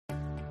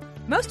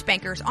Most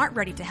bankers aren't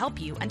ready to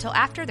help you until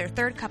after their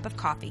third cup of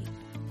coffee.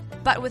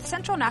 But with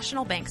Central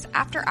National Bank's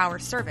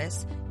after-hours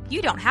service,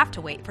 you don't have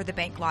to wait for the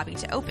bank lobby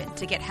to open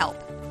to get help.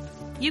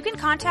 You can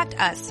contact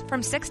us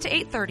from 6 to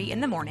 8:30 in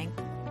the morning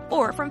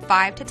or from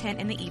 5 to 10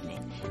 in the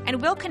evening,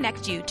 and we'll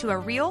connect you to a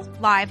real,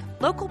 live,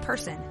 local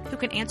person who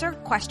can answer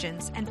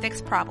questions and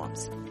fix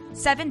problems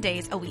 7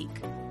 days a week.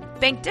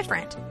 Bank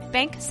different.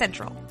 Bank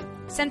Central.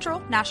 Central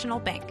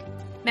National Bank.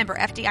 Member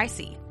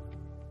FDIC.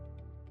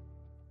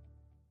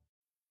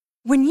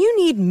 When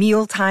you need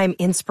mealtime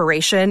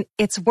inspiration,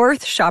 it's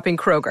worth shopping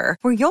Kroger,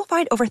 where you'll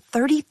find over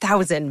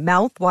 30,000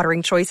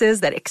 mouth-watering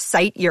choices that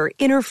excite your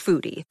inner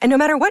foodie. And no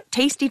matter what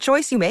tasty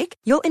choice you make,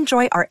 you'll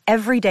enjoy our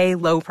everyday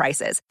low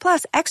prices,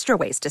 plus extra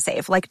ways to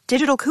save, like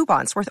digital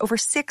coupons worth over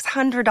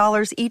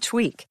 $600 each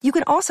week. You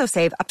can also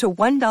save up to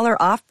 $1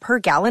 off per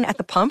gallon at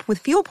the pump with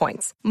fuel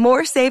points.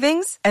 More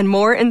savings and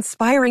more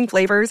inspiring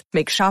flavors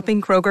make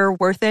shopping Kroger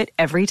worth it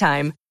every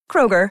time.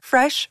 Kroger,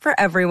 fresh for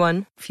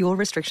everyone. Fuel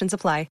restrictions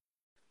apply.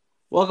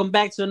 Welcome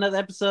back to another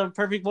episode of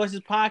Perfect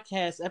Voices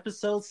Podcast,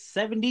 episode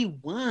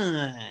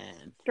 71.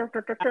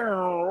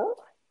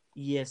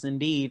 Yes,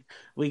 indeed.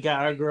 We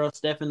got our girl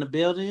Steph in the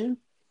building.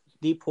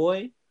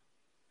 Depoy.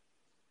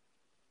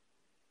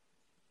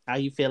 How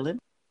you feeling?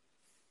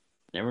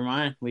 Never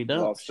mind, we don't.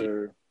 Lost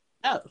her.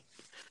 Oh.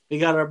 We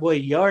got our boy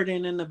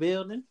Yarden in the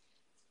building.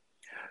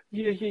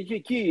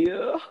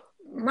 Yeah.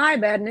 My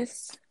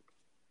badness.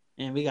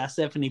 And we got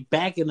Stephanie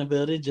back in the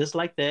building, just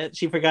like that.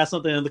 She forgot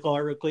something in the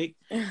car real quick.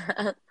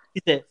 He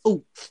said,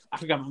 "Oh, I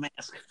forgot my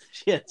mask."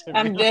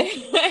 I'm dead.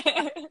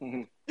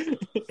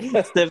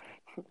 Steph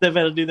had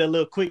to do that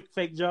little quick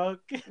fake jog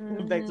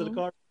back to the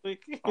car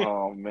quick.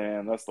 Oh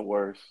man, that's the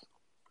worst.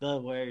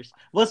 The worst.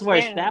 What's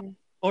worse, Damn. that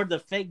or the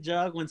fake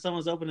jog when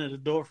someone's opening the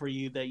door for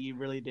you that you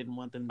really didn't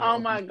want them to Oh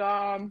open? my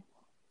god.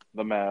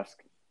 The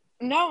mask.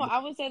 No,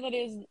 I would say that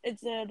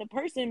it's the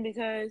person,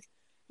 because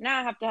now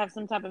I have to have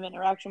some type of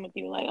interaction with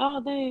you, like,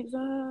 oh thanks,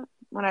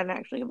 when I didn't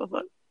actually give a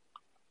fuck.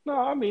 No,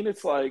 I mean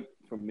it's like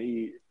for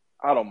me,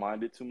 I don't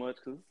mind it too much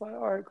because it's like,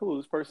 all right, cool.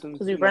 This person's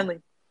Because you're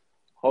friendly.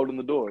 holding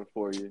the door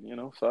for you, you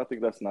know. So I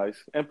think that's nice.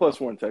 And plus,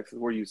 we're in Texas,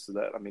 we're used to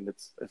that. I mean,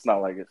 it's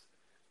not like it's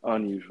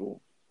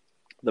unusual.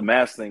 The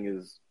mask thing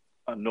is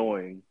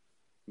annoying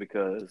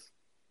because,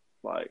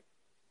 like,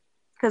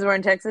 Because we're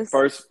in Texas.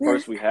 first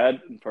we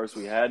had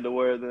to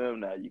wear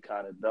them. Now you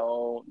kind of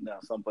don't. Now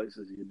some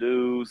places you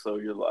do. So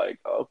you're like,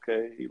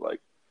 okay,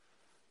 like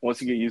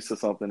once you get used to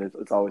something,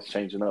 it's always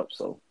changing up.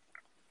 So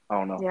I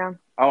don't know. Yeah.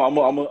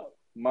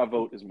 My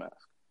vote is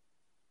mask.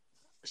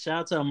 Shout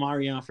out to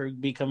Omarion for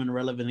becoming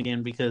relevant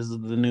again because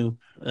of the new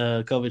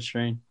COVID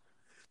strain.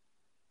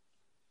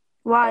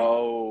 Why?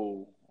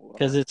 Oh,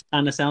 Because it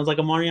kind of sounds like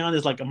Omarion.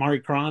 It's like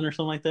Omicron or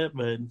something like that,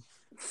 but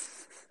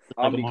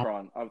like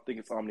Omicron. I think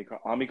it's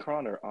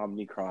Omicron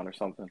or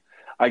something.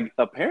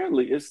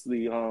 Apparently it's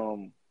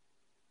the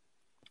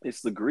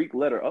Greek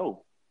letter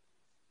O.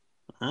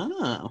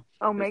 Oh.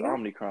 Omega? It's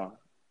Omicron.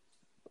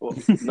 Well,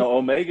 no,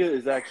 Omega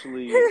is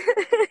actually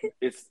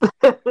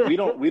we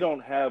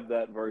don't have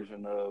that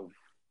version of.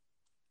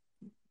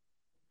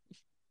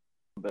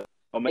 But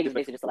Omega is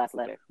basically just the last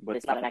letter, but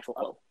it's not an actual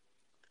O.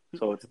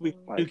 So it's We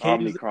like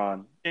can't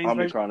Omicron. James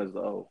Omicron is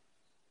the O.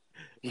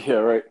 Yeah,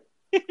 right.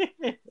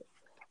 I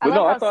But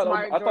no, love I thought how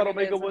smart Jordan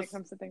Omega is when was. it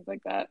comes to things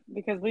like that,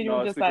 because we No,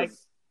 were it's just like,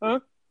 because- huh?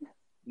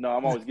 No,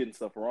 I'm always getting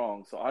stuff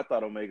wrong. So I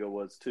thought Omega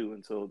was too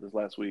until this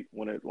last week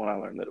when I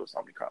learned that it was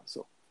Omicron.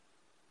 So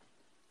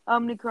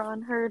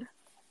Omicron, heard.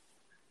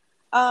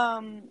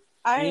 I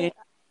heard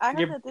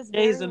that this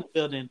Jay's very... in the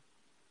building.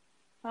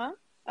 Huh?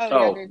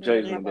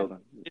 Jay's in the building.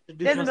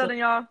 Jay's in the building,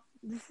 y'all.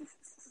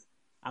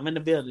 I'm in the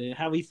building.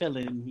 How we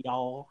feeling,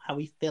 y'all? How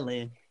we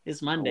feeling?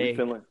 It's Monday.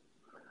 How we feeling?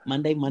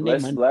 Monday.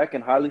 Less black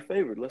and highly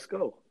favored. Let's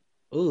go.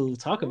 Ooh,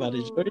 talk about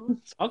it,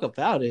 Jordan. Talk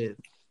about it.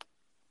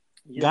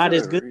 Yes, God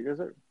is sir. good. Yes,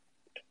 sir.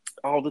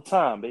 All the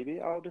time, baby.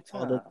 All the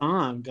time. All the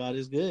time. God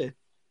is good.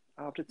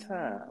 All the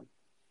time.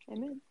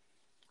 Amen.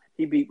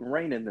 He be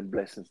raining them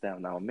blessings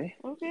down on me.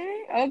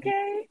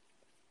 Okay.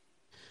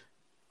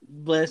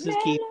 Bless his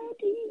kid.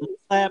 Melodies.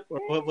 Clap or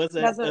what was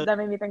that? That's what that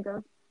made me think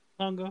of.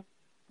 Song go?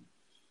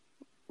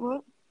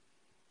 What?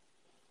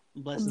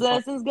 Blessings.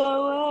 Blessings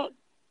go up.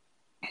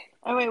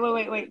 Oh,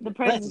 wait. The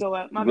praises go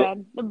up. My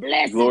bad. The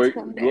blessings Glory-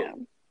 come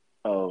down.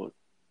 Oh,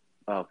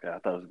 okay. I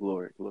thought it was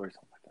glory,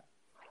 something like that.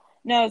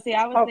 No, see,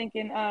 I was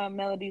thinking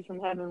melodies from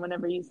heaven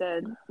whenever you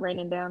said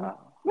raining down.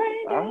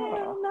 Rain down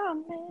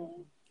on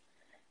me.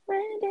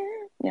 Rain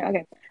down. Yeah,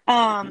 okay.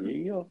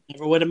 Yeah.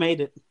 Never would have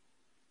made it.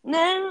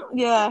 No,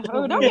 yeah.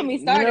 Oh, don't get me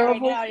started right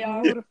now,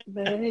 y'all.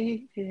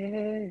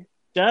 Yeah.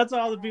 Shout out to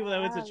all the people that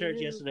went to church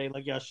yesterday,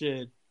 like y'all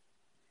should.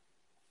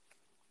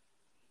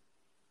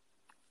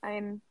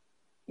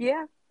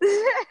 Yeah.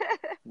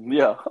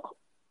 Yeah.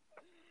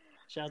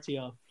 Shout out to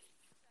y'all.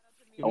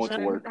 I went to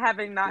work.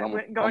 Having not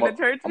I'm going to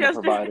church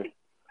yesterday.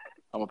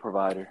 I'm a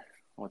provider.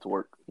 I went to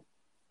work.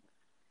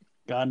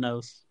 God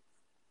knows.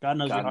 God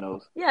knows. God your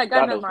knows. Yeah,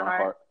 God knows my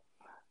heart.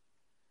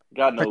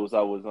 God knows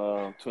I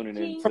was tuning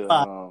into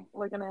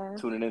Looking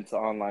at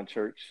online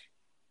church.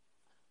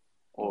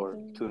 or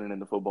tuning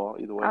into football.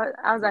 Either way.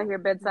 I was out here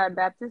bedside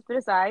Baptist, but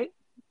it's all right.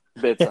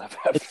 Bedside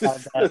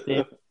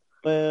Baptist.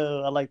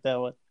 Well, I like that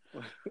one.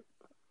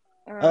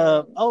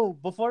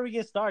 Before we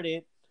get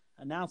started,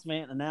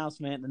 announcement.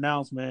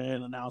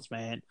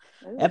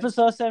 Ooh.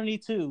 Episode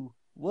 72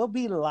 will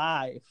be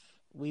live.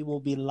 We will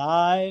be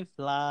live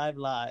in Live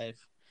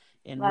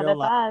real at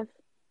life. 5.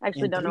 I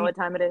actually don't know what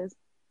time it is.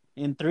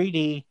 In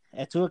 3D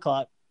at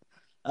 2:00.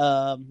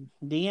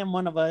 DM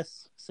one of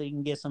us so you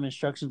can get some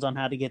instructions on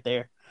how to get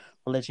there.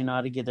 We'll let you know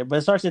how to get there. But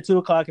it starts at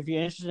 2:00. If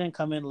you're interested in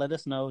coming, let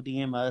us know.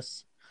 DM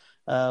us.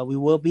 We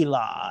will be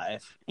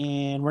live,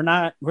 and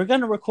we're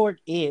gonna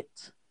record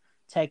it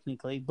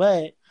technically,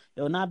 but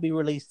it will not be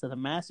released to the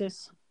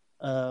masses.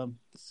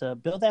 So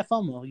build that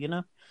FOMO, you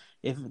know.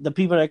 If the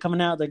people that are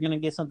coming out, they're gonna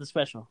get something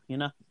special, you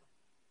know.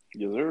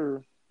 Yes,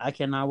 sir. I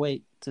cannot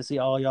wait to see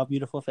all y'all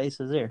beautiful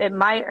faces there. It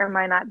might or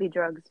might not be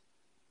drugs.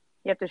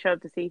 You have to show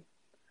up to see.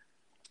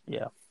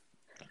 Yeah.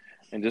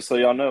 And just so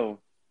y'all know,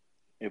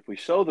 if we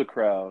show the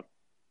crowd,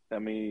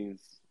 that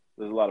means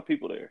there's a lot of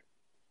people there.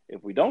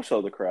 If we don't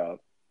show the crowd,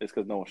 it's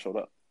because no one showed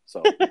up.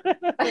 So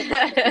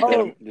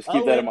just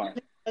keep that in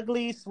mind.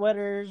 Ugly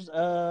sweaters,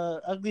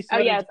 ugly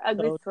sweater. Oh yeah, it's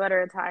ugly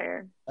sweater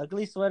attire.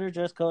 Ugly sweater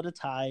dress code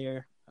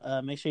attire.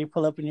 Make sure you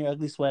pull up in your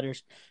ugly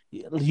sweaters.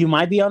 You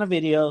might be on a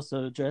video,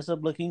 so dress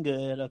up looking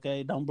good.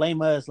 Okay, don't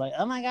blame us. Like,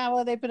 oh my god,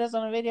 well they put us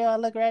on a video. I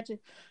look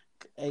ratchet.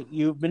 Hey,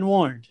 you've been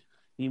warned.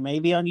 You may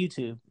be on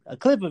YouTube. A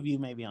clip of you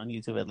may be on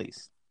YouTube at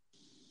least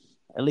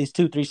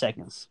 2-3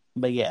 seconds.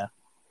 But yeah,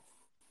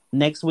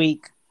 next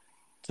week,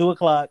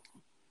 2:00,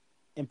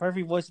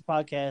 Imperfect Voices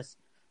Podcast,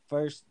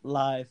 first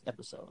live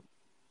episode.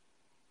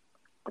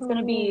 It's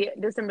gonna be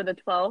December the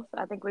 12th.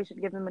 I think we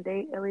should give them a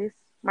date at least.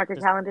 Mark your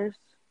calendars.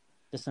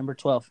 December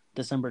 12th.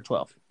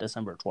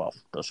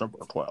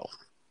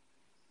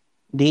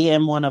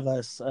 DM one of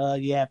us.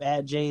 You have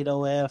at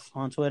JadeOF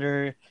on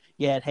Twitter.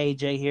 You have Hey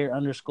Jay here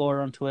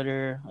 _ on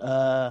Twitter.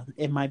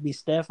 It might be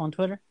Steph on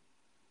Twitter.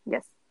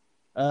 Yes.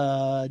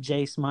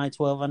 JSmy12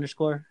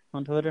 _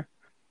 on Twitter.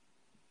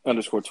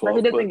 _12. But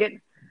he doesn't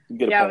get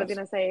I was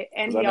gonna say,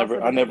 and he also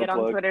doesn't get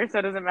on Twitter, so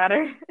it doesn't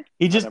matter.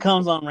 He just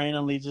comes on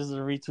randomly just to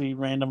retweet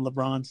random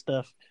LeBron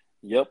stuff.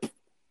 Yep.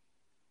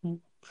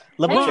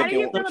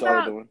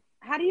 LeBron.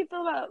 How do you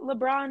feel about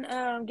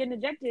LeBron getting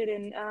ejected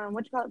and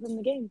from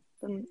the game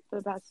for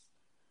the past?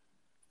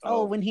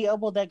 Oh, when he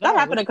elbowed that guy. That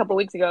happened a couple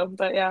weeks ago,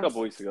 but yeah. A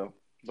couple weeks ago,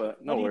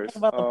 but no worries.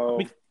 About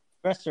the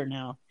wrestler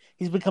now,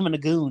 he's becoming a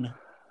goon.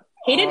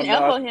 He didn't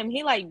elbow him.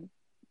 He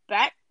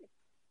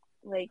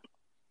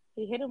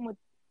he hit him with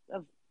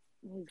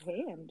his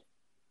hand.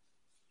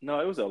 No,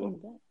 it was elbow.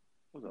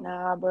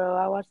 Nah, bro,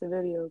 I watched the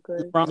video.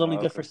 LeBron's only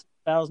good for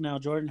fouls now.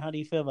 Jordan, how do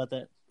you feel about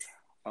that?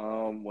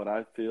 What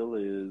I feel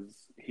is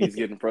he's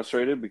getting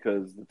frustrated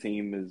because the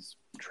team is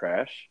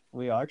trash.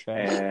 We are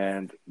trash.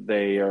 And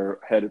they are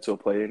headed to a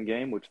play-in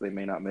game, which they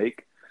may not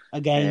make. A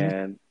game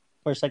and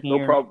for a second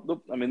year.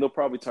 They'll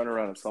probably turn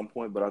around at some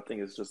point, but I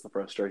think it's just the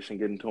frustration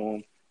getting to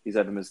him. He's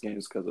had to miss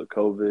games because of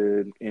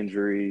COVID,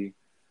 injury,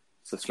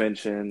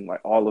 suspension,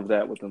 like all of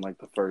that within like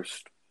the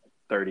first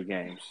 30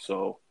 games.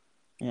 So,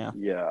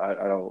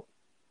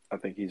 I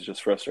think he's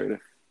just frustrated.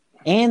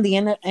 And the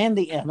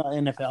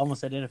NFL, I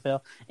almost said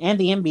NFL, and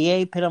the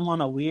NBA put him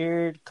on a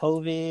weird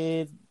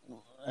COVID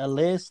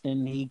list,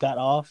 and he got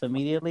off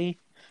immediately.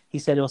 He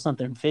said it was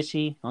something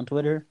fishy on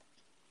Twitter.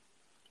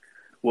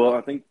 Well, I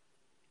think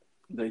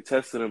they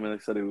tested him, and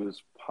they said it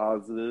was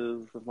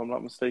positive, if I'm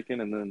not mistaken,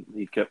 and then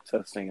he kept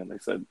testing, and they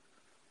said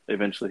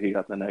eventually he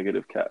got the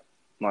negative cap.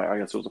 Like, I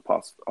guess it was a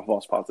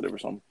false positive or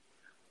something.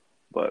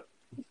 But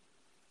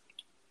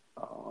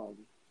how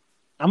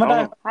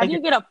do you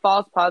get a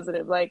false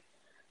positive? Like,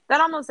 that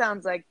almost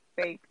sounds like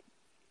fake.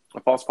 A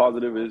false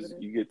positive is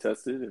you get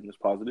tested and it's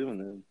positive, and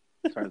then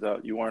it turns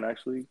out you weren't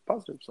actually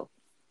positive. So,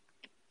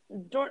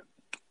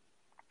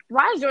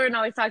 why does Jordan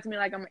always talk to me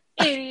like I'm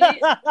an idiot?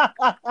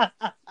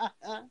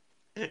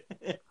 I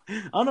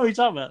don't know what you're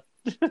talking about.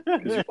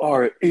 Because you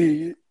are an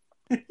idiot.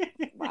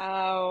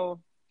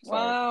 Wow. Sorry.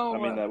 Wow. I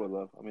mean that with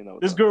love.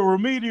 This girl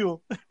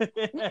remedial.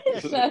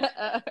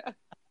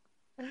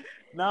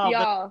 No,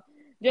 y'all.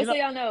 So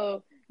y'all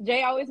know,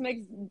 Jay always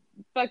makes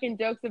fucking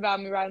jokes about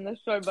me riding the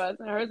short bus,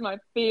 and it hurts my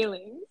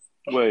feelings.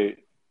 Wait,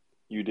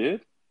 you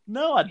did?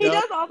 No, I don't. He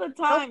does all the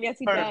time. Yes,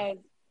 he does.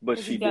 But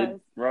she did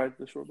ride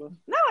the short bus?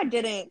 No, I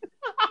didn't.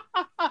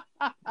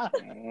 I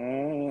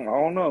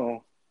don't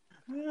know.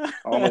 I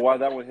don't know why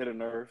that would hit a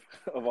nerve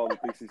of all the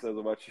things he says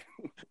about you.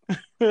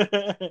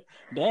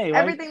 Dang,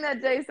 everything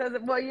that Jay says.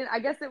 Well, I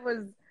guess that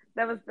was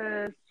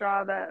the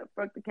straw that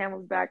broke the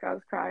camel's back. I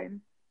was crying.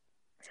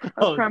 I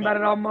was crying about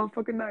it all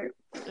motherfucking night.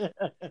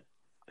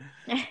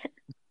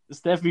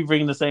 Steph be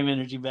bringing the same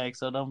energy back,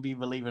 so don't be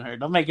believing her.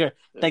 Don't make her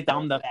think that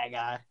I'm the bad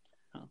guy.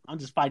 I'm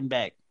just fighting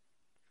back.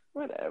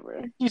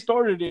 Whatever. You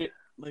started it.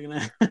 Look at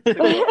that.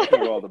 I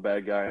think we're all the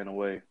bad guy in a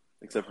way,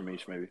 except for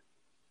Mish, maybe.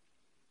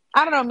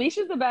 I don't know.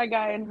 Misha's the bad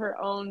guy in her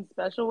own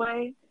special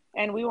way,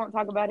 and we won't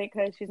talk about it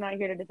because she's not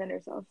here to defend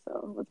herself.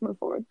 So let's move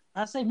forward.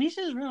 I say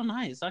Misha's real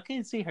nice. I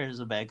can't see her as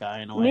a bad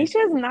guy in a way.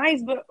 Misha's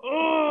nice, but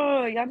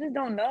y'all just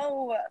don't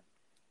know.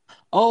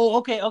 Oh,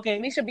 okay.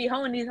 Misha be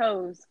hoeing these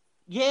hoes.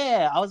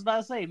 Yeah, I was about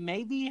to say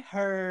maybe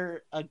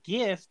her a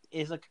gift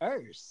is a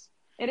curse.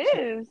 It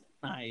is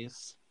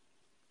nice,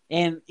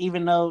 and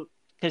even though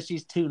because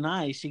she's too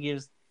nice, she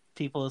gives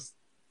people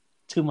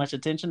too much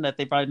attention that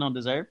they probably don't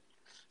deserve.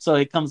 So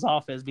it comes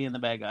off as being the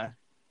bad guy.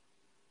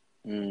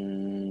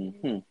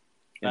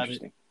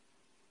 Interesting.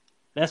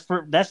 That's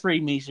for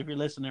Mish if you're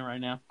listening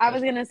right now. I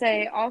was gonna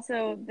say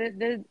also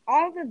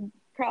all the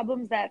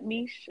problems that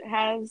Mish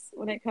has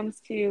when it comes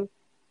to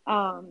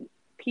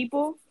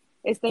people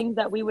is things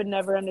that we would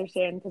never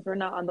understand because we're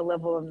not on the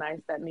level of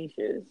nice that Mish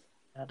is.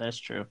 Yeah, that's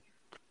true.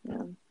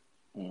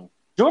 Yeah.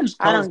 Jordan's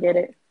close. I don't get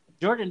it.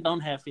 Jordan don't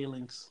have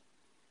feelings.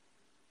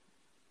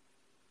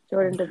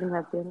 Jordan doesn't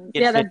have feelings.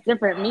 Yeah, that's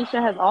different.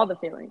 Misha has all the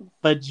feelings.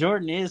 But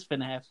Jordan is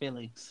finna have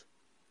feelings.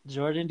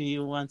 Jordan, do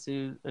you want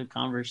to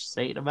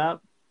conversate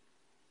about?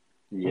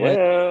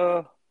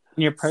 Yeah.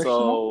 Your personal?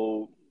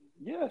 So,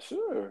 yeah,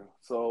 sure.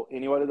 So,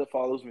 anybody that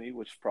follows me,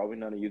 which is probably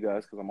none of you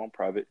guys because I'm on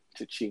private,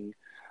 cha-ching,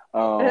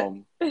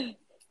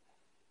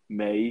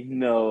 may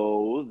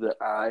know that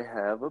I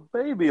have a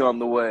baby on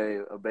the way,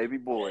 a baby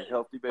boy,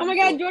 healthy baby boy. Oh my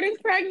God, Jordan's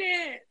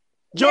pregnant.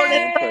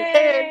 Jordan!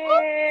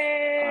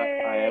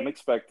 I am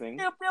expecting.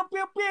 Pew, pew,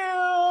 pew,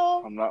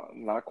 pew. I'm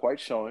not quite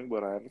showing,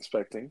 but I am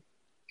expecting.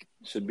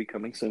 Should be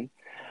coming soon.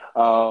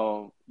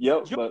 But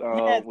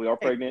we are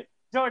pregnant.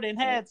 Jordan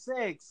had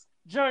sex.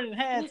 Jordan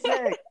had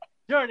sex.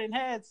 Jordan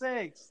had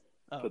sex.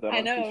 Oh. Put that on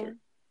I know.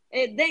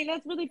 T-shirt. Dang,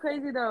 that's really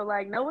crazy though.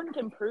 Like, no one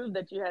can prove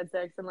that you had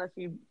sex unless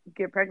you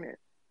get pregnant.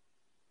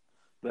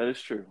 That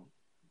is true.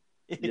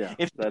 Yeah,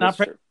 if that not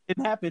is true. It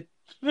happened.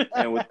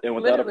 and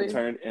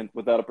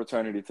without a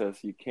paternity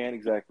test, you can't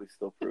exactly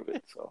still prove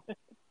it. So.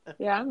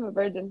 Yeah, I'm a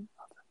virgin.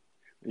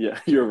 Yeah,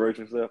 you're a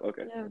virgin, Steph?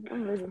 Okay. Yeah,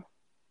 I'm a virgin.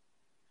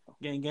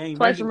 Gang.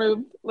 Twice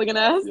removed. Looking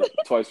at us. Yeah,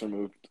 twice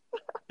removed.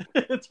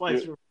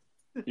 Twice removed.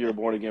 You're a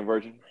born again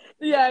virgin?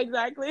 Yeah,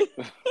 exactly.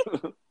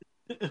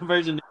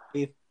 Virgin.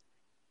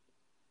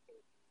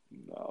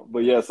 No,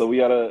 but yeah, so we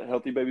got a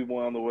healthy baby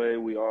boy on the way.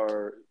 We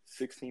are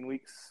 16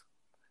 weeks.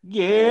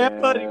 Yeah,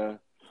 buddy.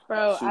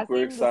 Bro, super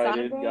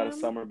excited. Got a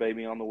summer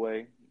baby on the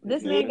way.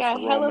 This man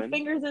got hella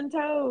fingers and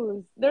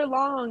toes. They're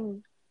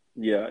long.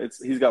 Yeah,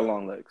 he's got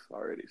long legs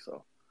already.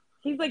 So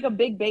he's like a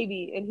big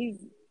baby, and he's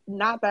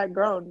not that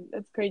grown.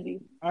 That's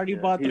crazy. Already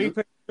bought 3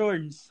 pairs of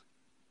Jordans.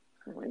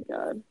 Oh my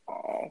God.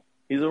 Oh,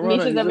 he's a runner.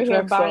 Misha's over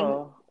here buying.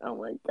 Oh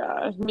my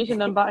gosh, Misha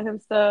done bought him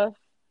stuff.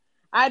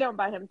 I don't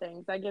buy him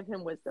things. I give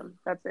him wisdom.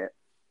 That's it.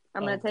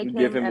 I'm gonna take him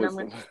and wisdom.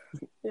 I'm gonna.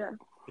 Yeah.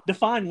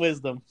 Define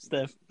wisdom,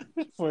 Steph,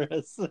 for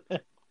us.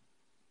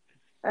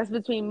 That's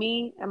between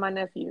me and my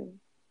nephew.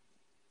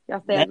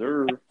 Y'all stay out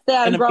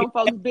of grown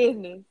folks'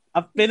 business.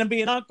 I'm finna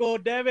be an uncle,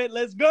 damn it.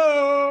 Let's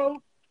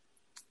go.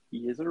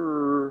 Yes,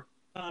 sir.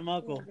 I'm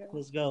uncle.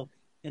 Let's go.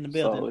 In the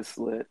building. So it's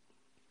lit.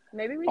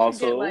 Maybe we should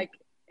get like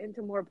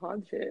into more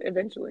pod shit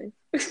eventually.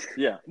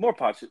 Yeah, more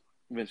pod shit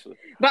eventually.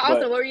 But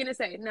also, what were you gonna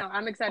say? No,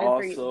 I'm excited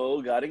for you.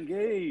 Also got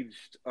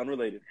engaged.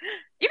 Unrelated.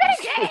 You got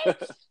engaged.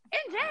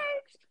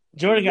 Engaged.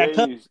 Jordan got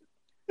cuffed.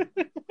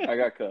 I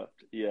got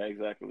cuffed. Yeah,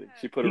 exactly.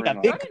 She put a ring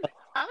on. Jordan,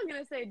 I was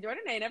gonna say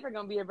Jordan ain't ever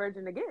gonna be a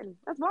virgin again.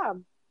 That's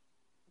Bob.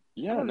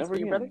 Yeah, never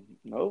again. Brother.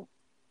 Nope.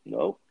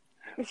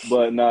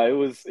 But no, it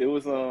was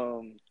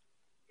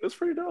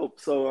pretty dope.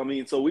 So I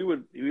mean,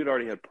 we'd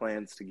already had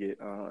plans to get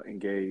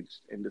engaged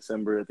in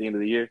December at the end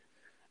of the year,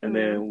 and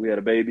then we had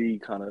a baby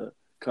kind of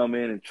come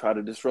in and try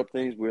to disrupt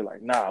things. We were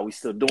like, nah, we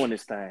still doing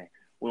this thing.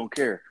 We don't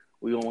care.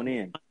 We going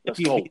in. Let's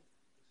go.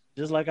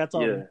 Just like I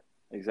told him.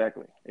 Yeah,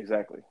 exactly.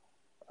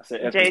 I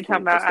said, Jay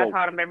talking about I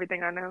taught him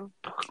everything I know.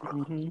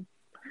 Mm-hmm.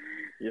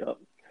 Yep.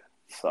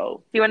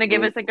 So. Do you want to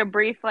give us like a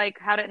brief, like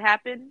how did it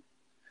happen?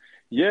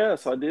 Yeah,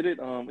 so I did it.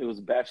 It was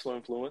Bachelor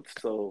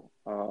influenced, so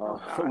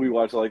we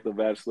watch like The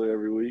Bachelor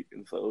every week,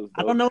 and so it was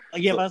dope. I don't know.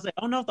 Yeah, but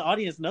I don't know if the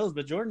audience knows,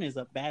 but Jordan is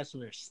a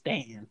Bachelor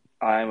stan.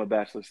 I am a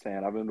Bachelor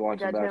stan. I've been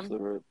watching Bachelor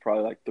for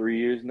probably like 3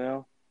 years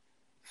now.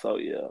 So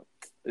yeah,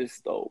 it's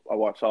dope. I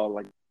watch all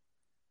like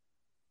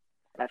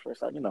Bachelor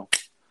stuff,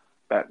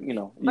 But you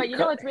know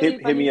what's really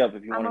funny? Hit me up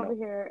if you want to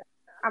know.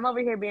 I'm over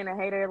here being a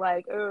hater,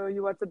 like, oh,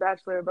 you watch The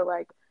Bachelor, but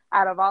like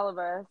out of all of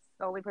us,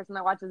 the only person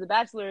that watches The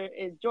Bachelor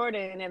is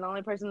Jordan, and the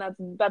only person that's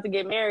about to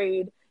get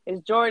married is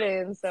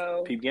Jordan.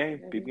 So peep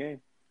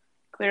game.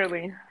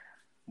 Clearly.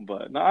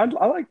 But no,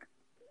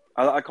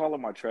 I call it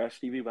my trash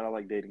TV, but I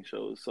like dating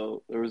shows.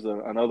 So there was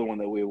another one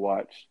that we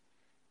watched.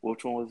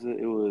 Which one was it?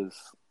 It was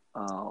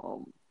I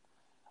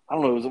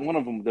don't know. It was one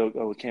of them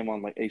that came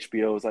on like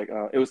HBO. It was like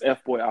it was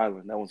F-Boy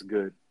Island. That one's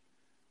good.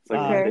 It's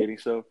like a dating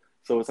show.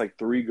 So it's like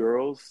 3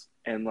 girls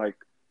and like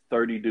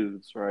 30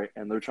 dudes, right?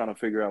 And they're trying to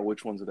figure out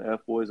which ones are the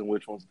F-boys and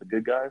which ones are the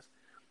good guys.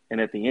 And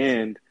at the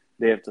end,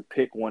 they have to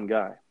pick one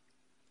guy.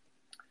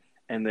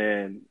 And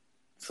then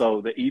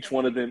so each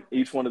one of them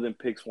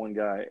picks one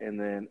guy, and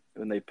then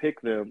when they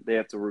pick them, they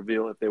have to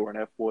reveal if they were an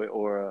F-boy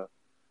or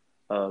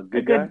a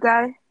good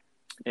guy.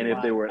 And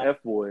if they Wow. were an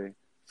F boy,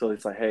 so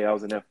it's like, hey, I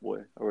was an F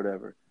boy or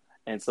whatever.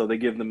 And so they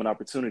give them an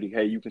opportunity.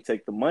 Hey, you can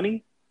take the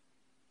money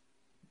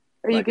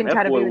Or you like an can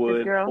try F to be boy with this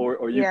would, girl.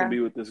 or you can Yeah. be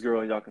with this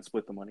girl and y'all can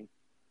split the money.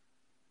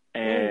 Ooh.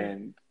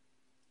 And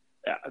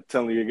I'm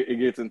telling you, it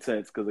gets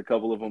intense because a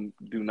couple of them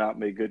do not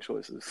make good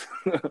choices.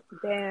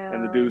 Damn.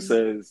 And the dude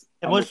says,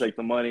 And "I'm gonna what's take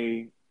the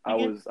money. I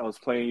again? was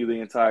playing you the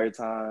entire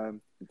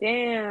time,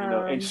 Damn. you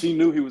know." And she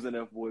knew he was an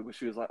F boy, but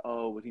she was like,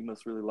 "Oh, but he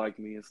must really like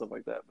me and stuff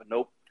like that." But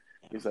nope,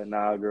 he said,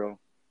 "Nah, girl,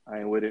 I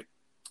ain't with it."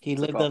 He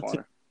Took lived off up on to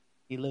her.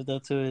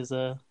 his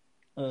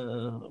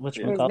what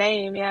you Yeah. his call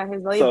name, yeah,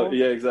 his So label,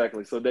 yeah,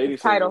 exactly. So dating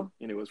his shows, title.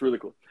 and it was really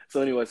cool.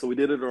 So anyway, so we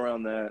did it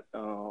around that.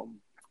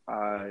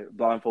 I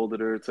blindfolded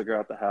her, took her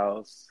out the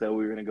house, said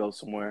we were gonna go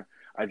somewhere.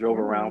 I drove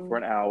around for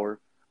an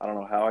hour. I don't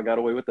know how I got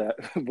away with that,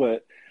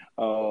 but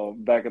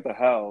back at the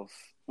house,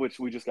 which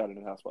we just got in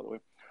the house, by the way.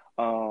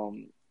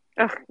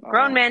 Ugh,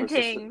 grown man Her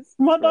sister, things.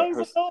 My right,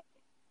 days are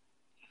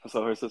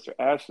so her sister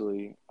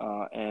Ashley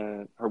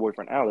and her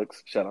boyfriend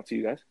Alex. Shout out to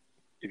you guys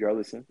if you are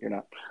listening. You're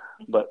not,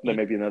 but there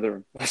may be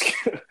another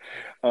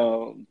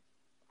room.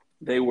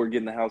 They were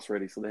getting the house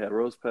ready, so they had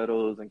rose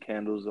petals and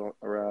candles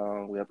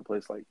around. We had the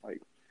place like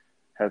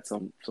had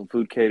some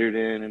food catered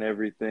in and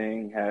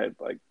everything. Had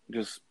like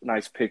just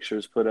nice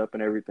pictures put up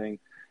and everything.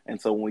 And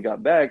so when we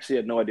got back, she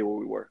had no idea where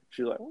we were.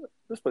 She was like, "What?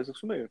 This place looks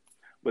familiar,"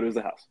 but it was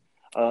the house,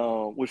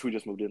 which we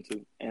just moved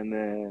into. And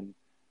then,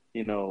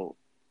 you know,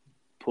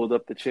 pulled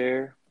up the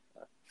chair.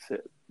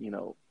 Said, you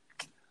know,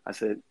 I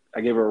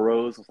gave her a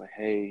rose. I was like,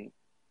 "Hey,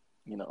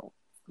 you know,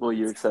 will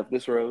you accept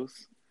this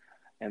rose?"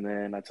 And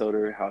then I told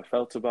her how I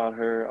felt about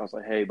her. I was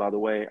like, "Hey, by the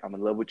way, I'm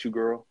in love with you,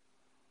 girl."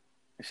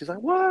 And she's like,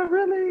 "What?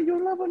 Really? You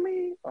in love with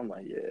me?" I'm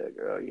like, "Yeah,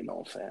 girl. You know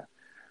what I'm saying."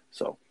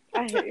 So,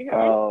 I hate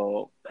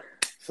her.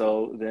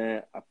 so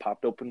then I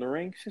popped open the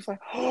ring. She's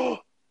like, "Oh,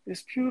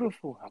 it's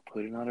beautiful." I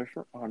put it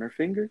on her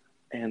finger,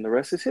 and the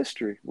rest is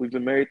history. We've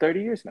been married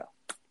 30 years now.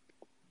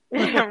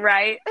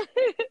 Right.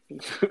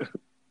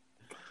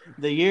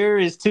 the year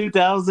is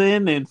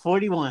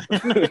 2041.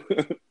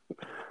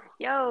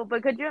 Yo,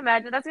 but could you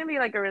imagine? That's gonna be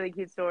like a really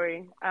cute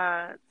story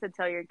to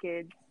tell your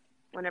kids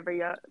whenever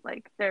y'all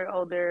like they're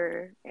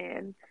older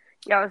and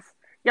y'all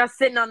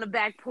sitting on the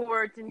back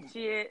porch and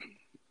shit.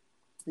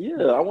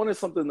 Yeah, I wanted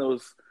something that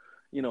was,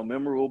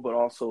 memorable, but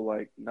also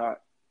like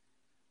not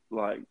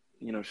like,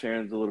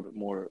 Sharon's a little bit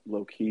more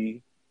low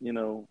key,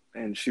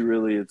 and she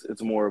really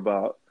it's more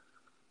about,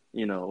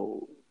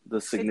 the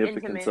It's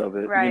significance intimate, of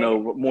it, right?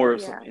 more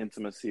of some Yeah,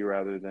 intimacy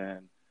rather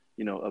than,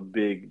 a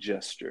big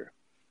gesture.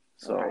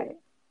 So, right.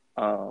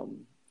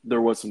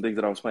 there was some things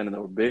that I was planning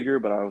that were bigger,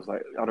 but I was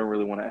like, I don't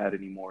really want to add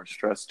any more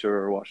stress to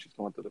her while she's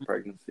going through the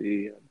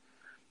pregnancy and,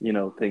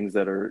 things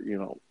that are,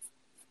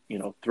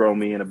 throw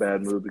me in a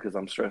bad mood because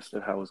I'm stressed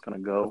at how it's going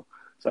to go.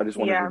 So I just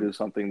wanted to Yeah, do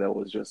something that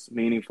was just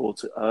meaningful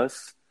to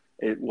us.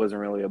 It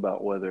wasn't really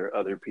about whether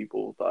other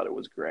people thought it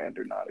was grand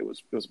or not. It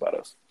was about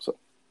us. So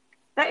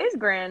that is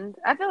grand.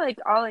 I feel like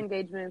all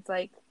engagements,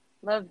 like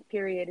love,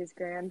 period, is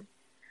grand.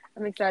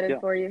 I'm excited yeah,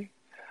 for you.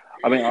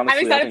 I mean, I'm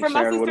honestly, I excited think for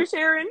my Sharon would sister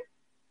have. Sharon.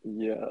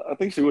 Yeah, I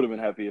think she would have been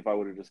happy if I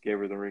would have just gave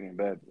her the ring in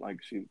bed. Like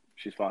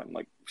she's fine.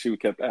 Like she would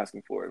kept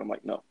asking for it. I'm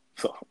like, no.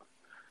 So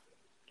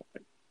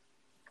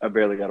I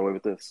barely got away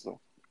with this. So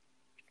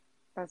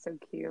That's so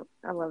cute.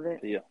 I love it.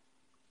 yeah.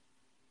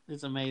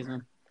 It's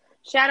amazing.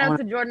 Shout I out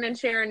want to Jordan and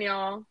Sharon,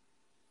 y'all.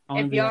 to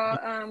If be like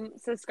y'all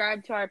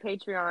subscribe to our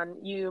Patreon,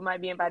 you might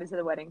be invited to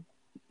the wedding.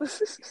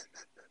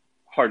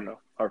 Hard no.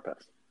 Hard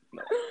pass.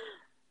 No.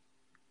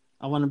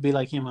 I want to be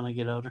like him when I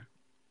get older.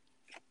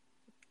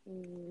 I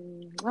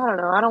don't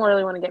know. I don't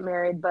really want to get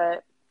married,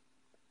 but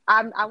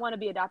I want to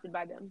be adopted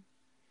by them.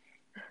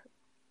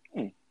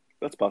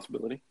 That's a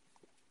possibility.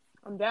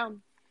 I'm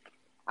down.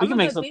 We I'm can gonna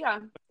make go some see ya.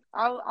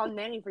 I'll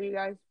nanny for you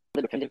guys.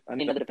 I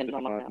need Depending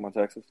on my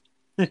taxes.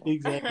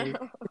 exactly.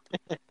 Start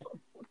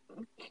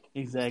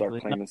Exactly. No,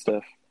 claiming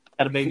stuff.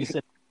 got a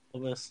babysitter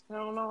of us. I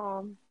don't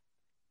know.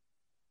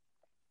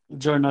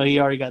 Jordan, he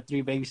already got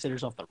 3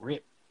 babysitters off the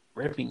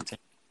ripping team.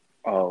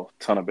 Oh,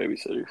 ton of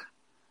babysitters.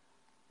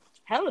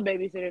 Hella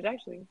babysitters,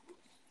 actually.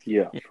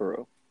 Yeah, for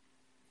real.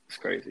 It's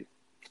crazy.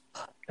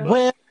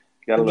 Well,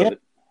 Gotta love again,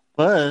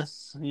 it.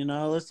 us,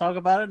 let's talk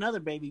about another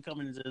baby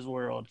coming into this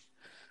world.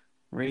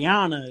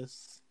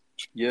 Rihanna's.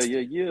 Yeah. She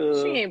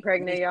ain't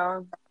pregnant,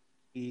 y'all.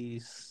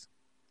 He's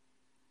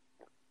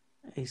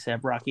ASAP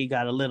Rocky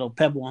got a little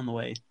pebble on the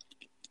way.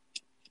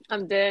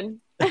 I'm dead.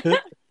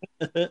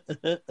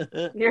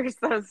 You're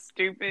so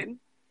stupid.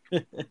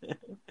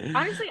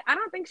 Honestly, I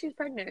don't think she's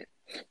pregnant.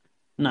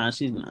 Nah,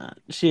 she's not.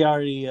 She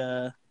already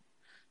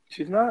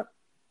She's not?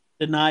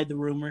 denied the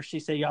rumor. She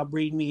said, "Y'all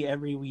breed me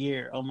every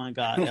year." Oh my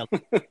God.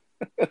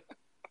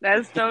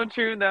 That's so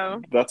true,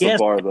 though. That's Yes. a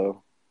bar,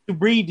 though. To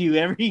breed you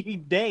every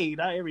day,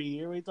 not every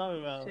year. What are you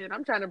talking about? Shit,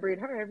 I'm trying to breed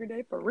her every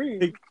day for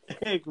real.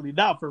 Exactly,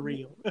 not for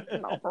real.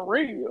 No, for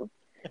real.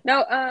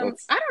 No,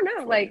 That's I don't know.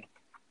 funny. Like,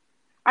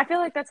 I feel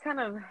like that's kind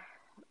of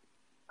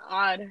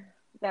odd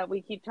that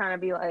we keep trying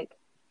to be like,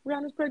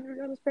 Rihanna's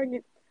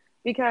pregnant.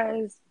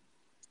 Because,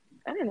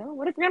 I don't know,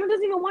 what if Rihanna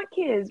doesn't even want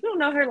kids? We don't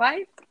know her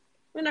life.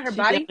 You know her She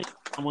body. definitely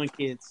doesn't want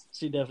kids.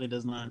 She definitely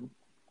does not,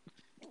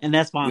 and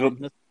that's You fine.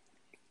 know,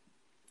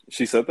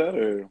 she said that,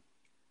 or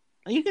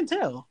You can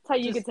tell. That's how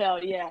you could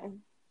tell. Yeah.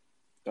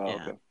 Yeah.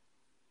 okay.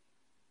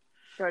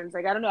 Jordan's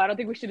like, I don't know. I don't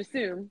think we should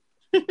assume.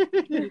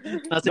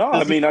 No,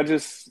 I mean, I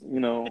just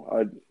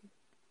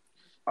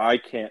I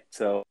can't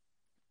tell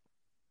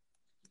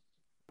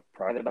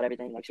Private about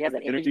everything. Like she has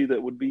that energy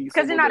that would be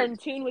because you're not in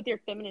tune with your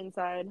feminine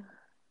side.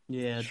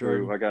 Yeah, true.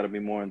 Jordan. I got to be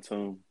more in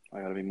tune.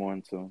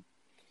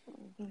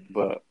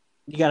 But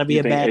You got to be you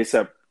a think bad.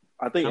 ASAP?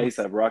 I think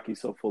ASAP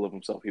Rocky's so full of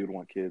himself he would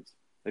want kids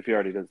if he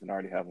already doesn't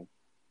already have them.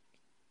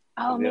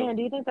 Oh Yeah. man,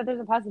 do you think that there's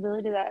a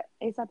possibility that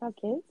ASAP has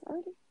kids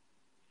already?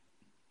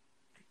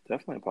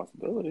 Definitely a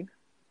possibility.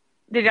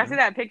 Did y'all see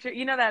that picture?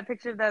 You know that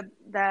picture that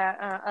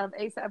of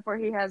ASAP where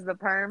he has the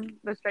perm,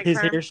 the straight His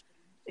perm. hair.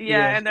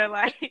 Yeah, and they're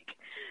like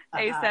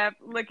ASAP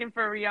looking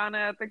for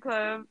Rihanna at the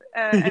club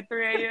at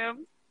 3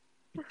 a.m.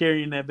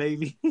 Carrying that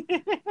baby.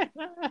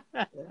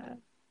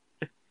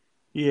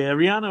 Yeah,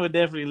 Rihanna would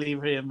definitely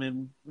leave him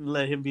and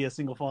let him be a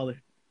single father.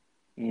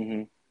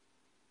 Mm-hmm.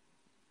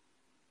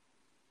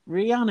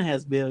 Rihanna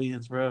has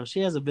billions, bro. She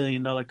has $1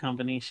 billion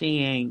company. She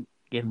ain't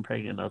getting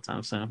pregnant no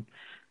time soon.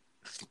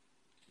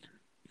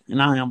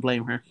 And I don't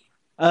blame her.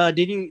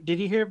 Did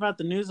you hear about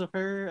the news of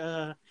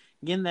her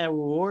getting that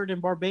reward in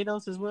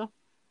Barbados as well?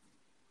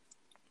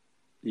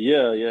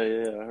 Yeah.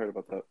 I heard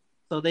about that.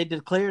 So they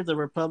declared the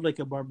Republic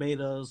of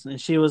Barbados,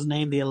 and she was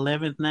named the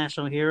 11th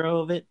national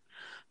hero of it.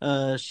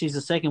 She's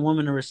the second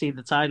woman to receive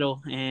the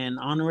title and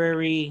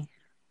honorary,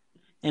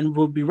 and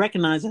will be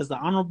recognized as the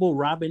Honorable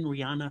Robin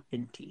Rihanna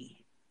Fenty.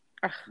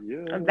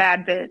 A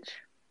bad bitch.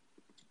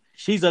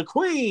 She's a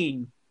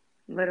queen,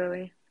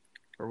 literally,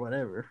 or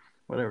whatever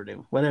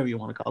you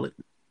want to call it.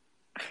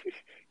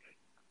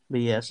 But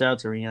yeah, shout out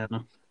to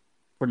Rihanna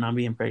for not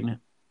being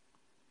pregnant.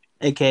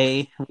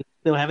 AKA, we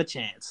still have a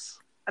chance.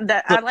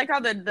 I like how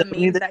the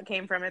memes that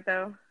came from it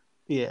though.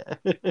 Yeah,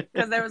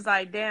 because there was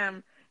like,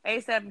 damn,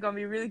 ASAP gonna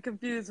be really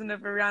confused when the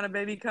Rihanna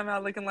baby come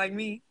out looking like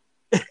me.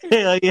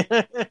 Hell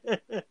yeah.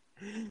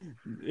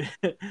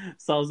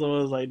 So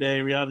someone was like,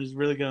 dang, Rihanna's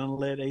really gonna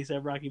let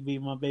ASAP Rocky be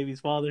my baby's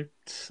father?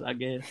 I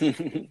guess.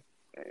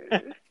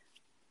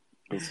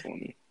 That's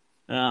funny.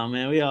 Oh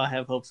man, we all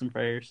have hopes and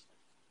prayers.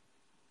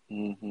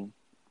 Mm-hmm.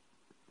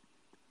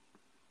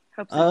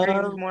 Hopes and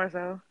dreams more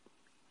so.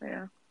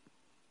 Yeah.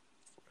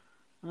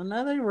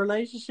 Another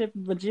relationship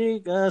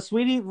jig.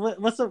 Sweetie,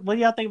 what do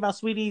y'all think about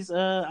Sweetie's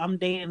I'm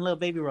dating Lil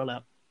Baby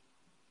rollout?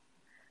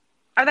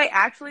 Are they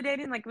actually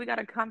dating? Like we got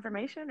a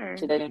confirmation, or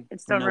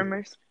it's still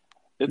rumors?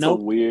 It's a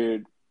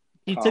weird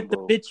He took the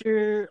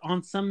picture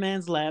on some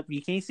man's lap.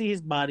 You can't see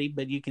his body,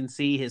 but you can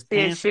see his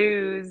pants. His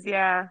shoes,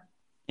 yeah.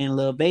 And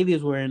Lil Baby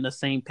is wearing the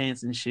same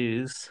pants and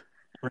shoes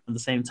around the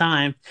same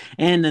time.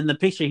 And in the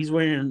picture, he's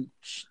wearing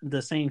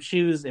the same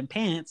shoes and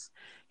pants.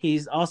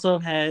 He's also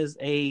has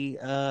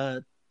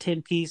a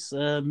 10-piece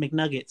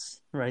McNuggets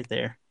right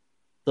there.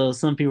 So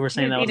some people were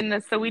saying that eating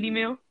the Sweetie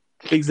meal.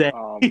 Exactly.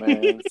 Oh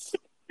man,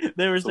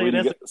 they were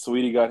saying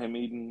Sweetie got him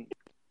eating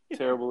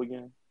terrible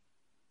again.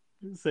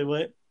 Say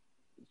what?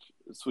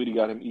 Sweetie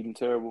got him eating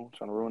terrible,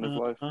 trying to ruin his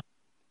life.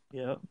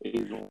 Yeah.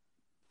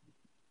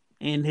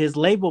 And his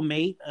label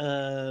mate,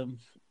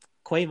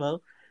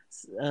 Quavo,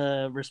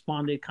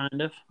 responded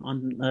kind of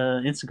on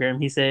Instagram.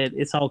 He said,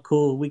 "It's all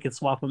cool. We can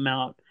swap them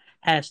out.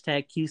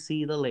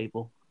 #QC the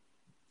label."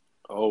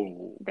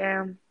 Oh,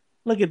 damn!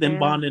 Look at them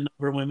bonding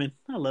over women.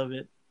 I love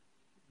it.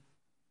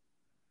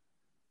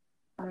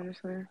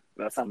 Honestly,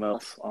 that's something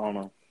else. I don't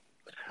know,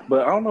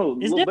 but I don't know.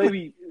 Lil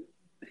Baby,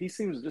 he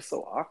seems just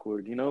so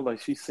awkward. You know,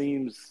 like she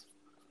seems,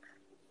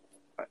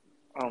 I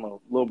don't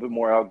know, a little bit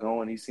more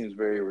outgoing. He seems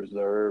very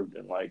reserved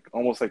and like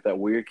almost like that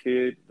weird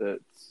kid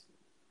that's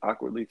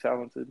awkwardly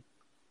talented.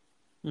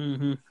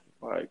 Mm-hmm.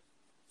 Like,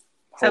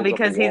 so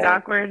because he's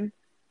awkward,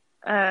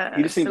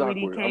 he just seems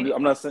awkward.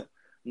 I'm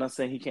not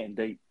saying he can't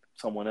date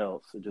someone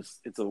else.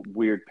 It's a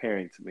weird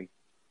pairing to me.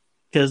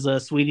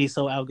 Because Sweetie's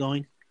so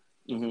outgoing,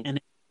 and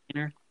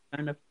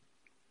kind of.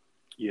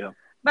 Yeah,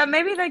 but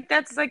maybe like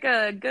that's like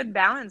a good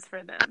balance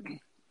for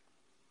them.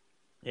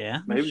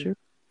 Yeah, maybe. Sure.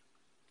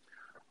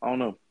 I don't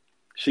know.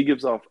 She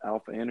gives off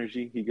alpha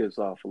energy. He gives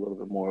off a little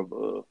bit more of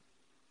a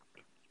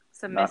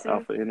submissive not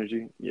alpha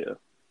energy. Yeah.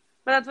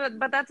 But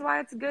that's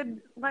why it's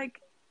good.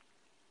 Like,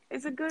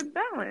 it's a good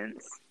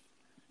balance.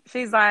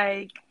 She's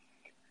like,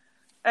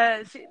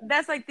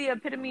 that's like the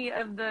epitome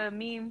of the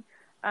meme.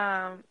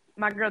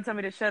 My girl told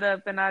me to shut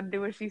up, and I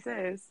do what she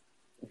says.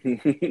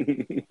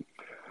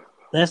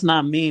 That's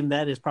not meme.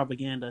 That is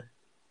propaganda.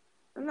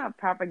 It's not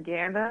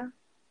propaganda.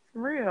 It's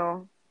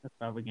real. That's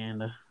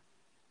propaganda.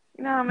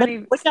 You know how many?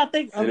 But what y'all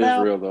think about? It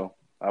is real though.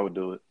 I would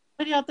do it.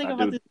 What do y'all think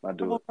about this? I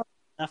do it.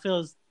 I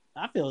feel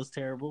it's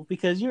terrible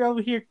because you're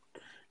over here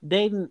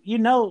dating. You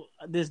know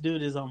this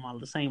dude is on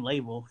the same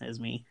label as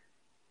me.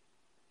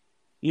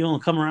 You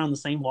don't come around the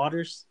same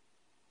waters.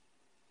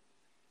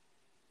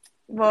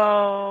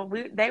 Well,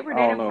 they were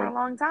dating for a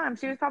long time.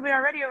 She was probably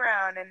already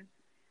around, and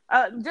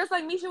just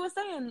like Misha was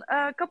saying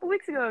a couple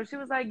weeks ago, she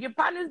was like, "Your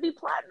partners be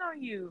plotting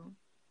on you."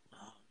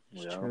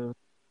 It's true.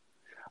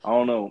 I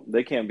don't know.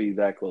 They can't be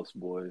that close,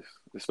 boys.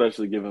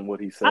 Especially given what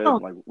he said.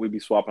 Like we'd be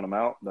swapping them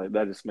out. Like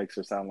that just makes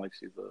her sound like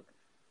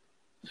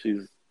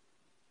she's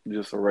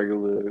just a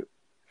regular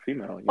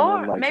female. You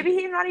or know? Like, maybe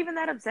he's not even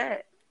that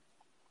upset.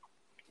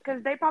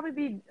 Because they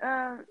probably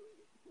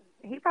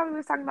he probably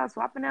was talking about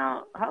swapping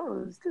out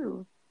hoes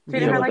too.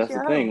 Yeah, but that's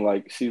the thing.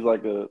 Like she's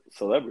like a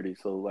celebrity,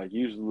 so like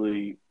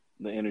usually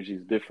the energy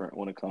is different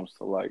when it comes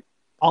to like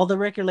all the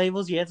record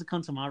labels. You had to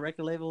come to my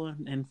record label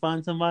and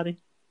find somebody.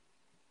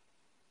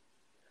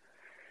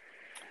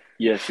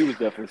 Yeah, she was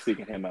definitely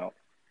seeking him out.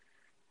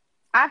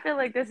 I feel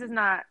like this is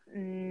not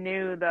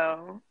new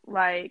though.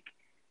 Like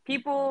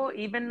people,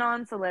 even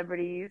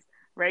non-celebrities,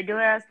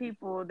 regular ass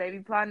people, they be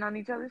plotting on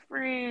each other's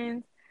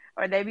friends,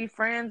 or they be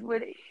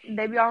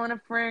all in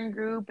a friend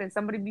group, and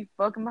somebody be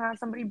fucking behind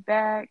somebody's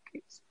back.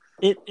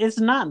 It's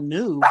not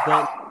new,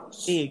 but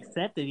be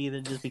accepted either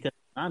just because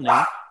it's not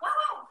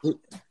new.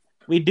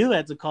 We do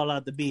have to call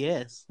out the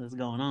BS that's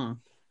going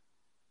on.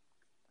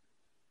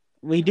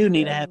 We do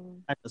need to have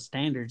the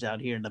standards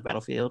out here in the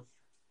battlefield.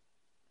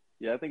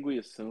 Yeah, I think we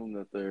assume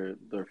that they're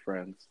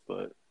friends,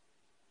 but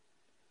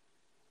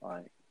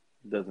like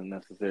doesn't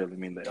necessarily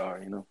mean they are,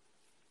 you know?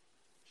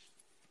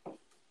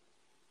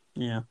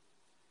 Yeah.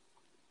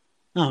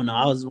 Oh no,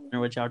 I was wondering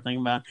what y'all were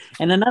thinking about.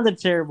 And another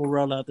terrible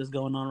rollout that's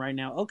going on right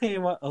now. Okay,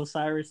 what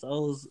Osiris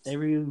owes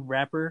every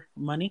rapper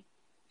money?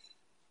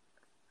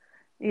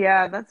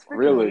 Yeah, that's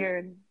freaking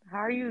weird. How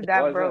are you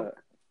that broke?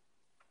 That?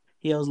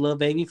 He owes Lil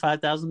Baby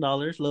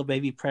 $5,000. Lil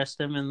Baby pressed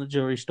him in the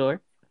jewelry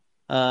store.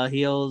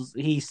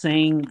 He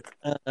sang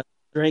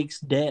Drake's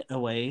debt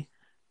away.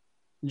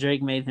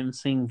 Drake made him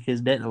sing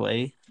his debt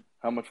away.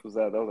 How much was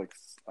that? That was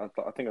like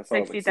I think I saw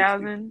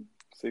 60,000.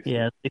 60.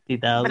 Yeah,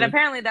 60,000. But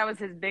apparently that was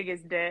his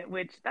biggest debt,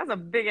 which that's a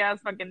big ass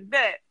fucking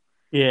debt.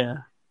 Yeah,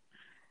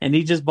 and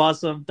he just bought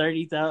some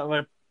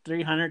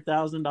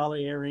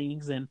 $300,000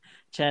 earrings, and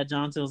Chad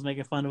Johnson was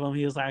making fun of him.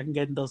 He was like, "I can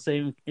get those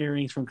same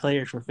earrings from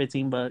Claire's for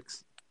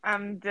 $15."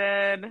 I'm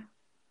dead.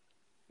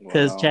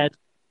 Because Chad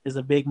is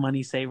a big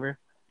money saver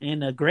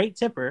and a great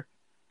tipper,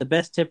 the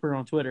best tipper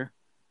on Twitter,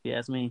 if you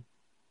ask me.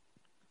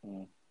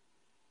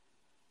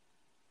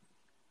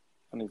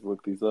 I need to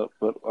look these up,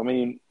 but I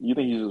mean, you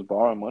think he's just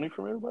borrowing money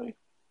from everybody?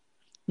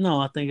 No,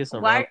 I think it's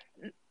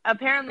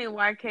apparently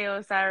YK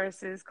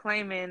Osiris is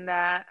claiming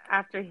that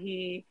after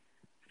he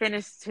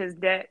finished his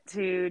debt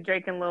to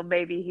Drake and Lil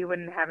Baby, he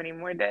wouldn't have any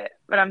more debt.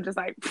 But I'm just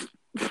like,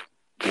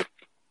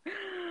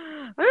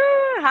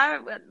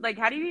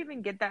 how do you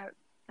even get that?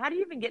 How do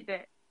you even get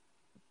debt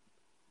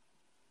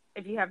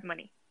if you have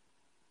money?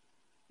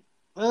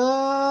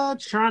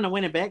 Trying to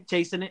win it back,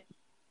 chasing it.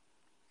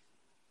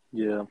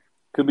 Yeah,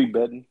 could be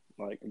betting,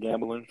 like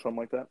gambling, something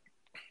like that.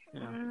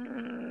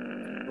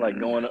 Yeah. Like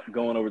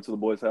going over to the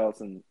boy's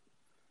house and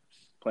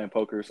playing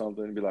poker or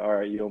something, and be like, "All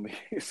right, you owe me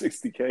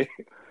 $60K.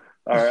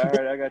 All right,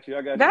 I got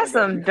you. That's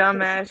some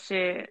dumbass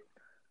shit.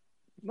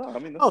 No, I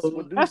mean that's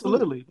what dudes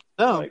absolutely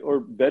do. Like, or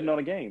betting on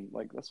a game,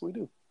 like that's what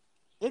we do.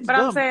 It's but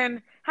dumb. I'm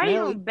saying, how you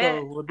gonna bet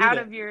out that.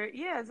 of your?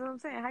 Yeah, that's what I'm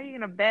saying. How you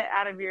gonna bet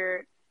out of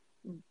your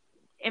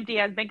empty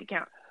ass bank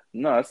account?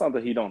 No, it's not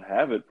that he don't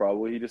have it.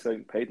 Probably he just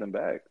ain't paid them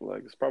back.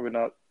 Like it's probably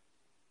not.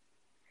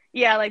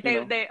 Yeah, like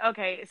they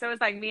okay. So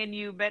it's like me and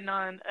you betting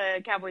on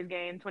a Cowboys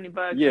game, $20.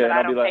 Yeah, but and I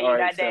I'll don't be like, pay all you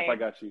right, that day. Steph, I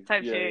got you.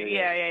 Type shit.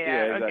 Yeah.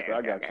 Exactly. Okay,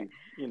 I got you.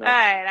 You know, all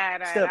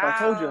right. Steph, I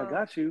told you,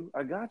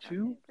 I got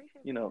you.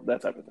 You know,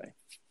 that type of thing.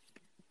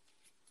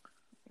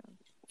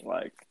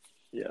 Like,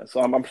 yeah.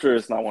 So I'm sure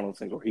it's not one of those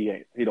things where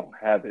he don't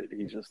have it.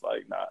 He's just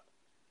like not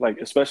like,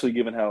 especially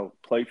given how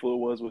playful it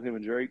was with him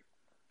and Drake.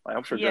 Like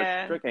I'm sure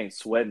Drake ain't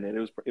sweating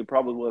it. It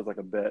probably was like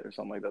a bet or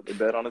something like that. They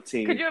bet on a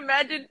team. Could you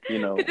imagine? You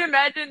know, could you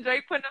imagine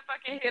Drake putting a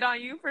fucking hit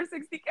on you for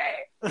 $60K?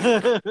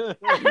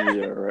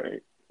 Yeah,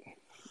 right.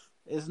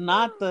 It's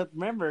not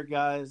remember,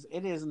 guys.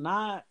 It is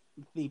not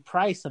the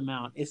price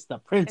amount. It's the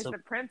principle. It's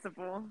the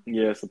principle.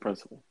 Yeah, it's the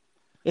principle.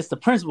 It's the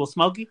principle,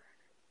 Smokey.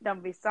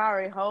 Don't be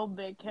sorry, ho.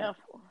 Be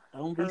careful.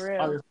 Don't be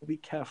sorry. Be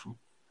careful.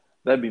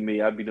 That'd be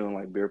me. I'd be doing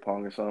like beer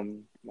pong or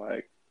something,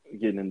 like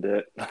getting in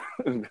debt.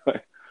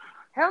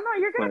 Hell no,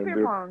 you're good at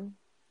beer pong.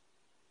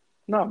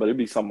 No, but it'd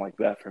be something like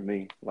that for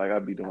me. Like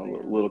I'd be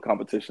doing little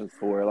competitions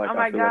for like. Oh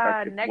my I feel god! like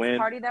I could Next win.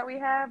 party that we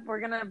have, we're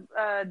gonna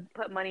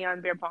put money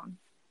on beer pong,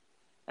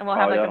 and we'll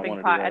have like a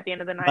big pot at the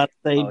end of the night.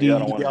 Do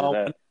y'all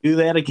want to do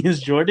that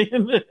against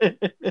Jordan?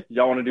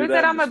 Y'all want to do that? Who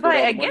said I'm gonna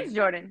play against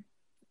Jordan?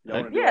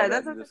 Yeah,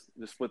 that's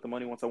just split the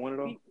money once I win it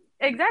all.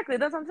 Exactly,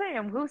 that's what I'm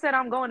saying. Who said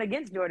I'm going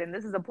against Jordan?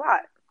 This is a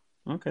plot.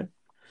 Okay.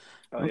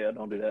 Oh yeah,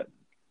 don't do that.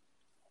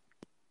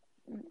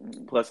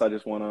 Plus, I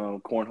just won a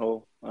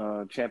cornhole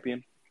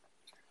champion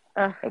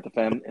at the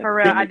family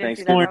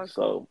Thanksgiving.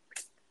 So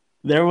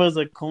there was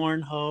a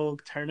cornhole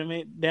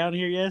tournament down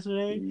here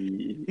yesterday.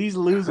 These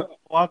losers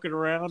walking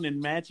around in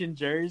matching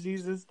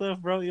jerseys and stuff,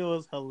 bro. It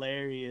was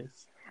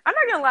hilarious. I'm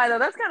not gonna lie though,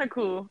 that's kind of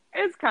cool.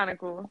 It's kind of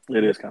cool.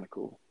 It is kind of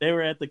cool. They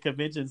were at the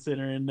convention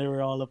center and they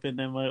were all up in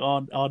them like,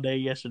 all day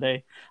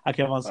yesterday. I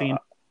kept on seeing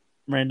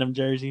random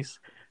jerseys.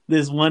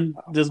 This one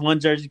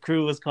jersey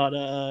crew was called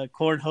a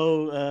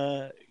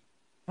cornhole.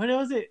 what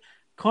was it?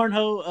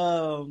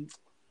 Cornhole.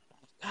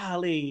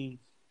 Golly,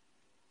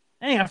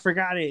 dang, I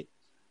forgot it.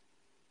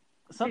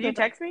 Did you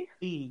text me?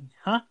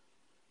 Huh?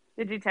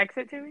 Did you text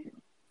it to me?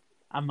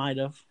 I might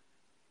have.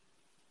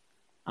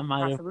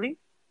 Possibly.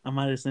 I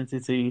might have sent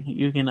it to you.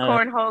 You can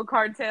Cornhole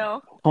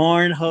Cartel.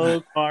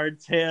 Cornhole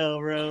Cartel,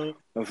 bro.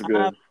 That's good.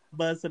 I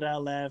busted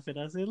out laughing.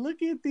 I said,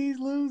 "Look at these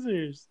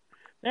losers.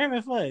 They're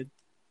having fun."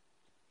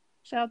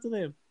 Shout out to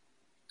them.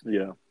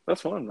 Yeah,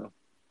 that's fun though.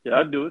 Yeah,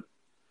 I'd do it.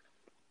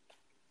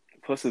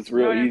 Plus, it's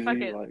real Jordan, easy. fuck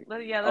it.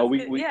 Like,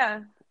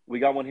 We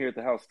got one here at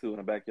the house too in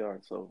the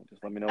backyard. So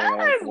just let me know.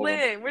 That's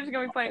lit. We're just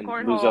gonna be playing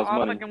cornhole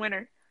all fucking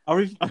winter. Are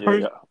we a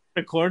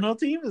cornhole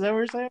team? Is that what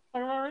we're saying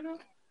right now?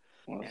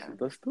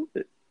 Let's do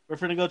it. We're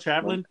finna go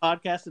traveling,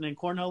 podcasting, and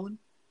cornholing.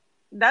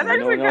 That's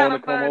actually kind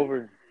of fun. Come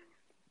over.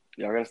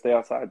 Y'all gotta stay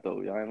outside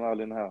though. Y'all ain't allowed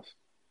in the house.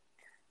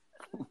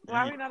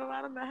 Why are we not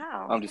allowed in the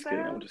house? I'm just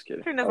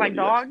kidding. Treating us like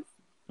dogs.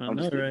 I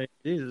know, right?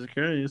 Jesus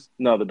Christ.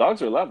 No, the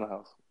dogs are allowed in the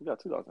house. We got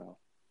 2 dogs in the house.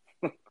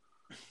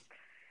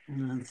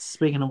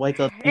 Speaking of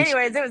Waco.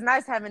 Anyways, it was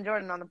nice having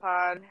Jordan on the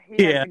pod.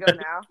 He has to go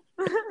now.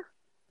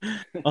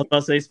 I was about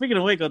to say, speaking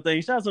of Waco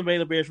things, shout out to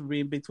Baylor Bears for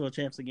being Big 12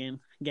 champs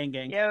again.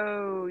 Gang.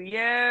 Yo.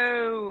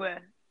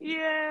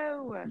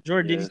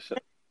 Jordan, did you see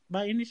that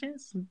by any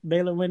chance?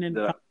 Baylor winning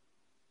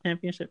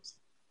championships?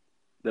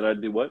 Did I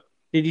do what?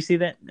 Did you see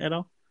that at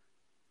all?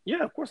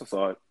 Yeah, of course I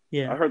saw it.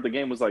 Yeah. I heard the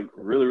game was like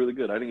really, really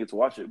good. I didn't get to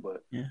watch it,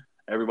 but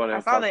everybody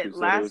I talked to said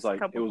it was like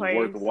it was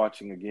worth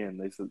watching again.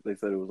 They said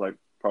it was like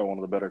probably one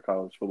of the better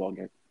college football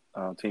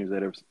teams they'd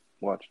ever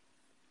watched.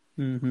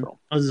 Mm-hmm. So.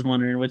 I was just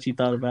wondering what you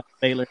thought about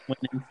Baylor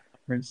winning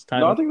conference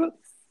title. No,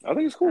 I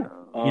think it's cool.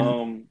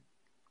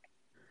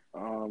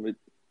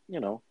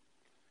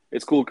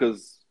 It's cool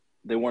because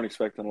they weren't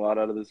expecting a lot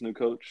out of this new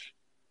coach.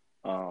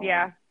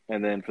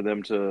 And then for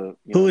them to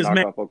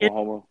knock off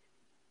Oklahoma,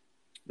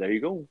 there you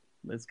go.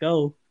 Let's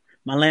go.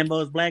 My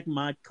Lambo is black.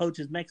 My coach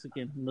is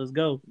Mexican. Let's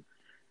go.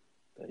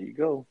 There you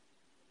go.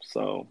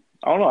 So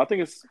I don't know. I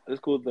think it's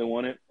cool that they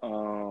won it.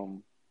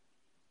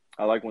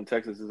 I like when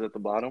Texas is at the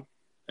bottom,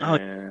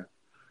 and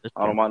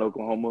I don't mind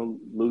Oklahoma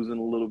losing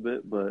a little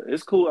bit, but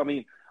it's cool. I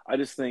mean, I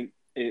just think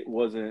it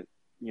wasn't,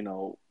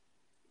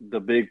 the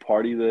big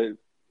party that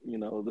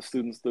the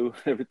students threw,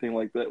 everything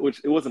like that.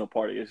 Which it wasn't a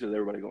party. It's just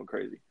everybody going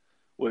crazy.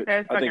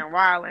 They're fucking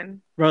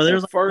wilding. Bro, I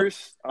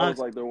was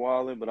like, they're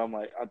wilding, but I'm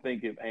like, I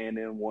think if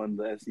A&M won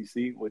the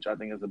SEC, which I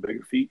think is a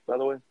bigger feat, by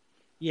the way.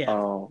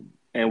 Yeah.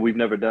 And we've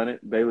never done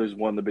it. Baylor's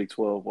won the Big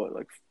 12,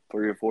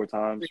 3 or 4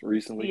 times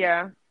recently?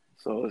 Yeah.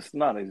 So it's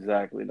not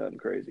exactly nothing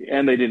crazy.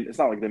 And they didn't – it's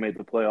not like they made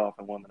the playoff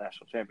and won the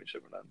national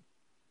championship or nothing.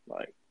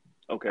 Like,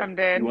 okay. I'm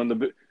dead. You won the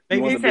Big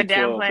 12.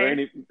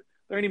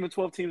 There ain't even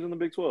 12 teams in the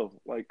Big 12.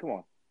 Like, come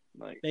on.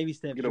 Like, baby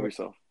steps. Get over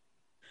yourself.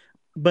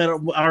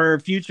 But our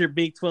future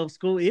Big 12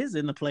 school is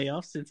in the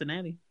playoffs,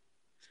 Cincinnati.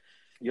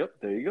 Yep,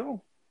 there you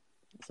go.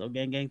 So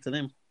gang to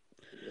them.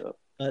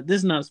 Yep. This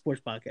is not a sports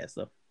podcast,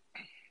 though.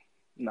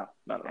 No,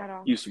 not at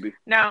all. Used to be.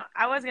 No,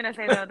 I was going to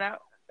say, though,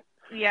 that,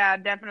 yeah,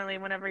 definitely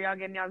whenever y'all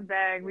get in y'all's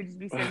bag, we just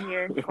be sitting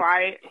here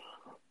quiet.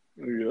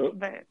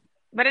 Yep.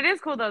 But it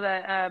is cool, though,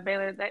 that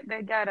Baylor,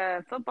 they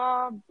got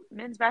football,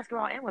 men's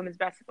basketball, and women's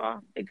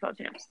basketball Big 12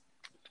 champs.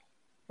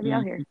 They'll be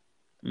out here.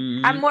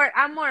 Mm-hmm.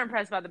 I'm more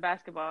impressed by the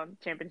basketball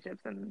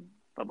championships than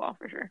football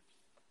for sure.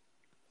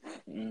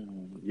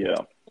 Yeah.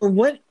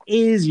 What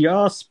is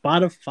y'all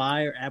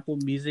Spotify or Apple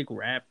Music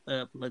wrap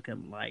up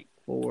looking like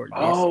for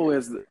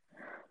this? Is it?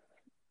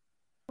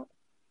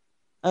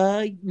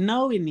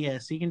 No and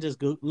yes. You can just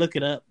go look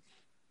it up.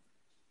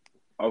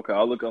 Okay,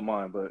 I'll look up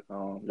mine, but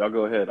y'all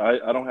go ahead. I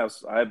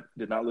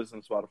did not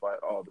listen to Spotify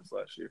at all this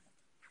last year.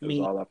 It was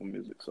all Apple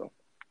Music, so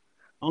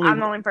I'm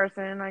the only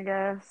person, I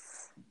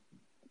guess.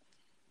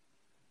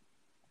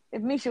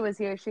 If Misha was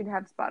here, she'd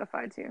have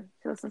Spotify too.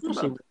 She listens to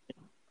both.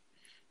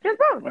 She has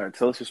both. All right,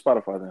 tell us your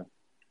Spotify then.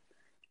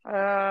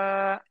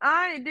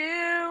 I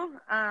do.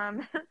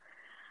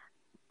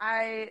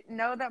 I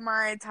know that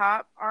my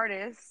top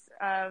artist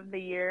of the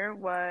year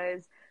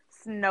was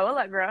Snow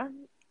Allegra,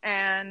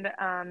 and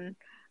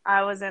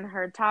I was in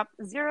her top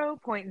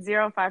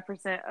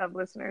 0.05% of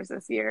listeners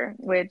this year,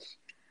 which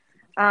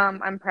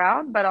I'm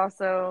proud, but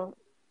also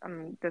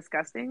I'm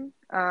disgusting.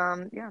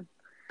 Yeah.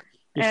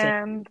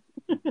 And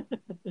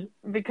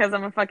because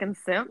I'm a fucking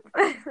simp.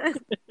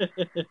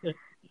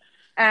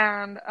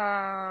 And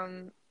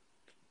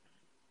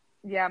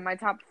yeah, my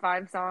top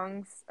 5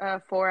 songs,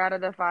 4 out of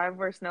the 5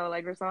 were Snow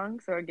Allegra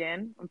songs. So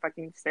again, I'm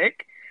fucking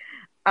sick.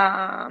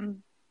 Yeah,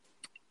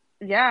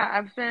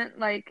 I've spent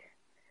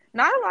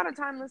not a lot of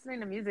time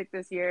listening to music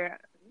this year,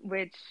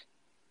 which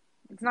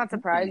it's not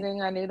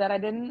surprising. I knew that I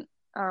didn't.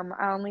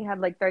 I only had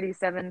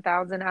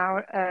 37,000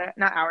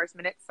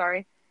 minutes,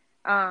 sorry.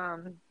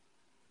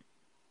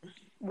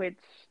 Which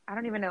I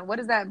don't even know. What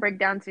does that break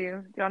down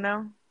to? Do y'all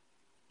know?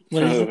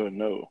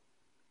 No.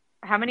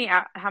 How many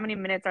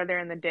minutes are there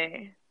in the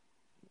day?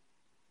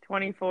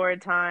 24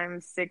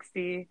 times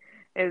 60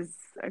 is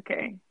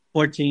okay.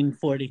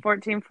 1440.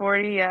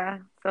 1440, yeah.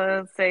 So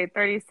let's say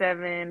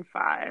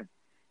 37.5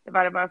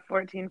 divided by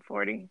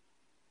 1440.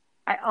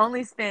 I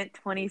only spent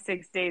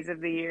 26 days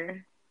of the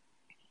year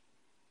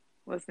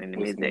listening to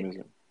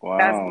music. Wow,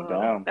 That's low.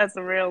 damn. That's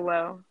real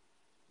low.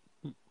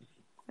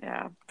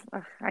 Yeah,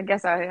 I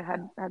guess I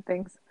had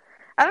things.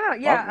 I don't know.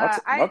 Yeah,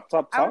 I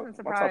wasn't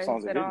surprised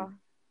at all.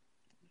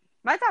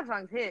 My top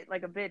songs hit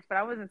like a bitch, but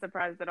I wasn't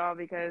surprised at all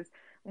because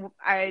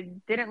I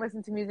didn't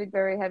listen to music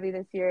very heavy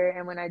this year,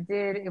 and when I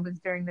did, it was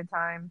during the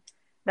time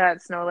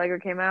that Snow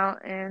Leopard came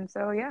out, and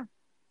so yeah.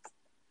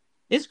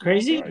 It's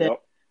crazy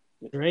that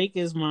Drake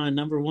is my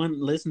number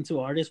one listened to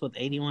artist with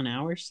 81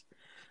 hours,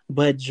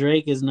 but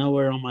Drake is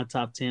nowhere on my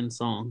top 10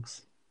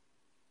 songs.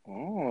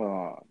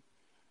 Oh,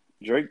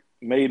 Drake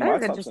made my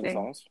top 10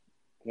 songs.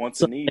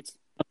 Once It Needs.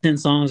 10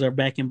 songs are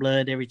Back in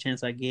Blood, Every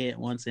Chance I Get,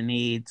 Once It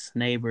Needs,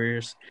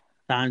 Neighbors,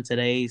 Time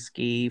Today,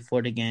 Ski,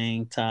 For the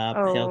Gang, Top,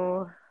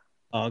 Health,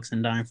 Dogs,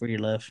 and Dying for Your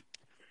Love.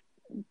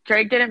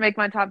 Drake didn't make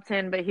my top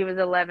 10, but he was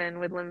 11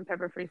 with Lemon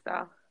Pepper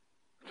Freestyle.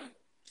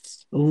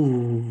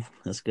 Ooh,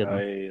 that's good.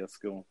 Hey, that's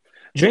good.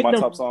 Drake, my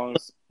top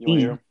songs, you want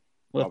to hear?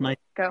 With my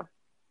go.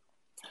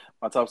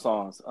 My top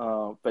songs: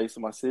 "Face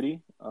of My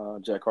City,"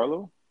 Jack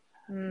Harlow.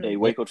 A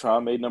Waco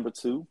Tron made number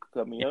 2.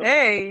 Cut Me Up.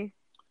 Hey.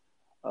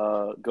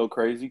 Go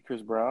Crazy,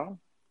 Chris Brown.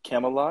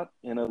 Camelot,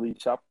 NLE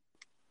Chopper.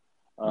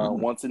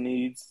 Once It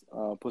Needs,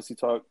 Pussy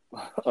Talk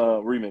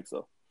remix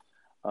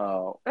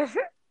though.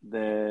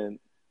 Then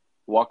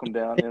Walk 'Em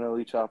Down,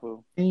 NLE Chopper.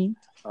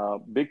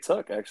 Big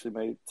Tuck actually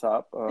made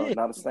top.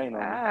 Not a Stain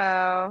on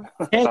Wow.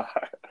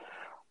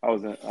 I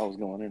was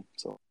going in.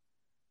 So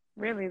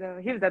really though,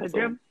 he was at the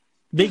gym.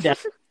 Big Tuck.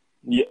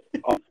 Yeah,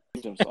 all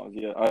gym songs.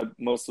 Yeah,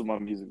 most of my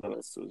music that I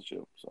listen to is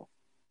gym. So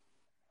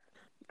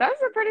that's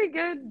a pretty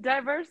good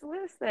diverse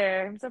list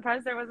there. I'm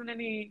surprised there wasn't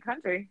any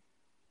country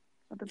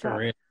at the top.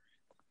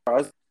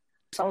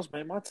 Songs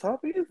made my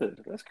top either.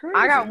 That's crazy.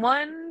 I got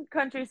one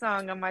country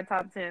song on my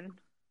top 10.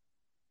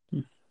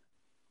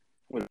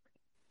 What?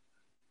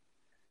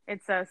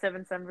 It's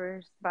Seven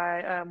Summers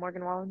by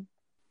Morgan Wallen.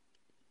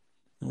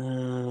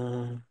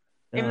 Even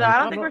though I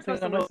don't think we're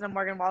supposed to listen to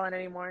Morgan Wallen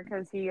anymore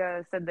because he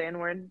said the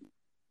N-word.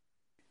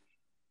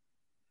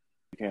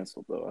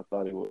 Canceled though. I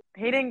thought he would.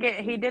 He didn't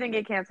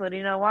get canceled.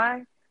 You know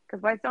why?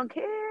 Because whites don't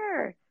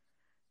care.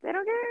 They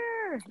don't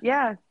care.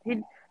 Yeah,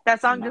 that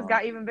song just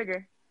got even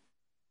bigger.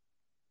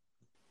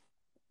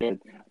 But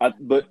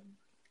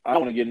I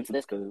don't want to get into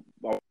this because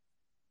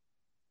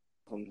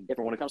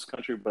different when it comes to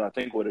country. But I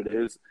think what it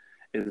is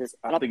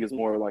I don't think it's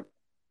more like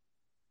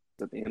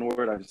the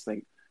N-word. I just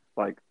think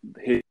like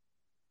his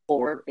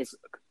word is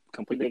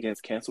completely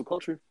against cancel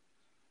culture,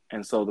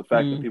 and so the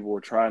fact that people were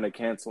trying to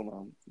cancel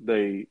him,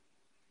 they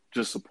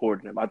just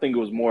supported him. I think it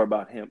was more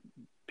about him,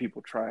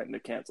 people trying to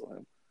cancel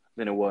him,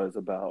 than it was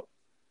about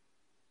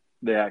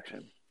the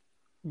action.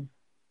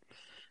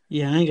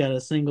 Yeah, I ain't got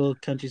a single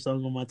country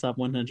song on my top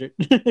 100.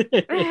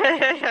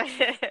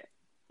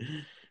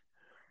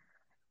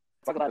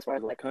 Talk about as far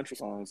as like country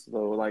songs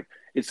though, like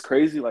it's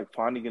crazy like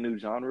finding a new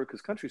genre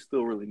because country's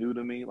still really new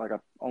to me. Like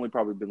I've only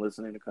probably been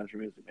listening to country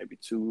music maybe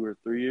 2 or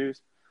 3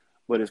 years,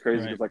 but it's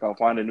crazy because like I'll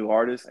find a new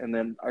artist and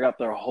then I got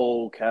their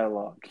whole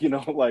catalog,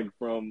 like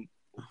from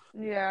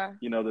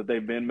that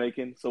they've been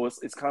making. So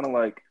it's kind of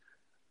like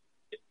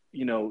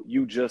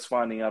you just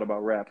finding out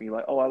about rap and you're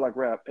like, oh, I like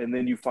rap, and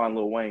then you find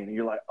Lil Wayne and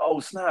you're like,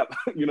 oh snap,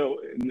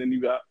 and then you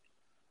got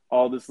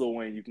all this Lil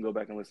Wayne you can go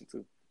back and listen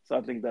to. So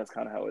I think that's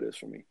kind of how it is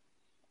for me.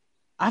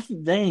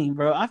 Dang,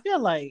 bro. I feel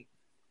like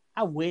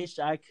I wish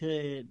I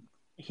could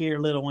hear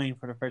Lil Wayne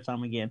for the first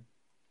time again.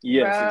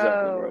 Yes,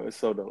 exactly, bro. It's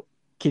so dope.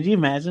 Could you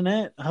imagine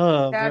that?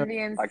 Oh, that'd be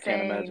insane. I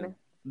can't imagine.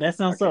 That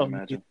sounds so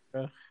amazing,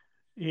 bro.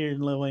 Hearing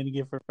Lil Wayne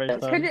again for the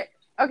first time.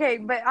 Okay,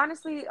 but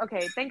honestly,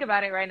 think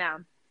about it right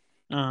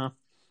now.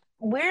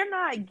 We're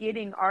not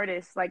getting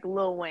artists like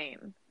Lil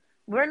Wayne.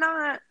 We're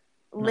not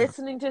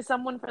listening to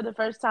someone for the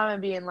first time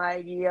and being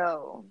like,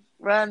 yo,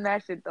 run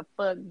that shit the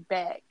fuck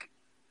back.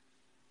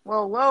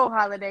 Whoa,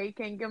 Holiday, you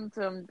can't give them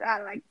to him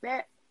dry like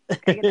that.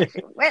 Gotta get that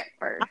shit wet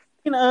first.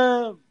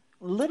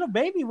 Lil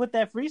Baby with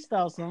that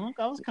freestyle song,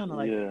 I was kind of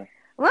like... Yeah.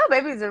 Lil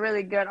Baby's a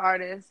really good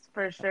artist,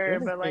 for sure,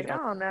 really, but I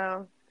don't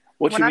know.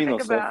 What you mean,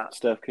 though,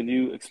 Steph? Can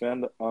you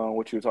expand on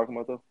what you were talking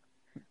about, though?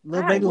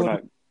 Lil Baby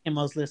was the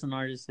most listened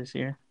artist this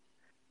year.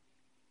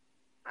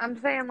 I'm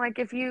saying, like,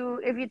 if you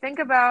think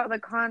about the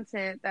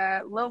content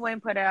that Lil Wayne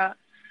put out,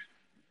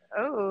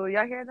 oh,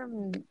 y'all hear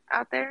them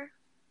out there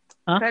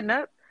cutting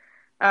up?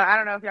 I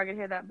don't know if y'all can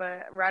hear that,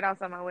 but right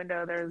outside my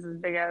window, there's this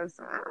big ass.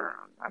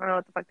 I don't know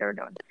what the fuck they were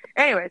doing.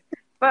 Anyways,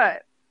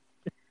 but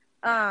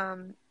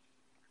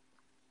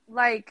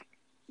like,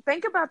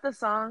 think about the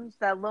songs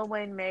that Lil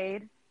Wayne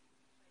made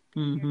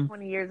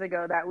 20 years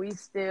ago that we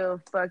still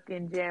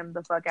fucking jam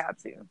the fuck out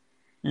to,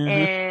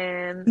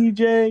 and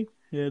DJ,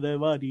 yeah, that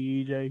my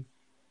DJ.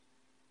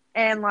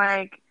 And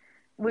like,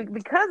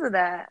 because of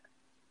that,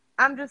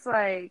 I'm just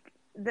like,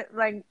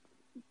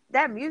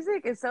 that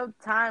music is so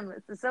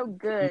timeless. It's so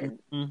good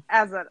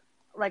as a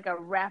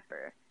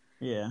rapper.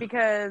 Yeah.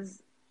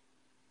 Because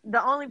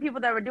the only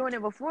people that were doing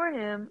it before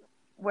him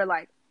were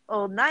like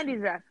old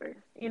 90s rappers.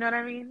 You know what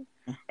I mean?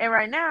 And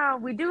right now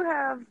we do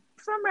have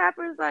some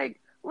rappers like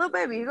Lil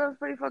Baby, he goes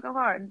pretty fucking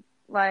hard.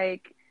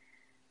 Like,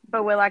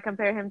 but will I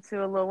compare him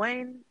to a Lil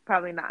Wayne?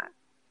 Probably not.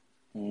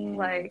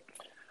 Like,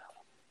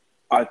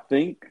 I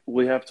think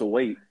we have to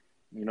wait,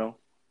 you know,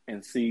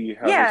 and see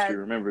how history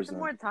remembers them.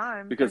 More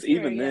time. Because sure,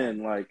 even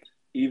then, I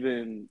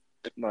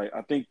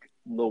think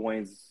Lil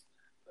Wayne's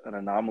an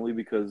anomaly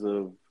because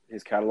of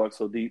his catalog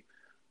so deep.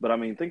 But I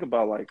mean, think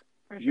about like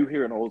you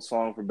hear an old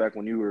song from back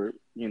when you were,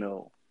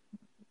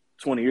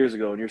 20 years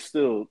ago, and you're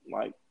still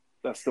like,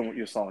 that's still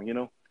your song, you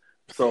know?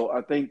 So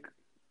I think,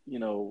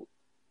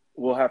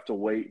 we'll have to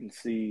wait and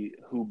see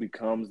who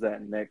becomes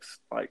that next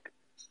like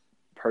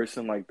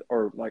person, like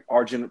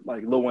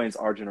Lil Wayne's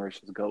our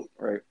generation's GOAT,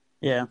 right?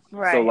 Yeah.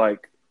 Right. So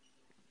like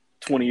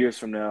 20 years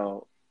from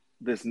now,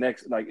 this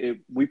next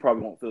we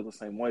probably won't feel the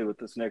same way with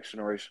this next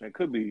generation. It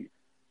could be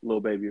Lil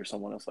Baby or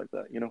someone else like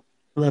that, you know?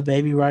 Lil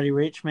Baby, Roddy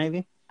Ricch,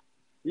 maybe?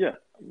 Yeah.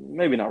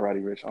 Maybe not Roddy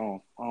Ricch. I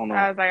don't know.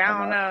 I was like, I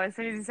don't know. As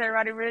soon as you said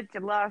Roddy Ricch,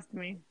 you lost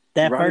me.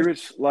 Roddy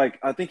Ricch, like,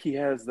 I think he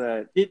has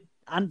that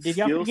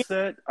skill y'all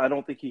set. I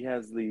don't think he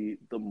has the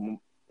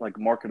like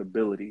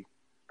marketability,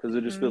 because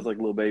it just feels like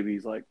Lil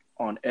Baby's like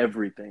on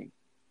everything.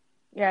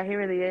 Yeah, he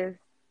really is.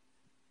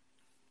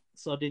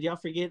 So did y'all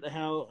forget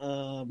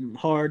how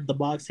hard the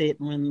box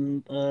hit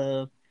when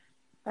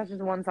that's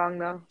just one song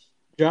though.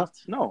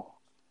 Dropped? No,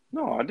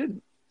 I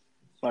didn't.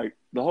 Like,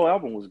 the whole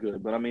album was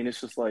good, but I mean,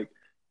 it's just like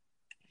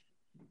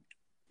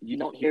you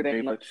don't hear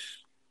very much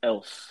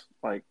else.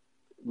 Like,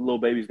 Lil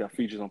Baby's got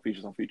features on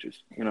features on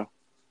features, you know?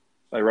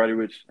 Like, Roddy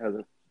Ricch has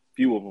a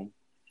few of them.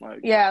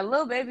 Like, yeah,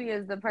 Lil Baby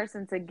is the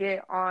person to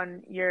get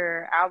on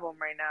your album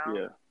right now.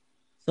 Yeah.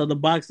 So the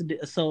box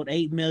sold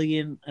 8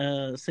 million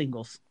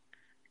singles.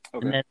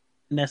 Okay.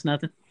 And that's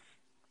nothing?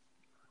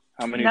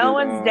 How many? No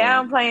one's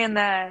downplaying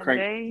that,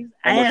 Jay.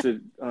 How much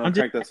did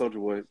Crank That Soulja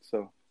Boy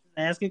sell?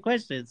 Asking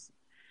questions.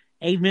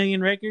 8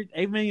 million records,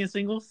 8 million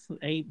singles.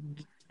 Ain't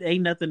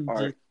nothing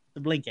to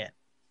blink at.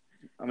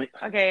 I mean,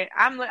 okay,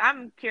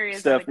 I'm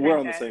curious. Steph, we're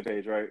on the same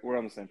page, right? We're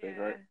on the same page,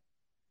 right?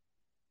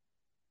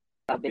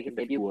 How big his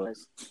debut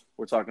was.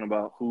 We're talking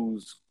about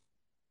who's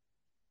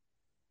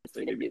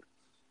debut,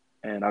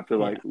 and I feel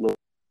like Lil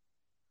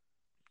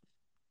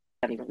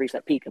haven't even reached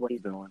that peak of what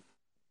he's doing.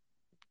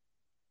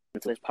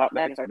 So his pop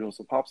back and start doing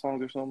some pop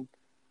songs or something.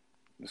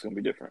 It's gonna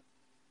be different.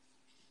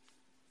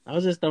 I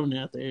was just throwing it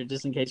out there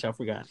just in case y'all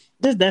forgot.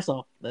 That's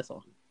all.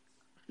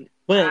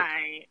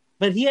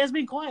 But he has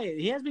been quiet.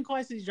 He has been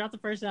quiet since he dropped the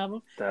first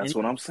album. That's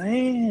what I'm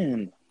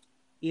saying.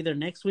 Either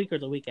next week or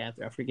the week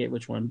after. I forget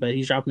which one, but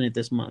he's dropping it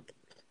this month.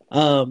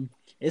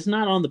 It's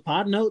not on the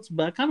pod notes,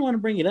 but I kind of want to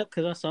bring it up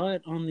because I saw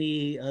it on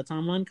the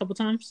timeline a couple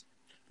times.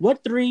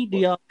 What three do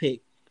y'all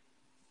pick?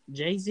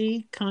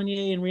 Jay-Z,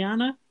 Kanye, and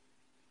Rihanna?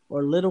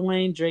 Or Lil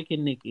Wayne, Drake,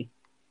 and Nicki?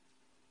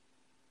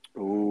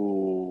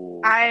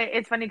 Ooh.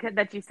 It's funny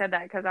that you said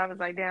that because I was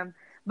like, damn.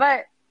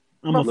 But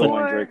Lil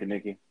Wayne, Drake, and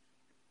Nicki.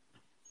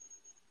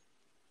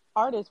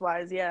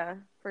 Artist-wise, yeah,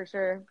 for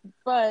sure.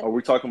 But are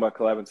we talking about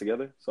collabing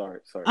together? Sorry.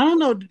 I don't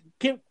know.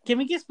 Can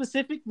we get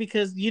specific?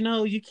 Because,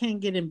 you can't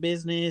get in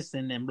business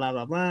and then blah,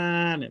 blah, blah,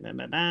 and blah,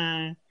 blah,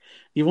 blah.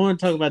 You want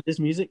to talk about this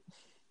music?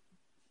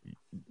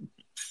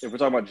 If we're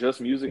talking about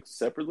just music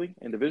separately,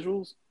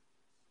 individuals?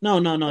 No,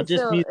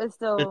 just music. It's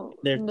still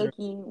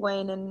Nicki,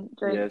 Wayne, and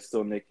Drake. Yeah, it's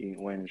still Nicki,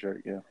 Wayne, and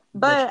Drake, yeah.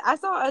 But I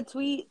saw a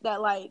tweet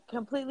that, like,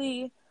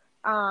 completely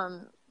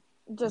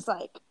just,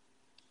 like,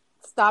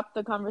 stopped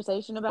the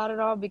conversation about it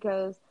all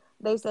because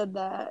they said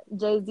that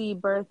Jay-Z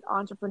birthed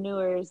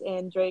entrepreneurs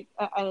and Drake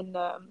and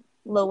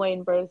Lil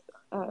Wayne birthed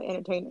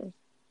entertainers.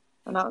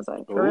 And I was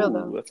like, for real,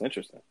 though. That's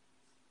interesting.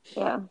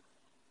 Yeah.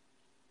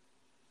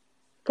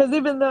 Because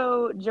even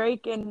though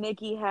Drake and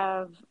Nicki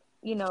have,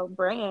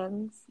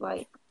 brands,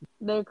 like,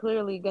 they're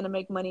clearly going to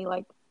make money,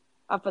 like,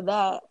 off of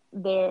that.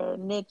 Their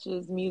niche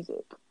is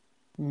music.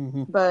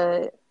 Mm-hmm.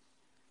 But,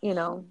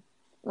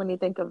 when you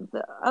think of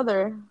the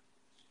other,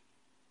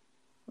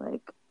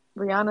 like,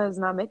 Rihanna is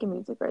not making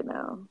music right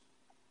now.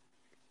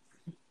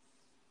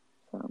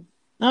 So.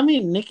 I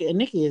mean,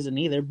 Nicki isn't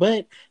either,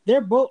 but they're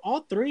both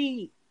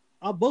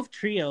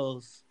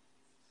trios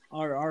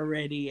are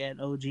already at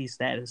OG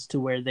status to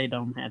where they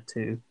don't have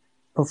to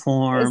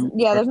perform.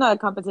 There's not a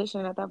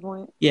competition at that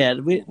point. Yeah,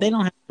 they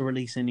don't have to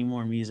release any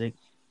more music.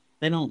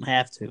 They don't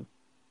have to.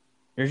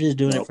 They're just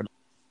doing it for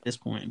this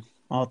point.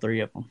 All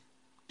three of them.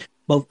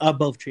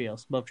 Both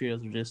trios. Both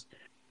trios are just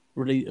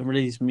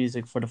release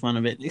music for the fun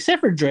of it. Except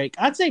for Drake.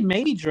 I'd say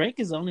maybe Drake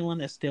is the only one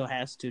that still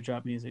has to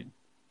drop music.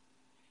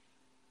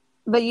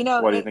 But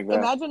why do you think that?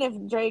 Imagine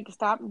if Drake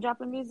stopped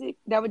dropping music.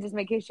 That would just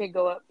make his shit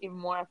go up even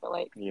more, I feel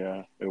like.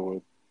 Yeah, it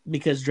would.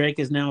 Because Drake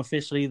is now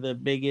officially the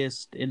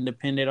biggest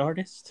independent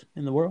artist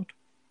in the world.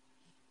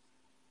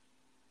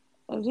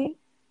 Is he?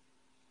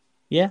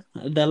 Yeah.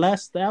 The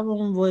last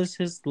album was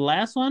his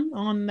last one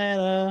on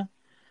that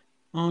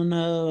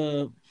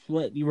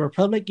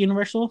Republic,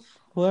 Universal,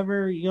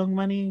 whoever, Young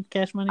Money,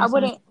 Cash Money.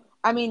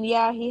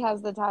 He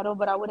has the title,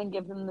 but I wouldn't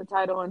give him the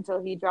title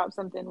until he drops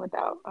something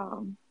without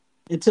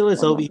until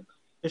it's over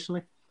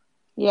officially.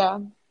 Yeah.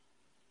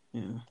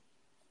 Yeah.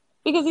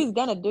 Because he's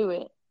gonna do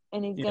it,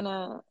 and he's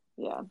gonna.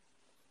 Yeah.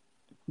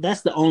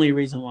 That's the only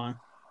reason why.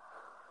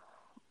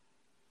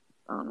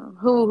 I don't know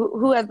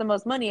who has the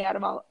most money out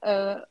of all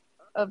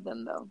of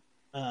them though.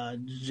 I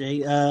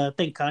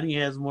think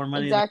Kanye has more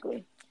money.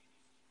 Exactly.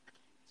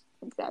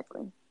 I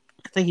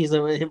think he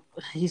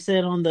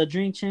said on the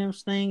Drink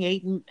Champs thing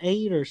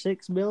 8 or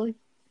 6 billion.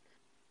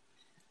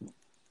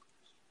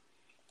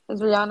 Is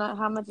Rihanna?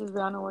 How much is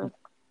Rihanna worth?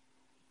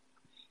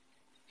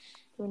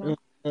 Do we know?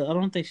 I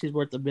don't think she's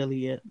worth $1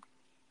 billion yet,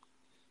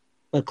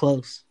 but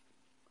close.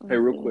 Hey,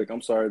 real quick,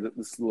 I'm sorry,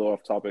 this is a little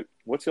off topic.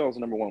 What's y'all's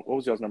number one? What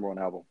was y'all's number one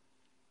album?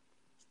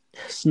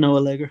 Snow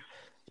Allegra.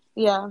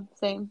 Yeah,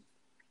 same.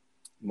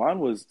 Mine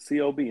was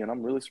C.O.B., and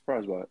I'm really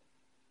surprised by it.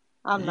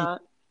 I'm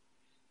not.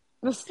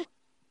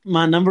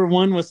 My number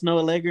one was Snow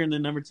Allegra, and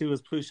then number 2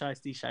 was Pooh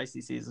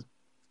Shiesty Season.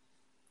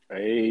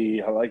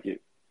 Hey, I like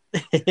it.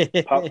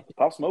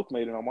 Pop Smoke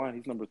made it on mine.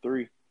 He's number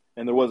 3.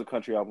 And there was a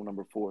country album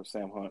number 4,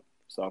 Sam Hunt,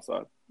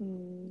 Southside.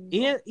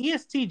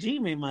 ESTG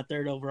made my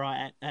 3rd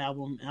overall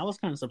album. I was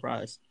kind of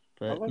surprised.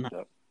 But I like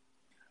that.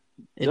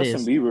 It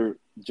Justin is. Bieber,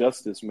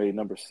 Justice made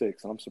number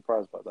 6, and I'm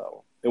surprised by that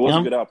one. It was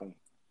a good album.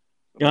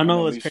 Y'all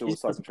know what's what's crazy? crazy? Was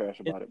talking trash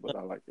about it, but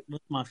I liked it.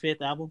 What's my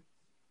 5th album?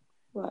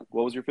 What?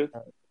 What was your 5th?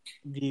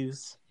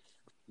 Views.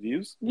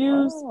 Views?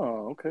 Views.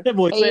 Oh, okay. That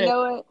boy Hey, said. you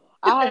know what?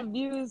 I have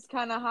Views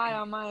kind of high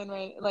on mine,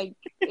 right? Like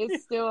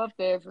it's still up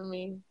there for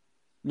me.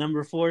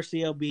 Number 4,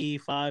 CLB,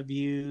 5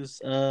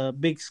 Views.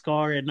 Big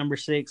Scar at number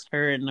 6,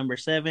 Her at number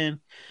 7,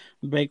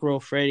 Bankroll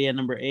Freddie at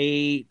number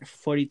 8,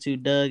 42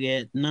 Doug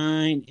at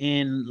 9,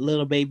 and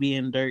Little Baby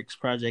and Dirk's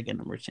Project at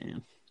number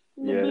 10.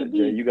 Yeah,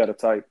 Jay, you got to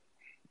type.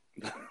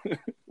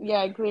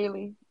 Yeah,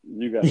 clearly.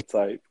 You got to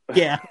type.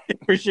 Yeah,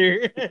 for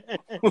sure.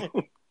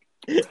 For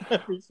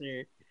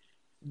sure.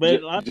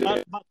 But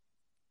Jay,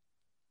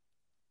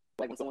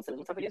 like when someone says,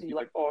 "What type of music you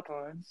like?" All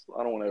kinds.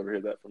 I don't want to ever hear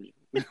that from you.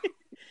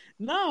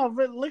 no,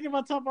 but look at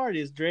my top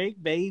artists: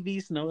 Drake, Baby,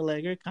 Snow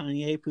Allegra,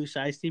 Kanye, Pooh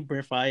Shiesty,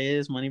 Brent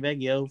Faiyaz,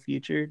 Moneybagg Yo,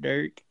 Future,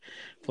 Dirk,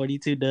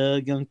 42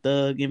 Doug, Young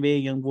Thug,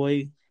 NBA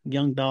YoungBoy,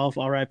 Young Dolph,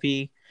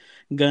 R.I.P.,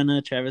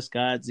 Gunna, Travis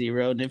Scott,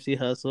 Zero, Nipsey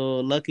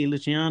Hussle, Lucky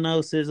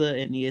Luciano,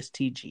 SZA, and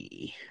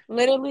ESTG.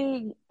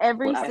 Literally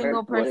every Well, I single heard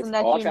what person is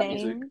that all you trap name.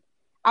 music.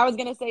 I was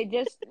gonna say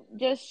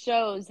just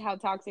shows how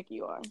toxic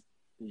you are.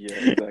 Yeah,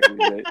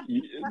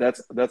 exactly.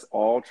 That's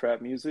all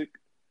trap music.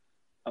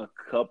 A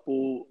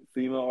couple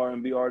female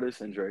R&B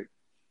artists and Drake.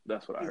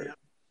 That's what I heard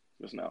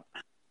just now.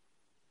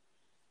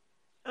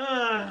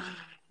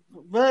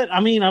 But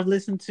I mean, I've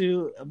listened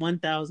to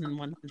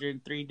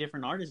 1,103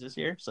 different artists this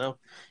year, so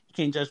you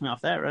can't judge me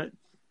off that, right?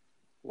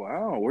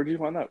 Wow, where did you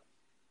find that?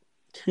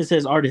 It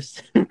says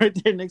artist right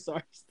there next to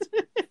artist.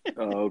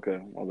 Oh, okay.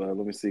 Well,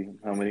 let me see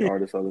how many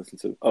artists I listened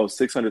to. Oh,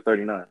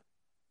 639.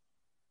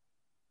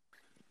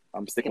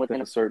 I'm sticking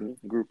within a certain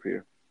group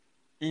here.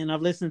 And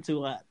I've listened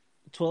to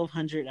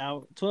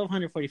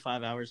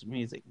 1,245 hours of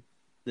music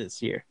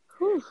this year.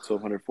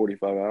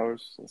 1,245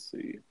 hours. Let's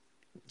see.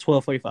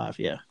 1,245,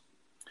 yeah.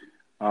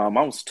 I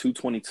was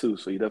 222,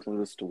 so you definitely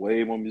listen to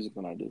way more music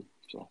than I do.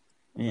 So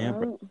Yeah,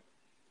 bro.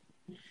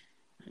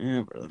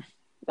 Yeah, brother.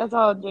 That's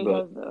all Jay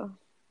does though.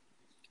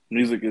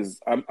 Music is.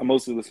 I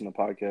mostly listen to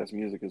podcasts.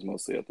 Music is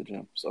mostly at the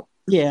gym. So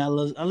yeah, I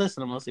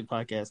listen to mostly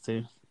podcasts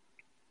too.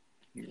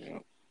 Yeah.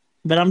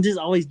 But I'm just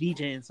always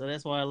DJing, so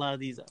that's why a lot of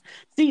these.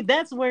 See,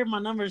 that's where my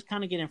numbers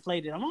kind of get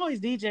inflated. I'm always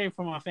DJing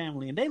for my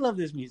family, and they love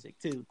this music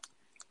too.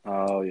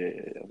 Oh yeah.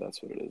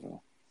 That's what it is. Huh?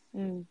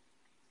 Mm.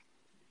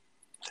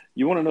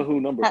 You want to know who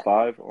number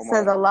 5 on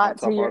says my a lot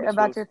top to your artist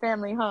about was? your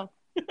family, huh?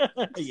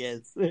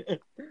 Yes.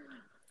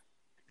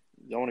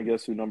 Y'all want to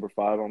guess who number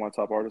 5 on my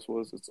top artist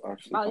was? It's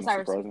actually kind of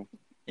surprising.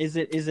 Is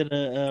it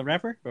a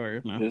rapper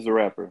or no? It's a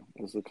rapper.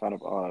 It's a kind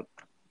of odd.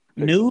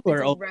 New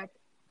or old?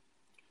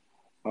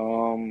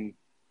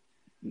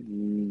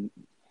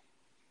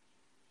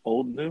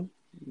 Old new?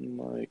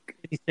 Like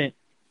 50 Cent.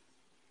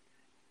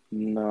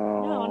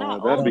 No,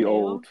 not that'd old be new.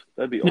 old.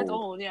 That'd be That's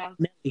old. old, yeah.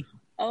 Nelly.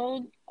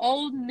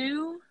 Old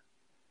new,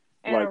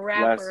 and Like a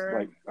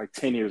rapper. like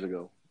 10 years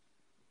ago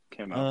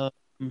came out.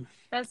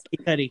 That's.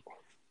 Kid Cudi.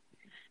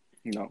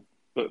 No,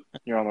 but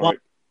you're on the right.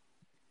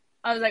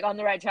 I was like on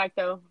the right track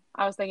though.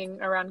 I was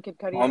thinking around Kid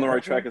Cudi. On the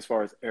right track as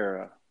far as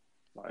era.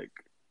 Like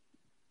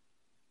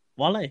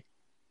Wale.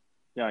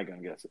 yeah, I ain't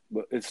gonna guess it,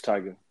 but it's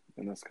Tyga,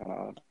 and that's kind of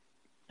odd.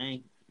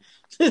 Dang.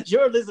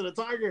 You're listening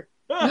to Tiger.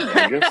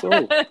 I guess so.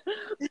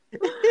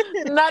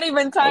 Not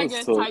even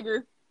Tiger, so...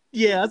 Tiger.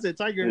 Yeah, I said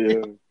Tiger.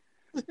 Yeah.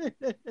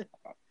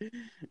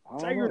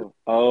 Tiger.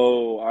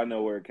 Oh, I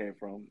know where it came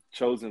from.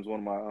 Chosen's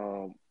one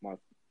of my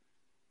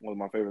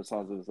favorite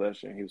songs of this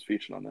last year, and he was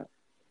featured on that.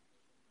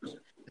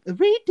 Just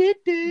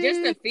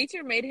the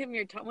feature made him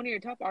one of your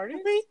top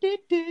artists?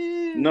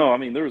 No, I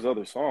mean there was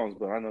other songs,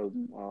 but I know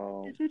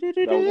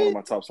that was one of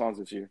my top songs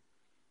this year.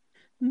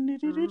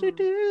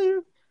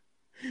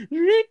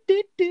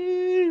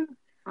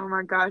 Oh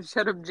my gosh,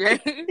 shut up, Jay.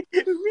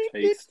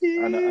 Taste.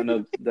 I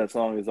know that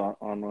song is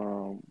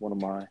on one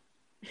of my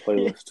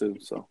playlists too.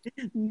 So,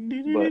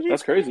 but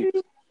that's crazy.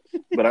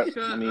 But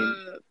I mean,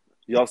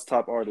 y'all's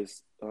top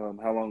artist.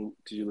 How long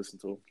did you listen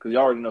to him? Because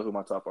y'all already know who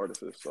my top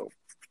artist is. So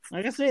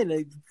Like I said,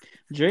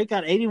 Drake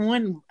got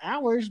 81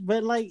 hours,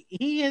 but like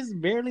he is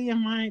barely in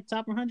my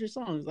top 100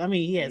 songs. I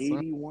mean, he has some.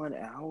 81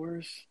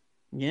 hours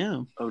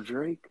Yeah, of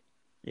Drake.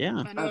 yeah.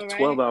 I I know, have right?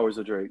 12 hours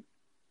of Drake,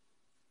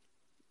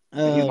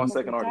 and he's my Um,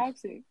 second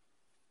artist. Toxic.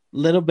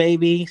 Little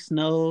Baby,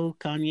 Snow,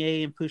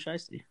 Kanye, and Push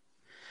Icy.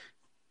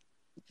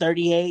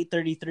 38,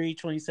 33,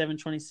 27,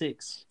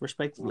 26,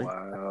 respectively.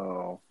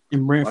 Wow.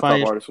 And Brent My top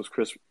Fires. artist was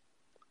Chris.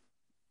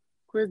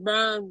 Chris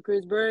Brown,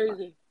 Chris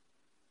Breezy.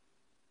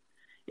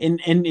 And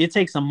it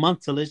takes a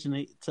month to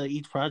listen to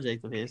each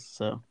project of his,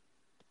 so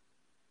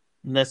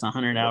that's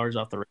 100 hours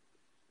off the rip.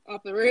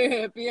 Off the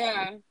rip,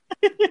 yeah.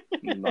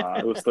 Nah,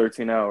 it was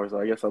 13 hours.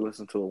 I guess I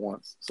listened to it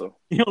once. So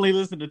You only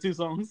listen to 2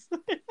 songs.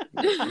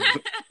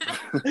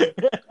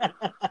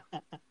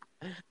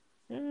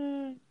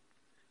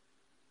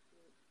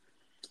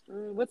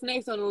 What's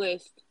next on the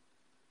list?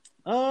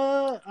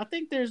 I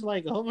think there's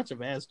like a whole bunch of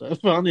bad stuff,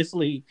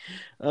 honestly.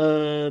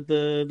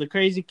 The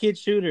crazy kid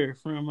shooter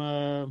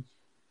from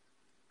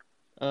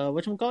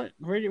whatchamacallit?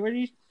 Where do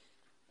you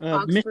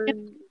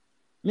Oxford.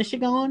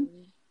 Michigan?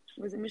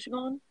 Was it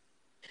Michigan?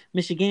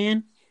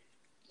 Michigan.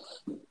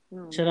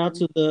 Oh, Shout out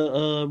to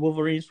the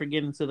Wolverines for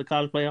getting to the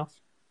college playoff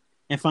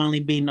and finally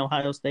beating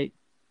Ohio State.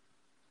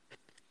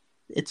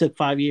 It took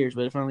 5 years,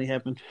 but it finally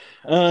happened.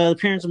 The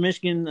parents of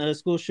Michigan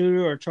school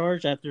shooter are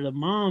charged after the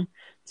mom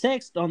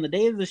text on the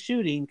day of the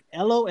shooting,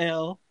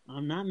 LOL,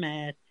 I'm not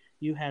mad.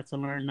 You have to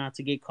learn not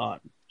to get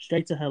caught.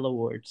 Straight to hell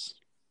awards.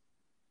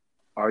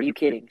 Are you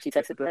kidding? She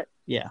texted that?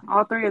 Yeah.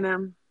 all 3 of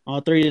them.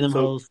 All 3 of them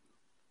hoes.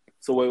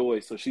 So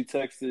wait. So she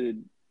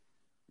texted.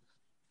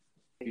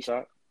 He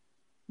shot.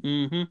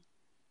 Mm-hmm.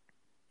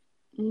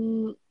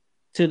 Mm,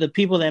 To the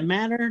people that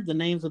matter, the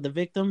names of the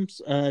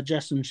victims: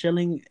 Justin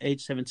Schilling,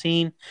 age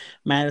 17;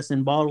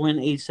 Madison Baldwin,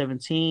 age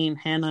 17;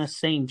 Hannah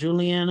St.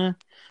 Juliana,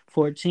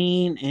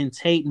 14; and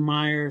Tate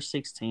Meyer,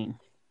 16.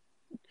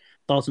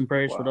 Thoughts and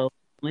prayers for Wow. those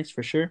families,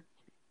 for sure.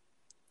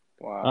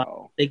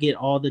 Wow. They get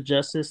all the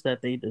justice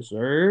that they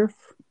deserve.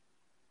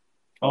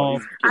 Oh,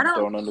 he's I getting don't-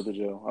 thrown under the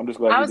jail. I'm just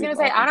glad. I he was gonna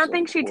didn't say, I opt don't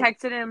think himself she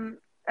before. texted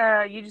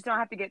him. You just don't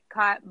have to get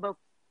caught.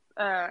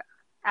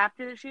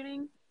 After the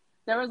shooting,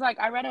 there was like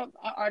I read an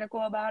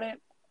article about it,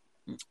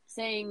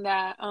 saying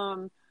that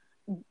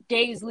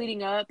days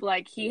leading up,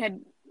 like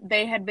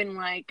they had been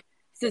like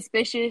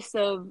suspicious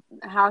of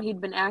how he'd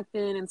been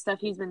acting and stuff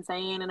he's been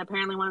saying, and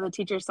apparently one of the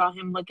teachers saw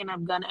him looking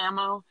up gun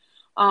ammo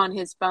on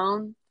his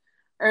phone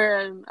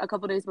or a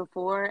couple days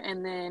before,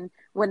 and then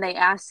when they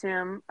asked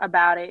him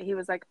about it, he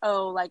was like,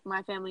 oh, like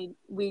my family,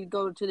 we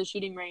go to the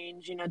shooting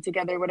range,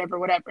 together,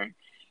 whatever.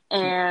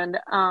 And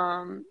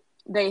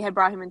they had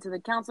brought him into the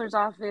counselor's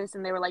office,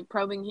 and they were like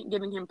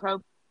giving him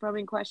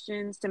probing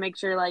questions to make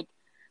sure like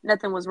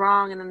nothing was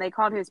wrong. And then they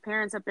called his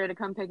parents up there to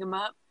come pick him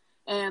up,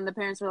 and the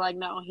parents were like,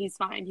 no, he's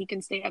fine, he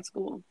can stay at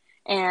school.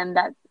 And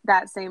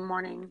that same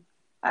morning,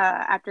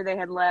 after they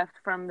had left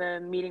from the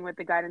meeting with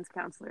the guidance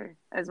counselor,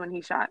 is when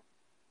he shot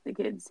the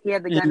kids. He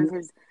had the gun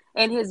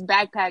in his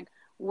backpack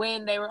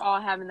when they were all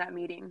having that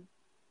meeting.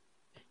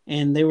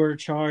 And they were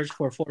charged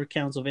for 4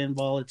 counts of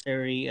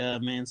involuntary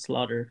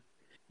manslaughter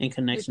in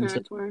connection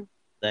to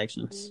the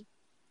actions.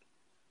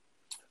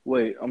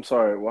 Wait, I'm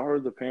sorry. Why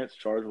were the parents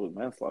charged with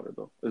manslaughter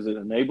though? Is it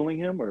enabling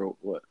him or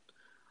what?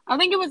 I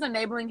think it was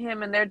enabling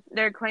him, and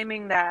they're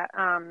claiming that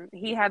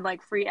he had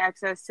like free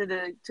access to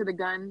the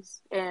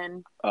guns,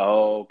 and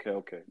Oh,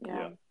 okay.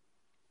 Yeah.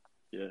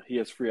 Yeah. He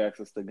has free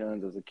access to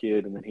guns as a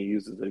kid, and then he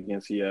uses it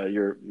against. Yeah,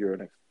 you're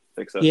an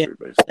accessory, Yeah,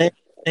 basically.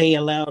 they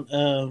allowed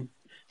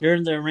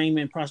during the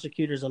arraignment,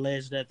 prosecutors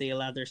alleged that they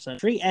allowed their son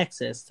free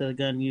access to the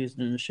gun used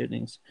in the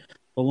shootings.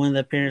 But when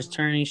the parents'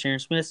 attorney, Sharon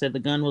Smith, said the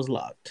gun was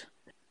locked.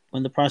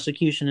 When the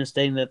prosecution is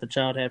stating that the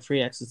child had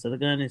free access to the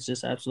gun, it's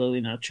just absolutely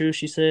not true,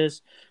 she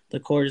says. The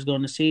court is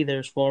going to see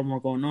there's far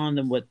more going on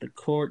than what the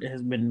court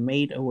has been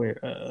made aware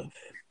of.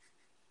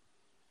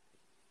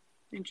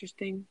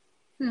 Interesting.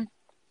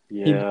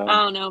 Yeah.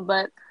 I don't know,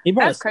 but He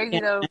brought that's us- crazy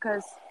though,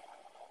 because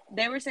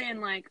they were saying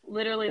like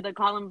literally the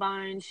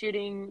Columbine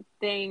shooting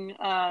thing,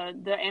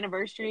 the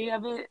anniversary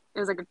of it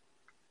was like,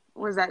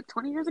 was that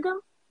 20 years ago?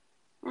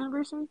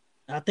 Anniversary?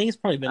 I think it's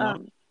probably been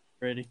long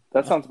already.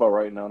 That sounds about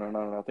right. No.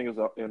 I think it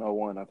was in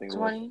 01. I think it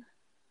was. 20.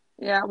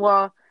 Yeah,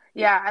 well,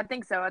 yeah, I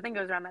think so. I think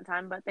it was around that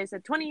time. But they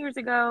said 20 years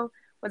ago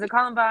was a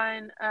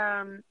Columbine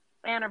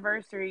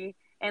anniversary,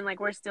 and like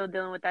we're still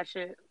dealing with that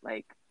shit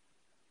like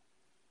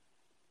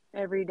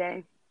every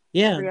day.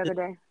 Yeah. Every other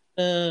day.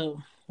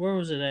 Where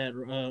was it at?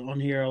 On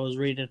here I was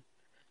reading.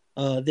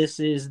 This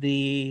is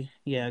I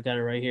got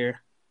it right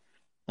here.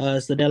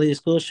 It's the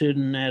deadliest school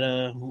shooting at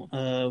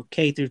a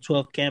K through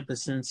 12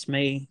 campus since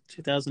May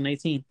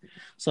 2018.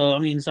 So I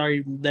mean,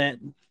 sorry that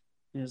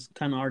it's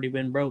kind of already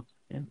been broke,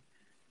 and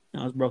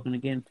now it's broken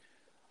again.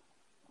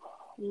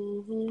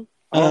 Mm-hmm.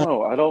 I don't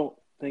know. I don't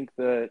think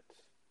that.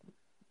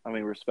 I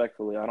mean,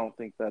 respectfully, I don't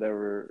think that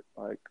ever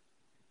like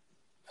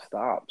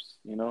stops.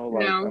 No.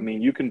 I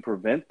mean, you can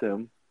prevent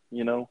them.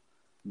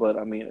 But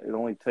I mean, it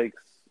only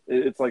takes.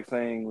 It's like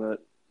saying that.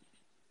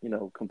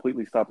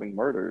 Completely stopping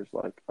murders.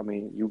 Like, I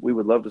mean, we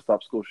would love to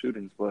stop school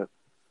shootings, but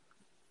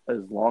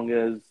as long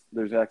as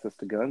there's access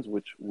to guns,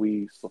 which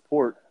we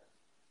support,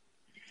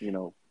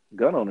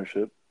 gun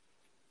ownership,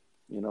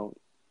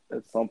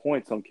 at some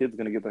point, some kid's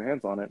going to get their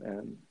hands on it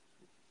and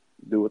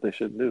do what they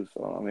should do.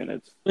 So, I mean,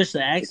 it's a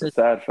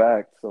sad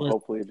fact. So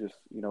hopefully it just,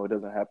 it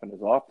doesn't happen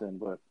as often,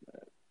 but,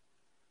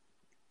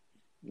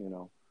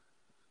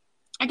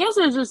 I guess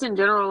it's just in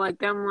general, like,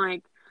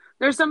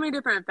 there's so many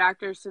different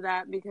factors to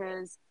that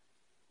because,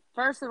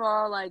 first of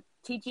all, like,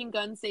 teaching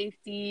gun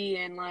safety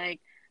and,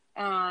 like,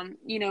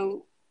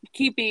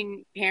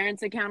 keeping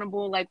parents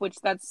accountable, like, which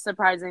that's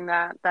surprising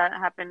that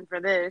happened for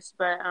this,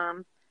 but,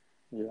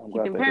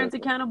 keeping parents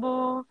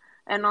accountable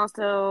and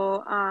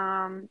also,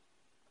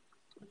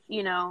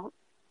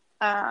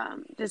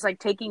 just, like,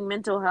 taking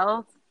mental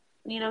health,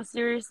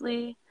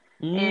 seriously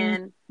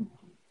and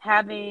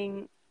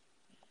having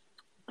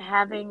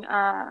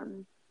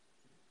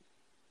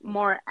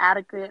more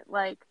adequate,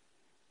 like,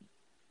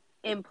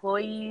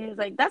 employees.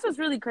 Like, that's what's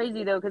really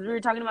crazy, though, because we were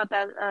talking about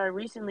that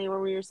recently where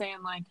we were saying,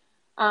 like,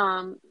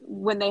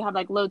 when they have,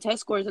 like, low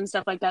test scores and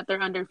stuff like that, they're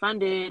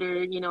underfunded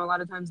or, a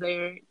lot of times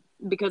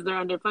because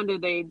they're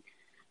underfunded, they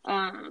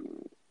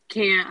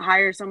can't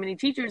hire so many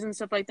teachers and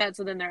stuff like that,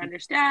 so then they're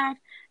understaffed,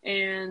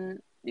 and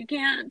you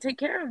can't take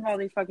care of all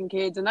these fucking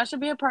kids, and that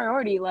should be a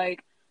priority,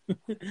 like.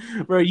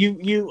 Bro,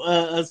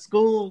 a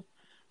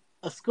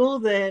school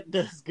that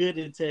does good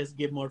in tests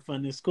get more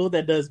funding. A school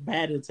that does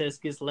bad in tests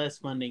gets less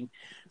funding.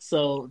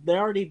 So they're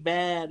already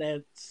bad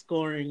at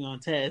scoring on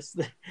tests,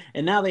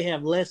 and now they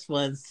have less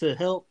funds to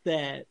help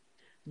that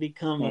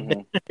become a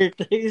better.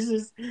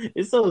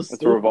 It's so stupid.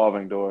 It's a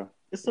revolving door.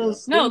 It's so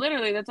stupid. No,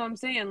 literally, that's what I'm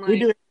saying. Like, we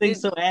do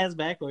things so ass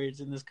backwards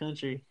in this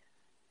country.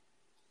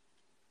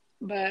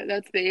 But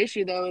that's the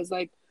issue, though, is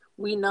like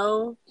we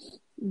know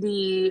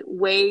the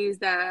ways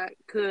that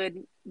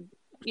could,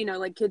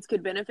 like kids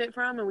could benefit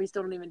from, and we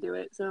still don't even do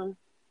it. So,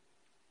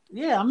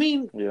 yeah, I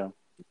mean,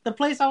 the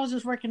place I was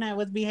just working at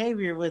with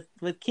behavior with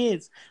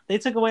kids, they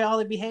took away all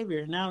the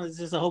behavior. Now it's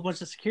just a whole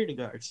bunch of security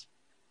guards.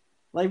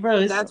 Like,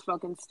 bro, that's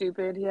fucking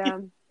stupid. Yeah.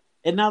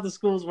 And now the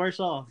school's worse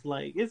off.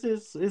 Like, it's.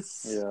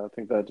 Yeah, I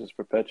think that just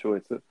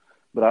perpetuates it.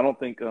 But I don't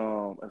think,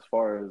 as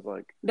far as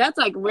like, that's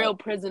like real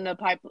prison to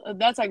pipe.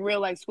 That's like real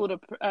like school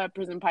to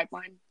prison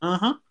pipeline.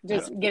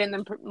 Just getting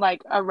them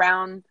like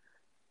around,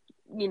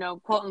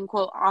 quote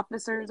unquote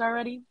officers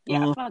already.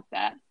 Yeah, fuck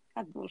that.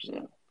 That's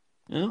bullshit.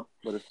 Yeah.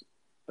 But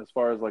as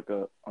far as like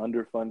a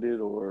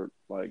underfunded or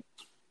like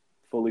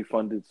fully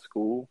funded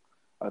school,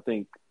 I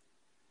think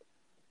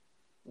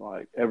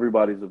like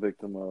everybody's a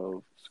victim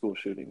of school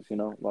shootings.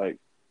 Like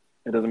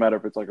it doesn't matter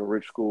if it's like a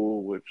rich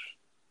school,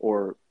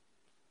 or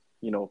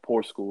a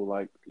poor school,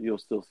 like you'll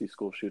still see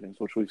school shootings,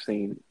 which we've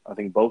seen, I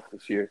think, both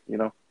this year,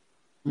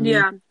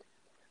 Yeah.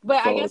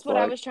 But so I guess what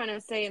I was trying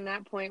to say in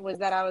that point was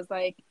that I was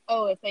like,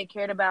 oh, if they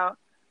cared about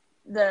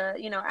the,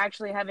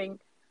 actually having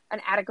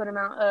an adequate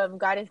amount of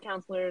guidance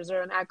counselors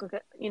or an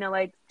adequate,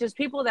 like just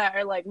people that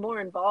are like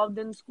more involved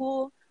in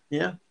school.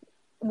 Yeah.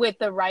 With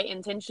the right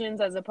intentions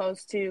as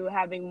opposed to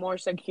having more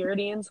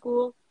security in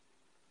school,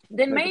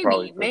 then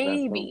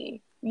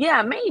maybe.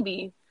 Yeah,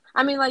 maybe.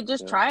 I mean, like,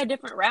 just try a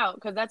different route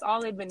because that's all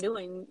they've been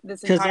doing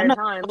this entire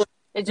time.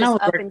 It's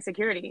just upping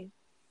security.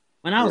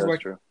 When I was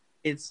working,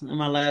 it's in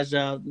my last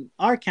job,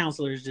 our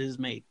counselors just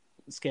made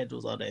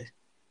schedules all day.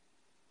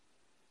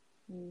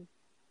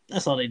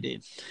 That's all they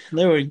did.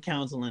 They were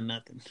counseling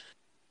nothing.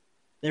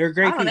 They were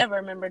great people. I don't ever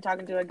remember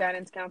talking to a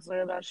guidance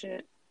counselor about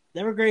shit.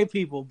 They were great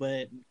people,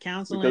 but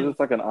counseling... Because it's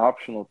like an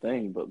optional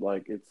thing, but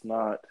like it's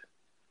not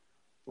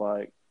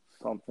like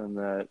something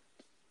that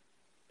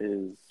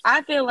is...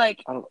 I feel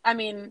like,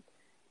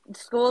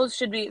 schools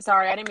should be...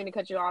 Sorry, I didn't mean to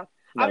cut you off.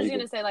 I was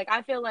going to say, like,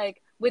 I feel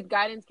like with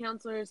guidance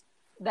counselors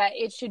that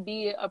it should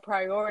be a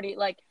priority.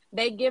 Like,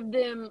 they give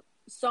them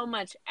so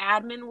much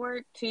admin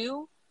work,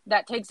 too,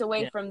 that takes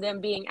away from them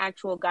being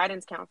actual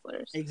guidance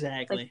counselors.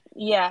 Exactly. Like,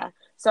 yeah.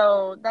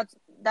 So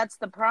that's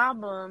the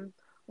problem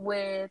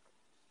with...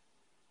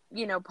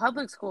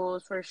 public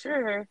schools for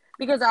sure,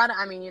 because I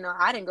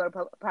didn't go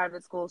to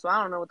private school, so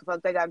I don't know what the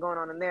fuck they got going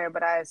on in there,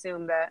 but I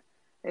assume that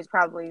it's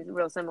probably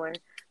real similar.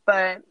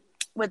 But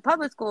with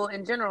public school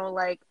in general,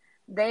 like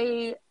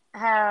they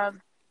have,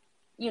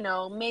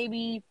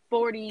 maybe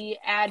 40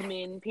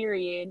 admin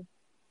period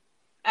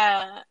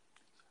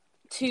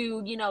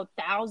to,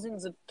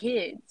 thousands of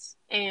kids.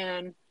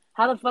 And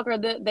how the fuck are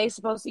they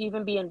supposed to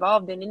even be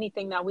involved in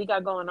anything that we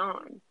got going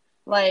on?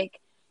 Like,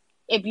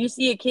 if you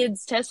see a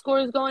kid's test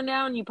scores going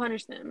down, you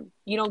punish them.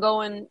 You don't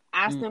go and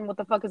ask them what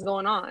the fuck is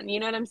going on. You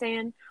know what I'm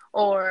saying?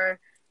 Or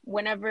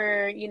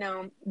whenever,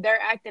 they're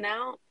acting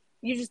out,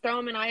 you just throw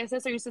them in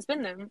ISS or you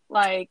suspend them.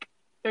 Like,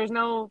 there's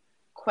no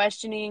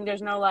questioning.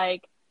 There's no,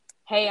 like,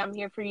 hey, I'm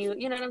here for you.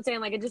 You know what I'm saying?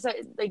 Like, it just,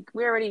 like,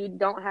 we already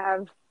don't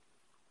have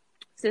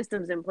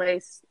systems in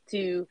place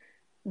to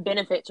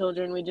benefit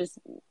children. We just,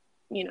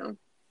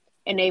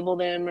 enable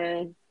them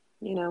or,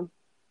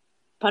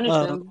 punish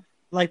them.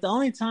 Like, the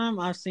only time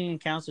I've seen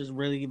counselors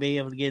really be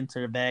able to get into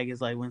their bag is,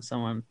 like, when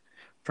someone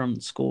from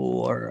the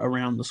school or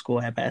around the school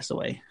had passed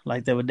away.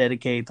 Like, they would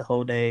dedicate the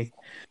whole day.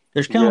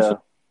 There's counselors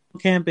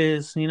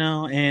campus,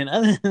 and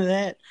other than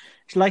that,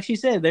 like she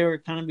said, they were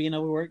kind of being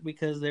overworked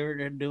because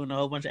they're doing a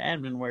whole bunch of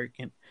admin work,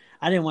 and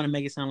I didn't want to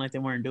make it sound like they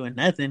weren't doing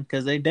nothing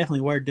because they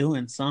definitely were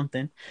doing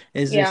something.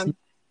 It's Yeah. just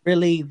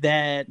really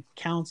that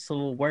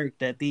council work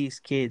that these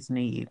kids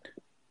need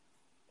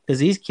because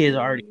these kids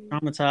are already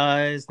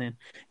traumatized, and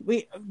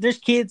there's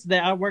kids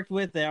that I worked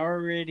with that are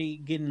already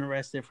getting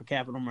arrested for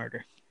capital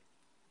murder.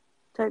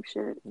 Type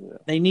shit. Yeah.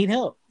 They need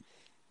help.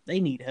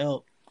 They need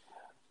help.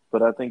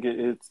 But I think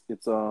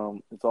it's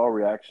all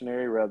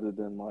reactionary rather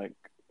than like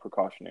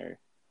precautionary.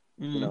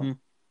 Mm-hmm.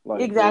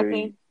 Like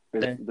Exactly.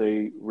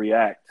 they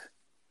react,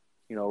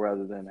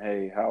 rather than,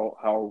 hey, how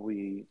are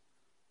we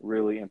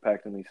really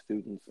impacting these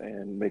students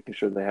and making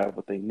sure they have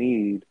what they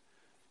need,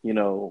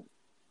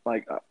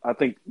 like I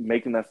think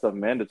making that stuff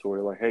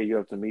mandatory, like, hey, you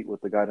have to meet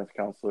with the guidance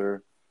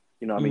counselor,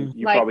 I mean,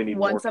 you Like probably need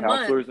more once a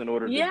month. counselors in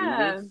order to do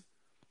Yeah. this,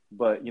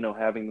 but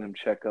having them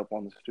check up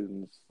on the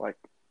students, like,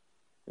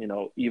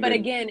 even, But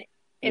again,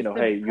 if the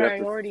hey, you have to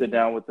priority, sit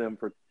down with them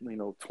for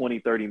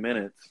 20-30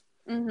 minutes,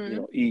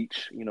 Mhm.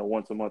 each,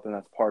 once a month, and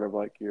that's part of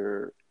like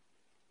your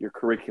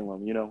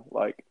curriculum,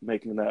 like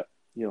making that,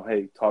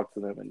 hey, talk to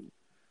them, and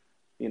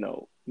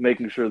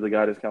making sure the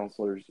guidance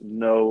counselors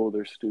know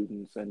their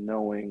students and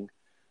knowing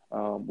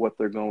what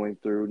they're going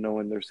through,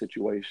 knowing their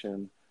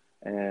situation.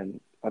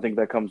 And I think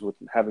that comes with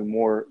having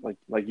more,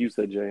 like you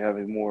said, Jay,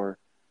 having more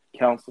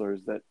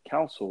counselors that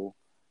counsel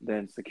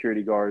than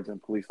security guards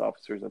and police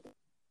officers.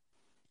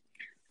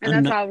 and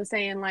that's why I was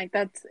saying, like,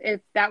 that's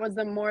if that was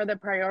the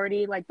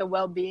priority, like the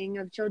well-being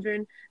of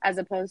children, as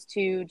opposed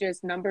to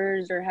just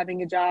numbers or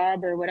having a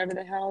job or whatever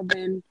the hell,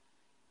 then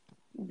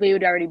we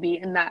would already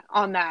be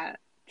on that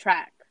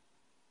track.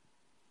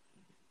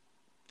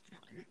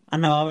 I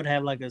know I would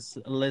have like a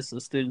list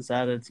of students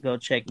I would go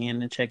check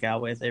in and check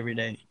out with every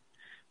day,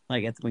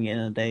 like at the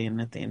beginning of the day and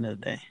at the end of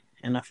the day.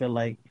 And I feel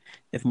like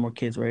if more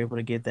kids were able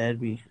to get that,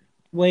 it'd be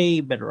way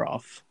better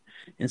off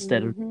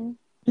instead of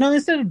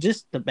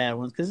just the bad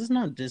ones, because it's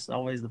not just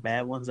always the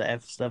bad ones that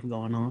have stuff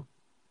going on.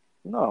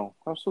 No,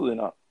 absolutely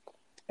not.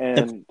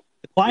 And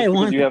the quiet just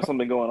because ones, you have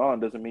something going on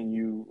doesn't mean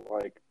you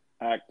like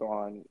act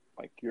on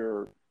like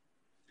your.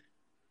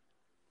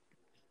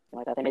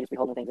 Like that, they may just be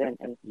holding things in,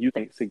 and You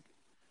think, see,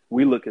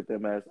 we look at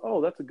them as,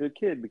 oh, that's a good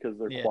kid because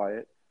they're Yeah.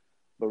 quiet,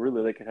 but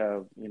really they could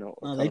have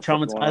a they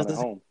ton of stuff going on traumatize at us.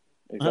 home.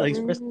 Well,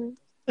 Exactly.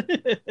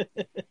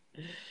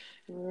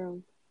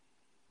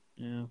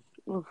 Yeah.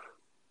 Oof.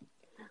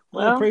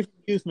 Well, pray for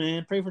the youth,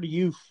 man. Pray for the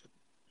youth.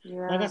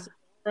 Yeah. Like I said,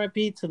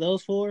 RIP to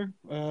those four.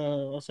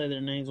 I'll say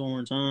their names one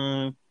more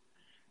time.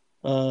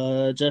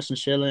 Justin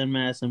Schilling,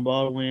 Madison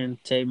Baldwin,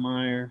 Tate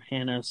Meyer,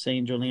 Hannah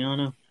St.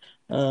 Juliana.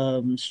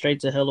 Straight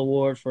to hell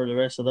award for the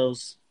rest of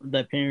those,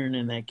 that parent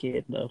and that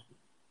kid, though.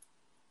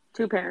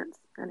 2 parents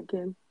and a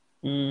kid.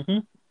 Mm-hmm.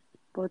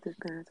 Both his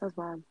parents. That's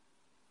wild.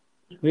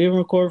 We haven't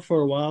recorded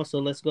for a while, so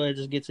let's go ahead and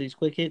just get to these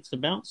quick hits to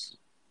bounce.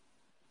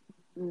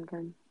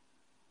 Okay.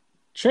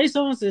 Trey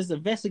Songz is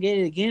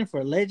investigated again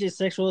for alleged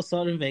sexual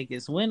assault in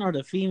Vegas. When are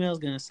the females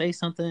going to say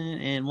something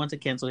and want to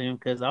cancel him?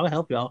 Because I'll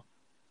help y'all.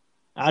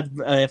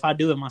 If I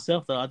do it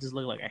myself, though, I'll just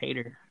look like a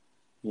hater.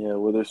 Yeah,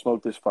 where there's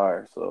smoke, there's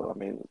fire. So, I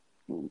mean,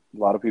 a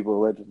lot of people are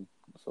alleged.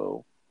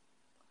 So,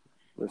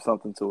 there's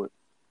something to it.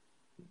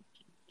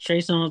 Trey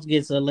Songz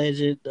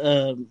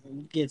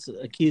gets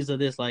accused of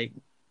this like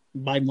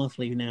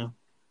bi-monthly now.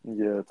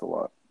 Yeah, it's a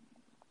lot.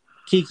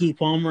 Keke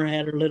Palmer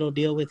had her little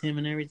deal with him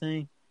and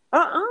everything.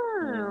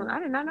 I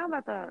did not know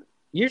about that.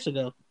 Years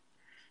ago.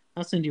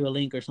 I'll send you a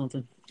link or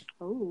something.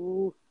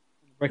 Oh.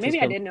 Breakfast Maybe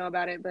Club. I did know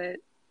about it, but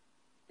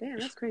damn,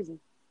 that's crazy.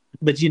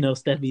 But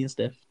Steph being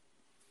Steph.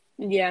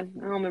 Yeah, I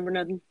don't remember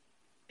nothing.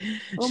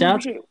 Shout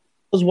out to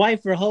his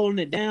wife for holding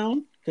it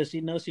down, because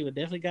she knows she would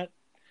definitely got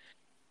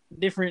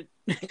different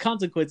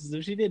consequences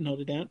if she didn't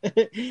hold it down.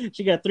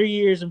 She got 3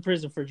 years in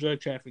prison for drug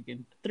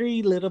trafficking.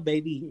 3 little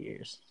baby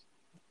years.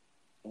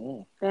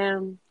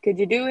 Damn. Could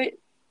you do it?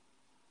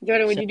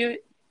 Jordan, would you do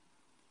it?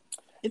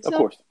 Of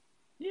course.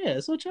 Yeah,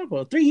 it's so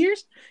chapo. 3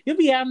 years? You'll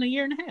be out in a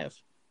year and a half.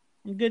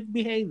 In good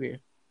behavior.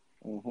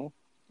 Mm-hmm.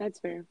 That's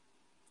fair.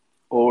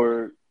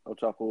 Or El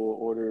Chapo will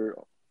order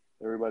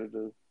everybody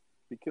to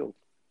be killed.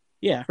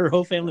 Yeah, her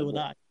whole family will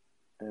die.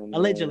 And,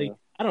 allegedly.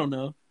 I don't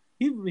know.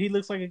 He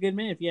looks like a good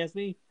man, if you ask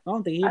me. I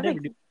don't think he'd ever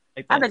do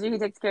like that. I bet you he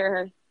takes care of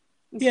her.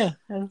 Yeah,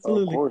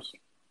 absolutely. Of course.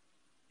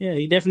 Yeah,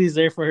 he definitely is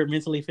there for her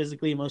mentally,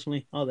 physically,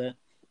 emotionally, all that.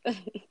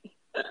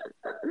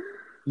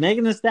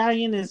 Megan Thee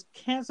Stallion is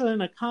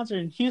canceling a concert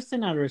in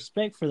Houston out of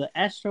respect for the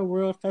Astro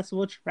World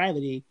Festival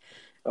tragedy.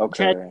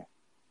 Okay.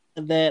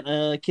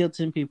 That killed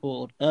 10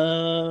 people.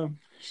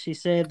 She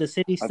said the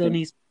city still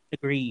needs to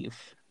grieve.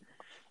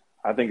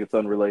 I think it's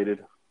unrelated.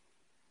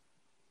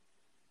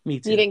 Me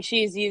too. You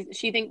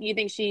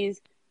think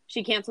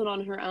she canceled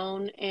on her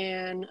own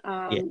and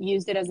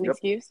used it as an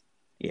excuse?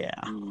 Yeah.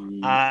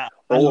 I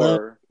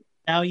love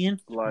Stallion,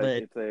 like, but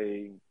it's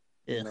a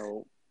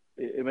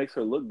it makes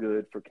her look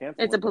good for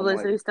canceling. It's a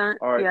publicity stunt.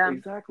 All right, yeah,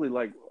 exactly.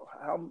 Like,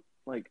 how,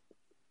 like,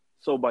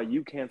 so by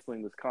you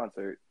canceling this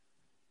concert,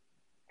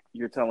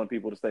 you're telling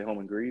people to stay home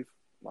and grieve?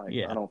 Like,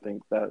 Yeah. I don't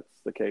think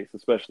that's the case,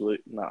 especially,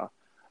 nah.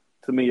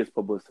 To me, it's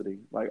publicity.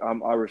 Like,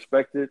 I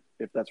respect it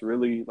if that's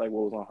really, like,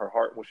 what was on her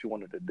heart, what she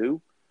wanted to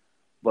do.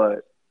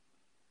 But,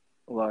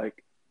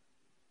 like,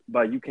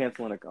 by you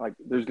canceling, like,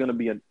 there's going to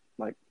be,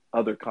 like,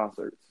 other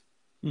concerts,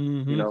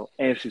 Mm-hmm. you know,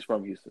 and she's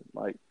from Houston.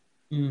 Like,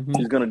 Mm-hmm.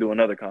 she's going to do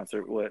another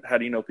concert. How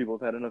do you know people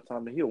have had enough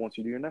time to heal once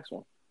you do your next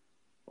one?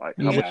 Like,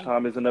 how much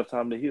time is enough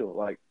time to heal?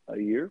 Like, a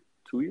year?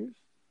 2 years?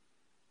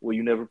 Will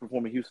you never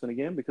perform in Houston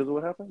again because of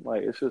what happened?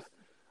 Like, it's just,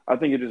 I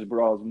think it just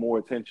draws more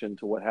attention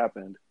to what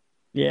happened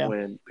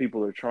when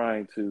people are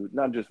trying to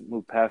not just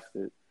move past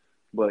it,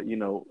 but, you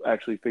know,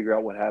 actually figure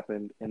out what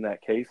happened in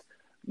that case.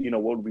 You know,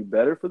 what would be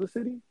better for the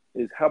city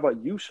is how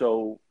about you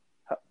show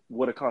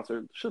what a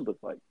concert should look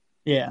like?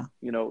 Yeah.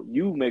 You know,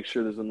 you make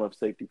sure there's enough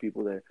safety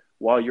people there.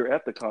 While you're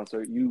at the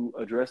concert, you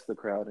address the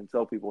crowd and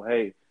tell people,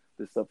 hey,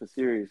 this stuff is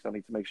serious. I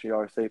need to make sure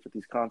y'all are safe at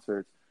these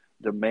concerts.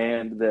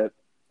 Demand that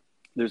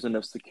there's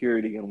enough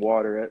security and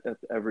water at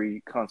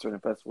every concert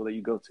and festival that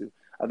you go to.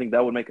 I think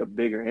that would make a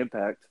bigger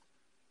impact,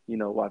 you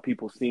know, by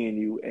people seeing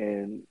you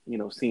and, you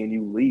know, seeing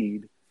you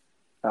lead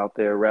out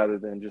there rather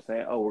than just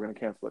saying, oh, we're going to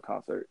cancel a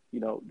concert, you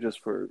know,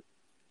 just for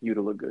you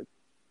to look good.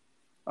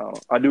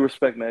 I do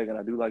respect Meg and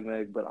I do like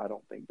Meg, but I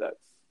don't think it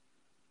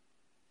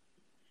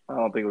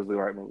was the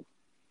right move.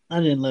 I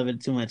didn't love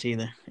it too much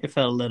either. It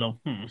felt a little,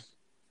 I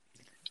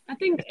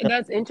think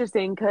that's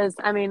interesting because,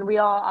 I mean, we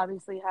all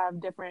obviously have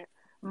different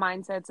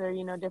mindsets or,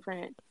 you know,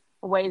 different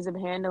ways of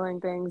handling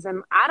things.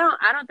 And I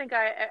don't think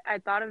I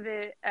thought of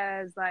it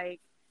as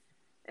like,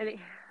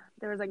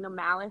 there was like no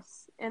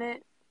malice in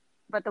it.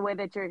 But the way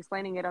that you're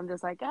explaining it, I'm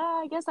just like,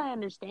 I guess I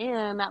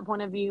understand that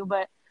point of view.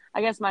 But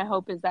I guess my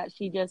hope is that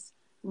she just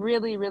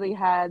really, really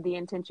had the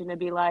intention to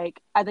be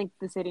like, I think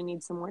the city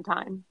needs some more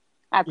time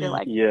after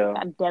that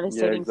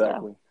devastating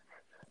exactly. stuff.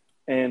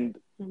 And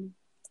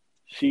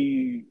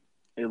she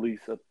at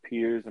least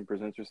appears and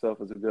presents herself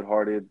as a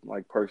good-hearted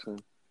like person.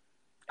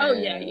 Oh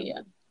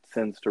yeah.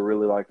 Seems to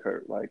really like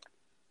her, like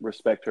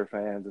respect her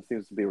fans, and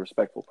seems to be a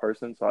respectful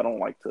person. So I don't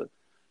like to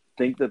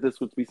think that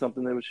this would be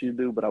something that she'd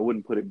do, but I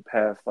wouldn't put it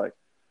past like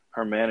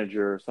her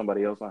manager or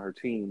somebody else on her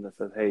team that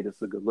says, "Hey, this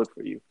is a good look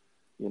for you,"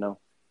 you know.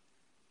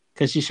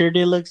 Because she sure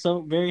did look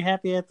so very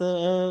happy at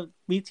the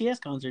BTS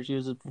concert she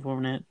was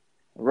performing at.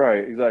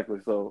 Right, exactly.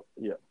 So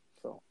yeah,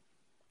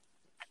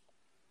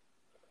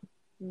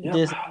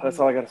 that's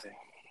all I gotta say.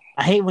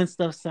 I hate when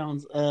stuff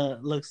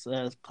looks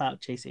clout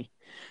chasing.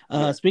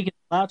 Speaking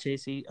of clout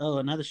chasing,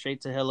 another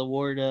straight to hell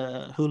award,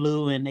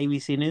 Hulu and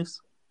ABC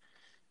News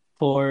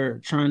for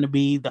trying to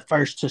be the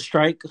first to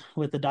strike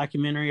with the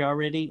documentary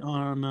already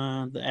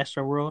on the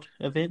Astro World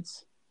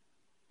events,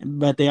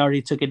 but they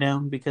already took it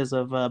down because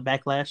of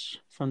backlash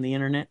from the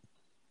internet.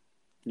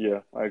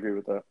 Yeah, I agree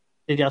with that.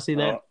 Did y'all see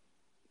that?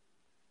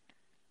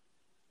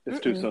 It's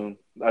too soon.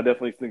 I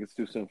definitely think it's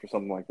too soon for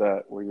something like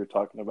that, where you're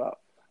talking about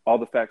all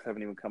the facts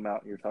haven't even come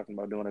out, and you're talking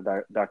about doing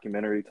a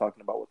documentary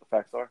talking about what the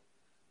facts are.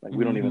 Like,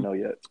 we don't even know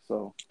yet.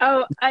 So.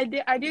 Oh, I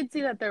did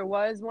see that there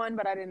was one,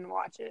 but I didn't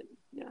watch it.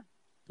 Yeah.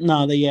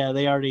 No,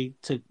 they already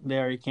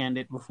canned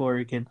it before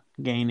it could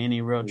gain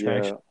any real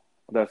traction. Yeah,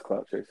 that's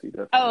clout chasing.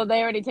 Definitely. Oh,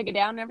 they already took it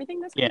down and everything?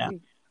 That's crazy.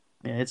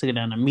 Yeah, it took it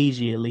down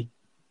immediately.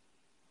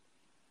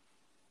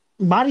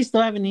 Bodies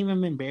still haven't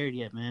even been buried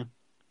yet, man.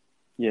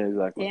 Yeah,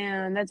 exactly.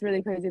 Damn, that's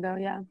really crazy though,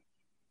 yeah.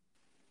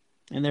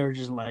 And they were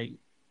just like,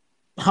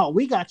 oh,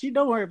 we got you.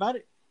 Don't worry about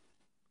it.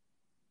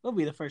 We'll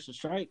be the first to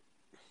strike.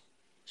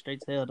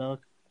 Straight to hell,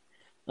 dog.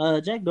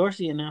 Jack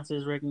Dorsey announced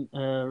his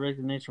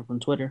resignation from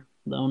Twitter,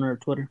 the owner of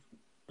Twitter.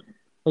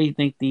 What do you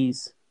think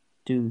these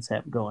dudes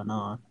have going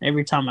on?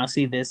 Every time I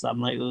see this, I'm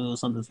like, ooh,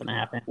 something's going to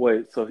happen.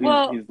 Wait, so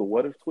he's the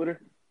what of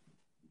Twitter?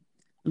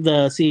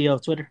 The CEO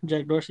of Twitter,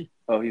 Jack Dorsey.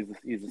 Oh, he's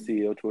the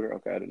CEO of Twitter?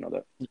 Okay, I didn't know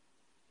that.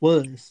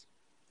 Was.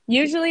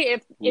 Usually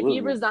if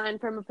you resign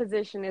from a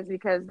position, it's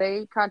because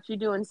they caught you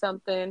doing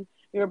something,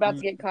 you're about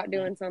to get caught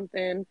doing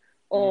something,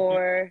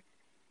 or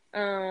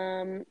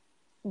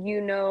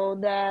you know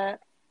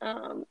that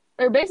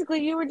or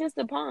basically you were just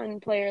a pawn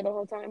player the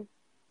whole time.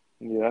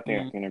 Yeah, I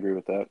think I can agree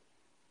with that.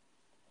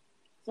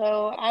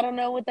 So I don't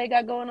know what they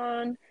got going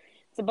on.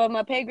 It's above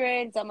my pay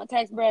grade. It's on my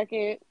tax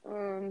bracket.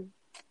 That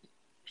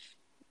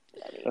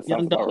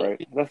sounds about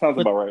right. That sounds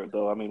about right,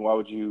 though. I mean, why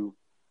would you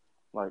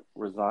like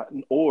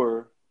resign?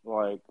 Or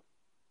like,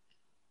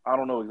 I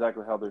don't know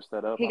exactly how they're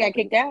set up. He got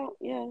kicked out.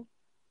 Yeah.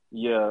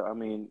 Yeah, I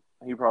mean,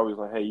 he probably was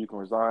like, "Hey, you can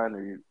resign,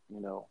 or you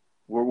know,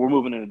 we're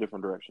moving in a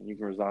different direction. You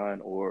can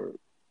resign, or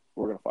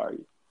we're gonna fire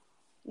you."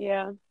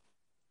 Yeah.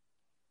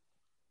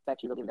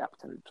 That you will give the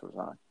opportunity to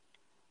resign.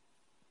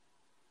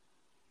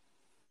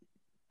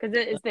 Because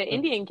it's the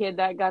Indian kid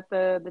that got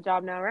the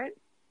job now, right?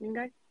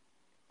 Indian guy?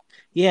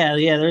 Yeah.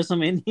 There's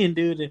some Indian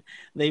dude.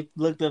 They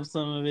looked up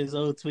some of his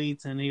old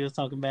tweets, and he was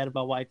talking bad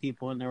about white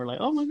people, and they were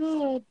like, "Oh my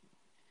god!"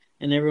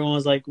 And everyone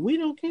was like, "We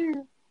don't care."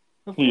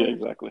 Yeah,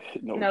 exactly.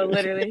 No,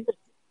 literally.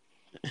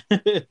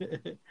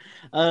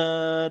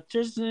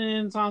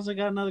 Tristan Thompson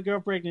got another girl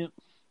pregnant.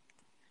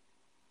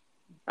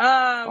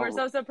 We're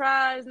so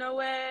surprised. No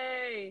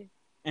way.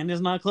 And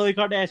it's not Khloe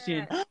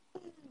Kardashian.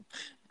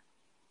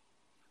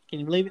 Can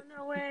you believe it?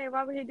 No way.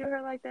 Why would he do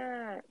her like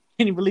that?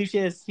 Can you believe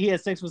he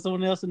had sex with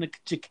someone else in the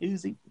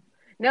jacuzzi?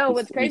 No,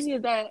 what's crazy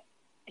is that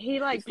he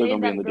like still paid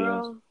gonna be in that the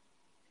girl.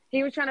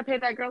 He was trying to pay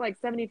that girl like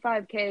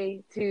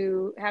 $75K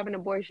to have an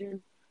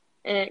abortion,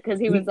 and because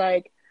he was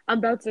like, "I'm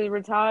about to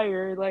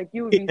retire. Like,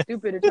 you would be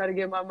stupid to try to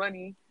get my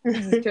money.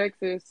 This is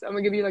Texas. I'm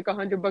gonna give you like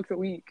 $100 a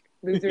week,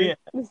 loser." Yeah.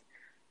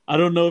 I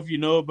don't know if you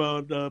know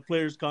about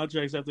players'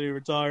 contracts after they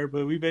retire,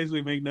 but we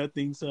basically make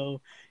nothing.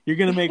 So you're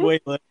gonna make way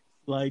less.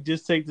 Like,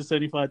 just take the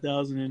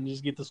 75,000 and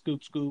just get the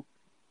scoop.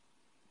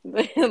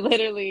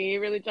 Literally, he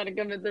really trying to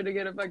convince her to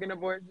get a fucking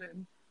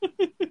abortion.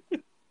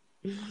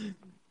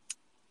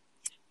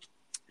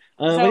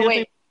 So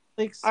wait,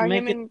 are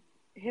him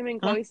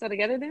and Chloe still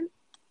together then?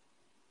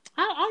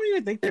 I don't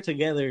even think they're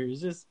together. It's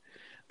just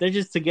they're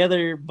just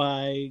together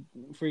by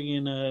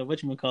freaking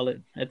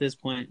whatchamacallit at this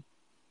point.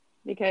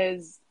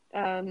 Because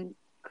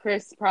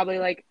Chris probably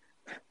like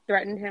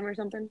threatened him or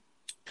something.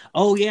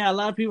 Oh yeah, a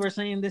lot of people are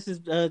saying this is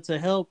to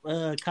help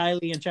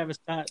Kylie and Travis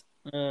Scott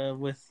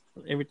with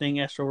everything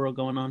Astroworld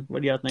going on.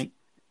 What do y'all think?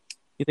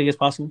 You think it's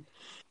possible?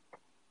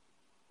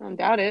 I don't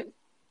doubt it.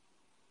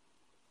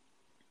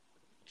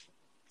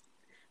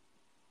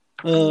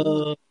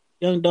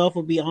 Young Dolph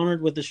will be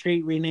honored with a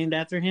street renamed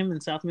after him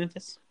in South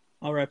Memphis.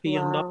 R.I.P.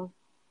 Young Dolph.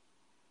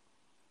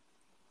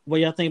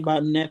 What y'all think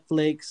about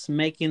Netflix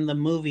making the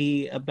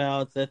movie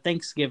about the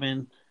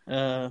Thanksgiving?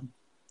 That's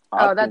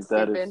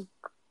stupid.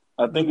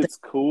 I think it's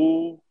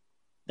cool,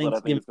 but I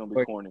think it's going to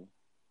be corny.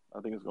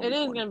 It is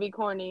going to be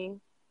corny.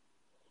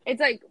 It's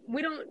like,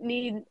 we don't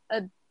need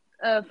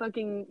a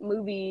fucking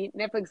movie,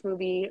 Netflix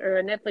movie, or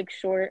a Netflix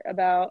short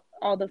about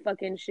all the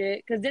fucking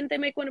shit. Because didn't they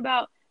make one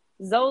about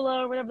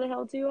Zola or whatever the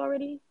hell too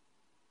already?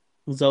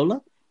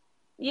 Zola?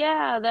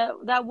 Yeah,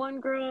 that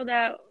one girl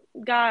that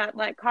got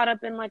like caught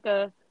up in like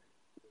I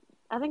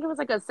think it was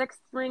like a sex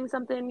ring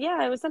something.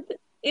 Yeah, it was something.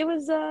 It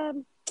was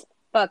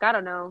fuck, I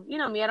don't know. You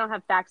know me, I don't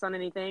have facts on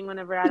anything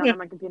whenever I don't have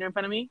my computer in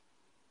front of me.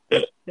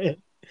 I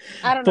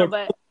don't know,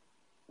 but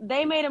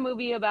they made a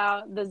movie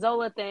about the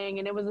Zola thing,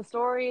 and it was a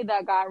story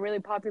that got really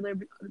popular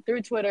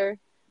through Twitter.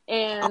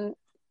 And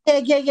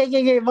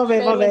yeah. My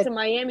bad. Went to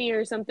Miami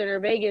or something,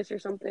 or Vegas or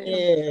something.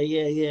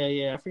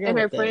 Yeah. I forgot. And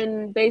her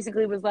friend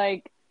basically was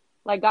like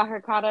got her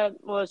caught up.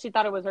 Well, she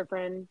thought it was her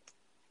friend,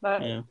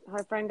 but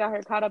her friend got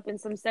her caught up in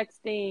some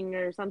sexting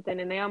or something,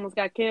 and they almost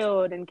got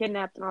killed and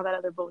kidnapped and all that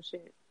other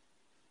bullshit.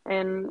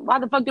 And why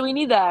the fuck do we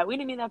need that? We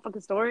didn't need that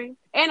fucking story.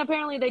 And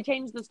apparently they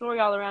changed the story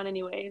all around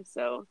anyway,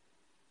 so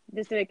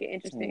just to make it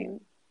interesting.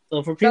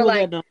 So for people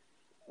that don't,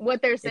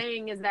 what they're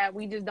saying is that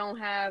we just don't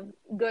have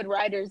good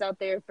writers out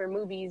there for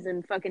movies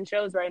and fucking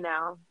shows right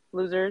now.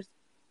 Losers.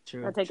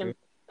 They're taking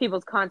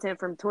people's content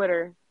from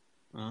Twitter.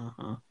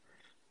 For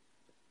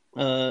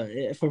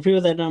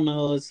people that don't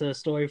know, it's a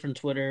story from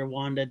Twitter.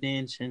 Wanda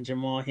Dench and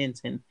Jamal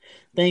Hinton.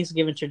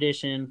 Thanksgiving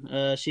tradition.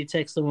 She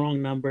texted the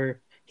wrong number.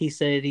 He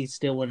said he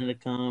still wanted to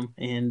come,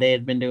 and they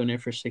had been doing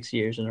it for 6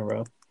 years in a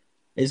row.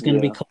 It's going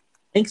to be called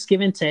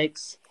Thanksgiving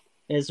Text.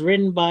 It's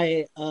written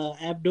by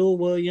Abdul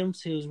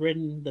Williams, who's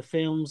written the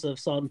films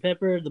of Salt and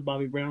Pepper, the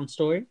Bobby Brown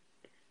story.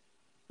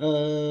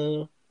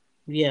 This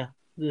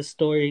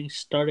story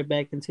started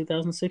back in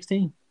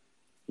 2016.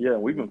 Yeah,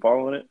 we've been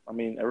following it. I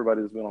mean,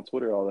 everybody that's been on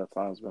Twitter all that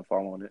time has been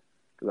following it.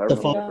 Because I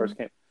remember when it first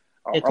came.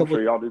 I'm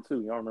sure y'all do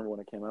too. Y'all remember when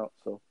it came out.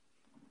 So.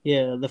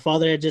 Yeah, the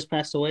father had just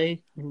passed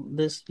away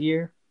this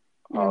year.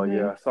 Oh,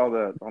 yeah, I saw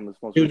that on this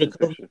most recent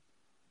picture.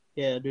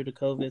 Yeah, due to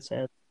COVID,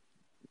 sad.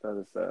 That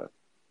is sad.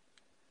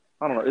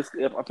 I don't know.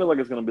 I feel like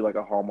it's going to be like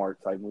a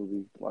Hallmark type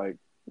movie. Like,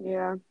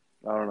 yeah.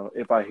 I don't know.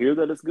 If I hear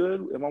that it's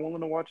good, am I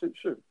willing to watch it?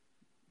 Sure.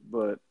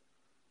 But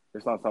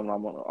it's not something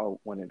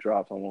when it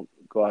drops, I won't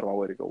go out of my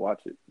way to go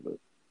watch it. But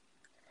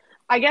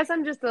I guess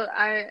I'm just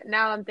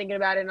now I'm thinking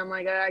about it and I'm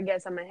like, I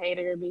guess I'm a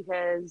hater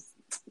because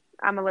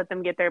I'm going to let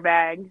them get their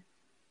bag.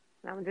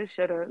 I'm just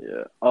shut up.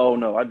 Yeah. Oh,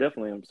 no, I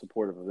definitely am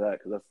supportive of that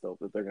because that's dope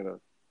that they're going to,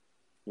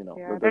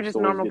 that they're just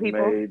normal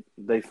people. Made.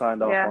 They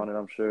signed off on it,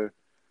 I'm sure.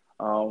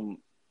 So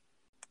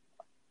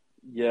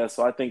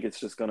I think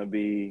it's just going to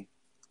be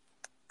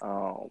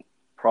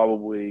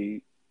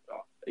probably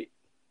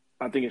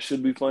I think it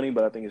should be funny,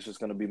 but I think it's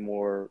just going to be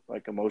more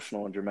like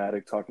emotional and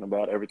dramatic, talking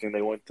about everything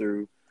they went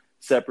through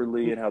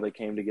separately and how they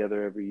came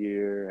together every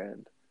year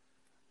and,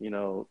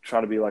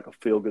 try to be like a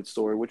feel-good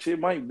story, which it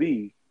might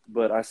be,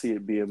 but I see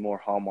it being more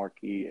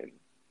Hallmarky and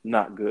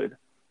not good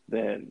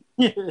than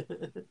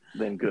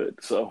good.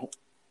 So,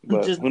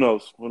 but who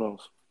knows?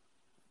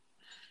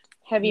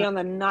 Heavy on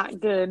the not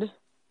good.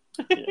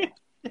 Yeah.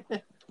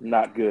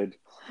 Not good.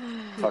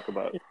 Talk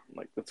about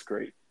like that's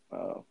great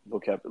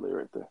vocabulary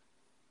right there.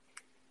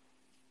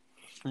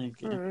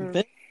 Thank you.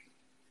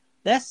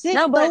 That's it.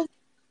 No, but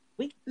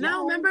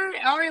remember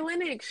Ari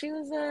Lennox? She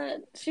was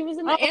in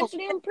the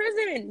Amsterdam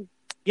prison.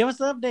 Give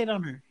us an update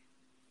on her.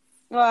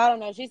 Well, I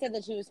don't know. She said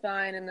that she was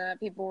fine and that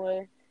people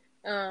were.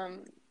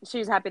 She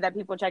was happy that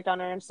people checked on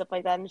her and stuff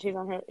like that, and she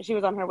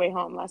was on her way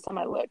home last time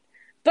I looked.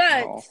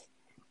 But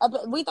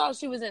we thought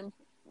she was in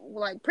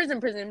like prison,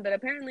 but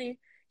apparently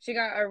she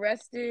got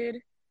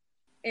arrested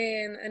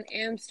in an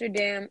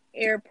Amsterdam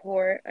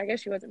airport. I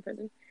guess she was in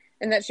prison,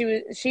 and that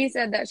she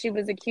said that she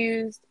was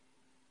accused,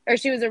 or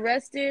she was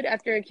arrested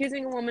after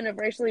accusing a woman of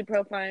racially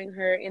profiling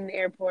her in the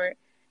airport.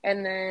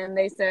 And then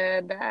they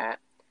said that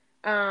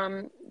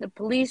the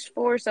police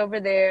force over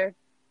there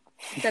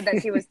said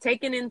that she was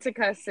taken into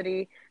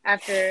custody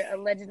after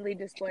allegedly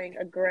displaying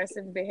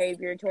aggressive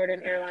behavior toward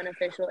an airline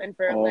official and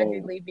for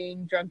allegedly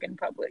being drunk in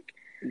public.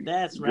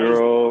 That's right.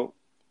 Girl,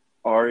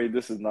 Ari,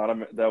 this is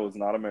not that was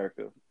not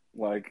America.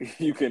 Like,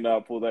 you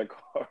cannot pull that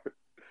card.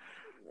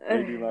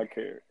 They do not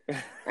care.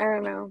 I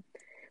don't know.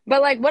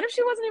 But, like, what if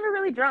she wasn't even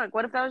really drunk?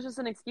 What if that was just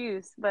an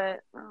excuse?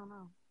 But, I don't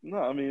know. No,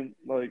 I mean,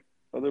 like,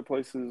 other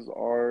places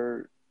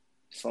are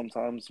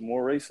sometimes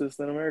more racist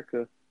than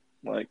America.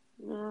 Like,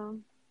 Yeah.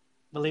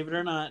 Believe it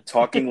or not,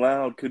 talking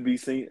loud could be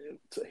seen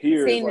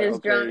here. Seen It's as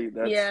like, okay,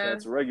 drunk.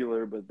 that's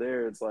regular, but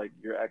there it's like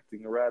you're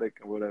acting erratic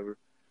or whatever.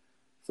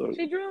 So,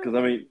 She drunk. because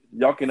I mean,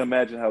 y'all can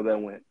imagine how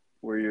that went,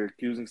 where you're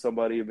accusing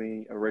somebody of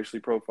being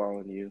racially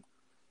profiling you.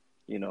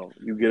 You know,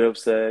 you get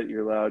upset,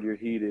 you're loud, you're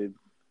heated,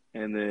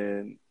 and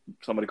then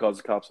somebody calls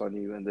the cops on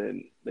you, and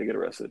then they get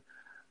arrested.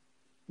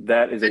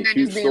 That is a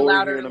huge story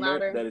here in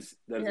America. That is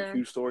a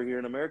huge story here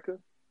in America.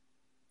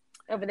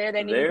 Over there,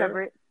 they need to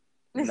cover it.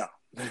 No,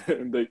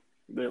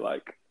 they're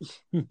like,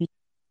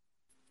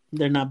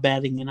 they're not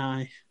batting an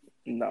eye.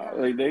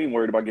 No, they ain't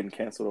worried about getting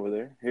canceled over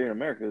there. Here in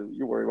America,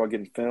 you're worried about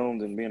getting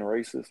filmed and being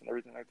racist and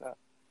everything like that.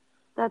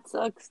 That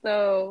sucks,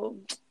 though.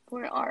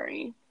 Poor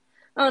Ari.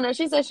 Oh, no,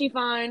 she said she's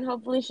fine.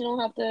 Hopefully she don't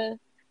have to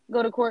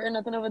go to court or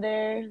nothing over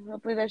there.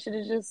 Hopefully that shit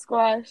is just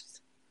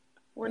squashed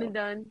when it's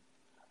done.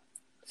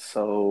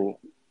 So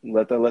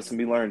let that lesson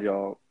be learned,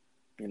 y'all.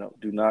 You know,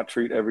 do not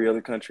treat every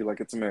other country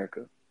like it's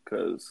America,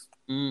 because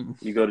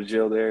you go to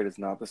jail there, it is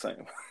not the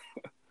same.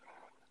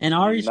 And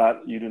Ari,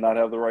 you do not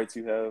have the rights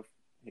you have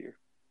here.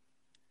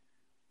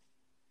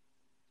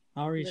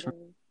 Ari's from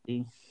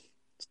DC,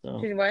 so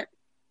she's what?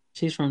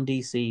 She's from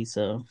DC,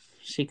 so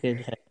she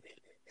could have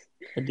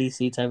a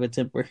DC type of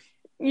temper.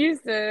 You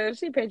said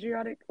she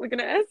patriotic.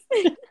 Looking at us.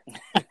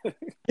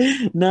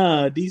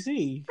 No,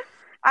 DC.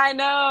 I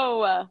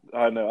know.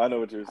 I know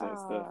what you're saying,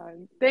 Steph.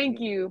 Thank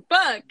you.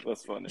 Fuck.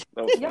 That's funny.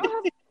 That was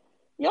funny.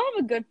 Y'all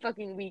have a good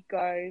fucking week,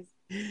 guys.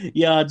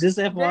 Yeah, just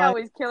FYI. They're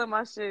always killing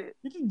my shit.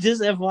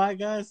 Just FYI,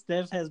 guys,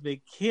 Steph has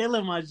been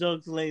killing my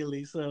jokes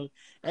lately. So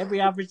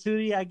every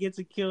opportunity I get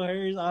to kill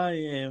hers, I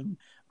am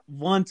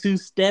 1-2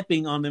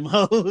 stepping on them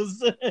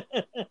hoes.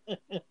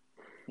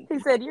 He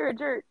said, "You're a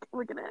jerk."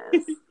 Looking at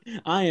us.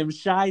 I am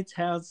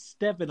Chi-Town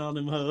stepping on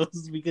them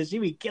hoes because she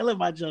be killing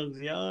my jokes,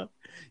 y'all.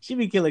 She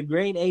be killing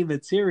grade A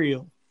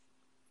material.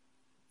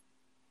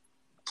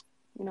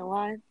 You know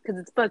why? Because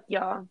it's fuck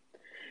y'all.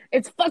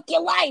 It's fuck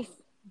your life.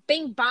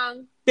 Bing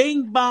bong.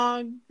 Bing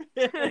bong.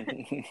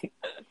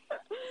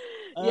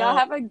 Y'all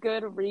have a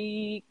good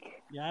week.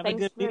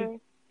 Thanks for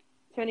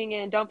tuning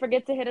in. Don't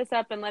forget to hit us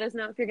up and let us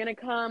know if you're going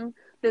to come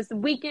this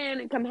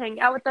weekend and come hang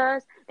out with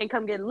us and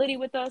come get litty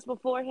with us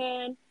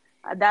beforehand.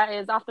 That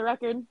is off the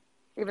record,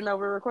 even though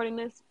we're recording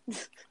this.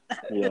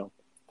 Yeah.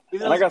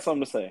 And I got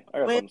something to say.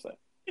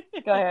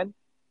 Go ahead.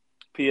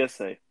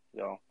 PSA,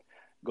 y'all.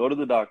 Go to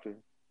the doctor.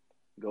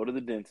 Go to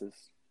the dentist.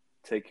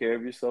 Take care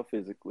of yourself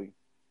physically.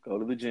 Go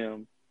to the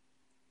gym.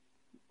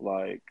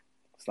 Like,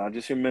 it's not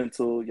just your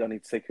mental. Y'all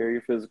need to take care of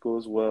your physical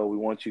as well. We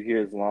want you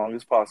here as long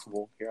as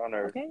possible here on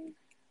Earth. Okay.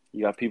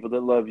 You got people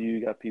that love you.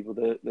 You got people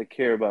that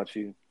care about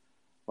you.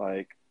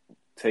 Like,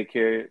 take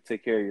care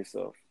of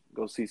yourself.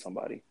 Go see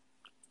somebody.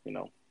 You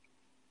know.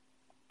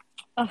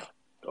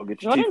 Go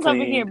get your Jordan's teeth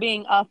cleaned. over here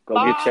being a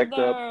go get checked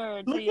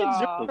up. to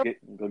y'all.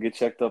 Go get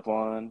checked up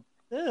on.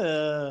 He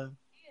is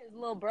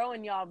little bro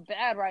and y'all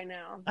bad right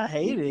now. I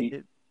hate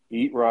it.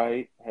 Eat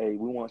right. Hey,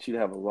 we want you to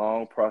have a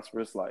long,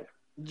 prosperous life.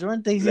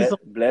 Jordan thinks he's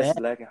blessed,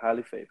 black, and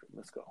highly favored.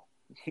 Let's go.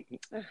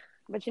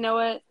 But you know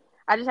what?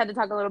 I just had to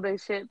talk a little bit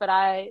of shit, but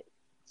I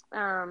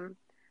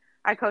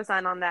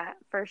co-sign on that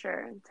for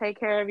sure. Take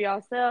care of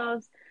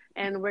yourselves,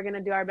 and we're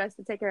gonna do our best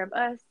to take care of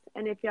us.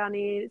 And if y'all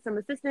need some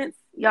assistance,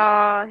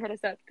 y'all hit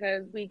us up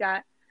because we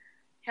got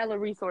hella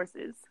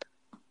resources.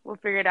 We'll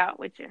figure it out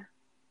with you.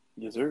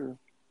 Yes, sir.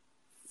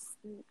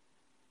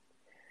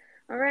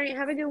 All right,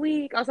 have a good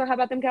week. Also, how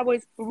about them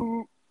Cowboys?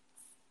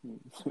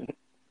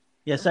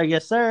 Yes, sir.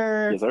 Yes,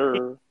 sir. Yes,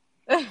 sir.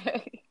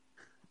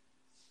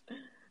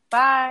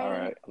 Bye. All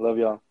right. Love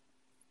y'all.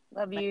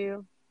 Love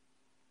you.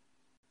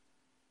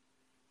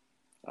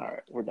 All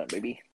right. We're done, baby.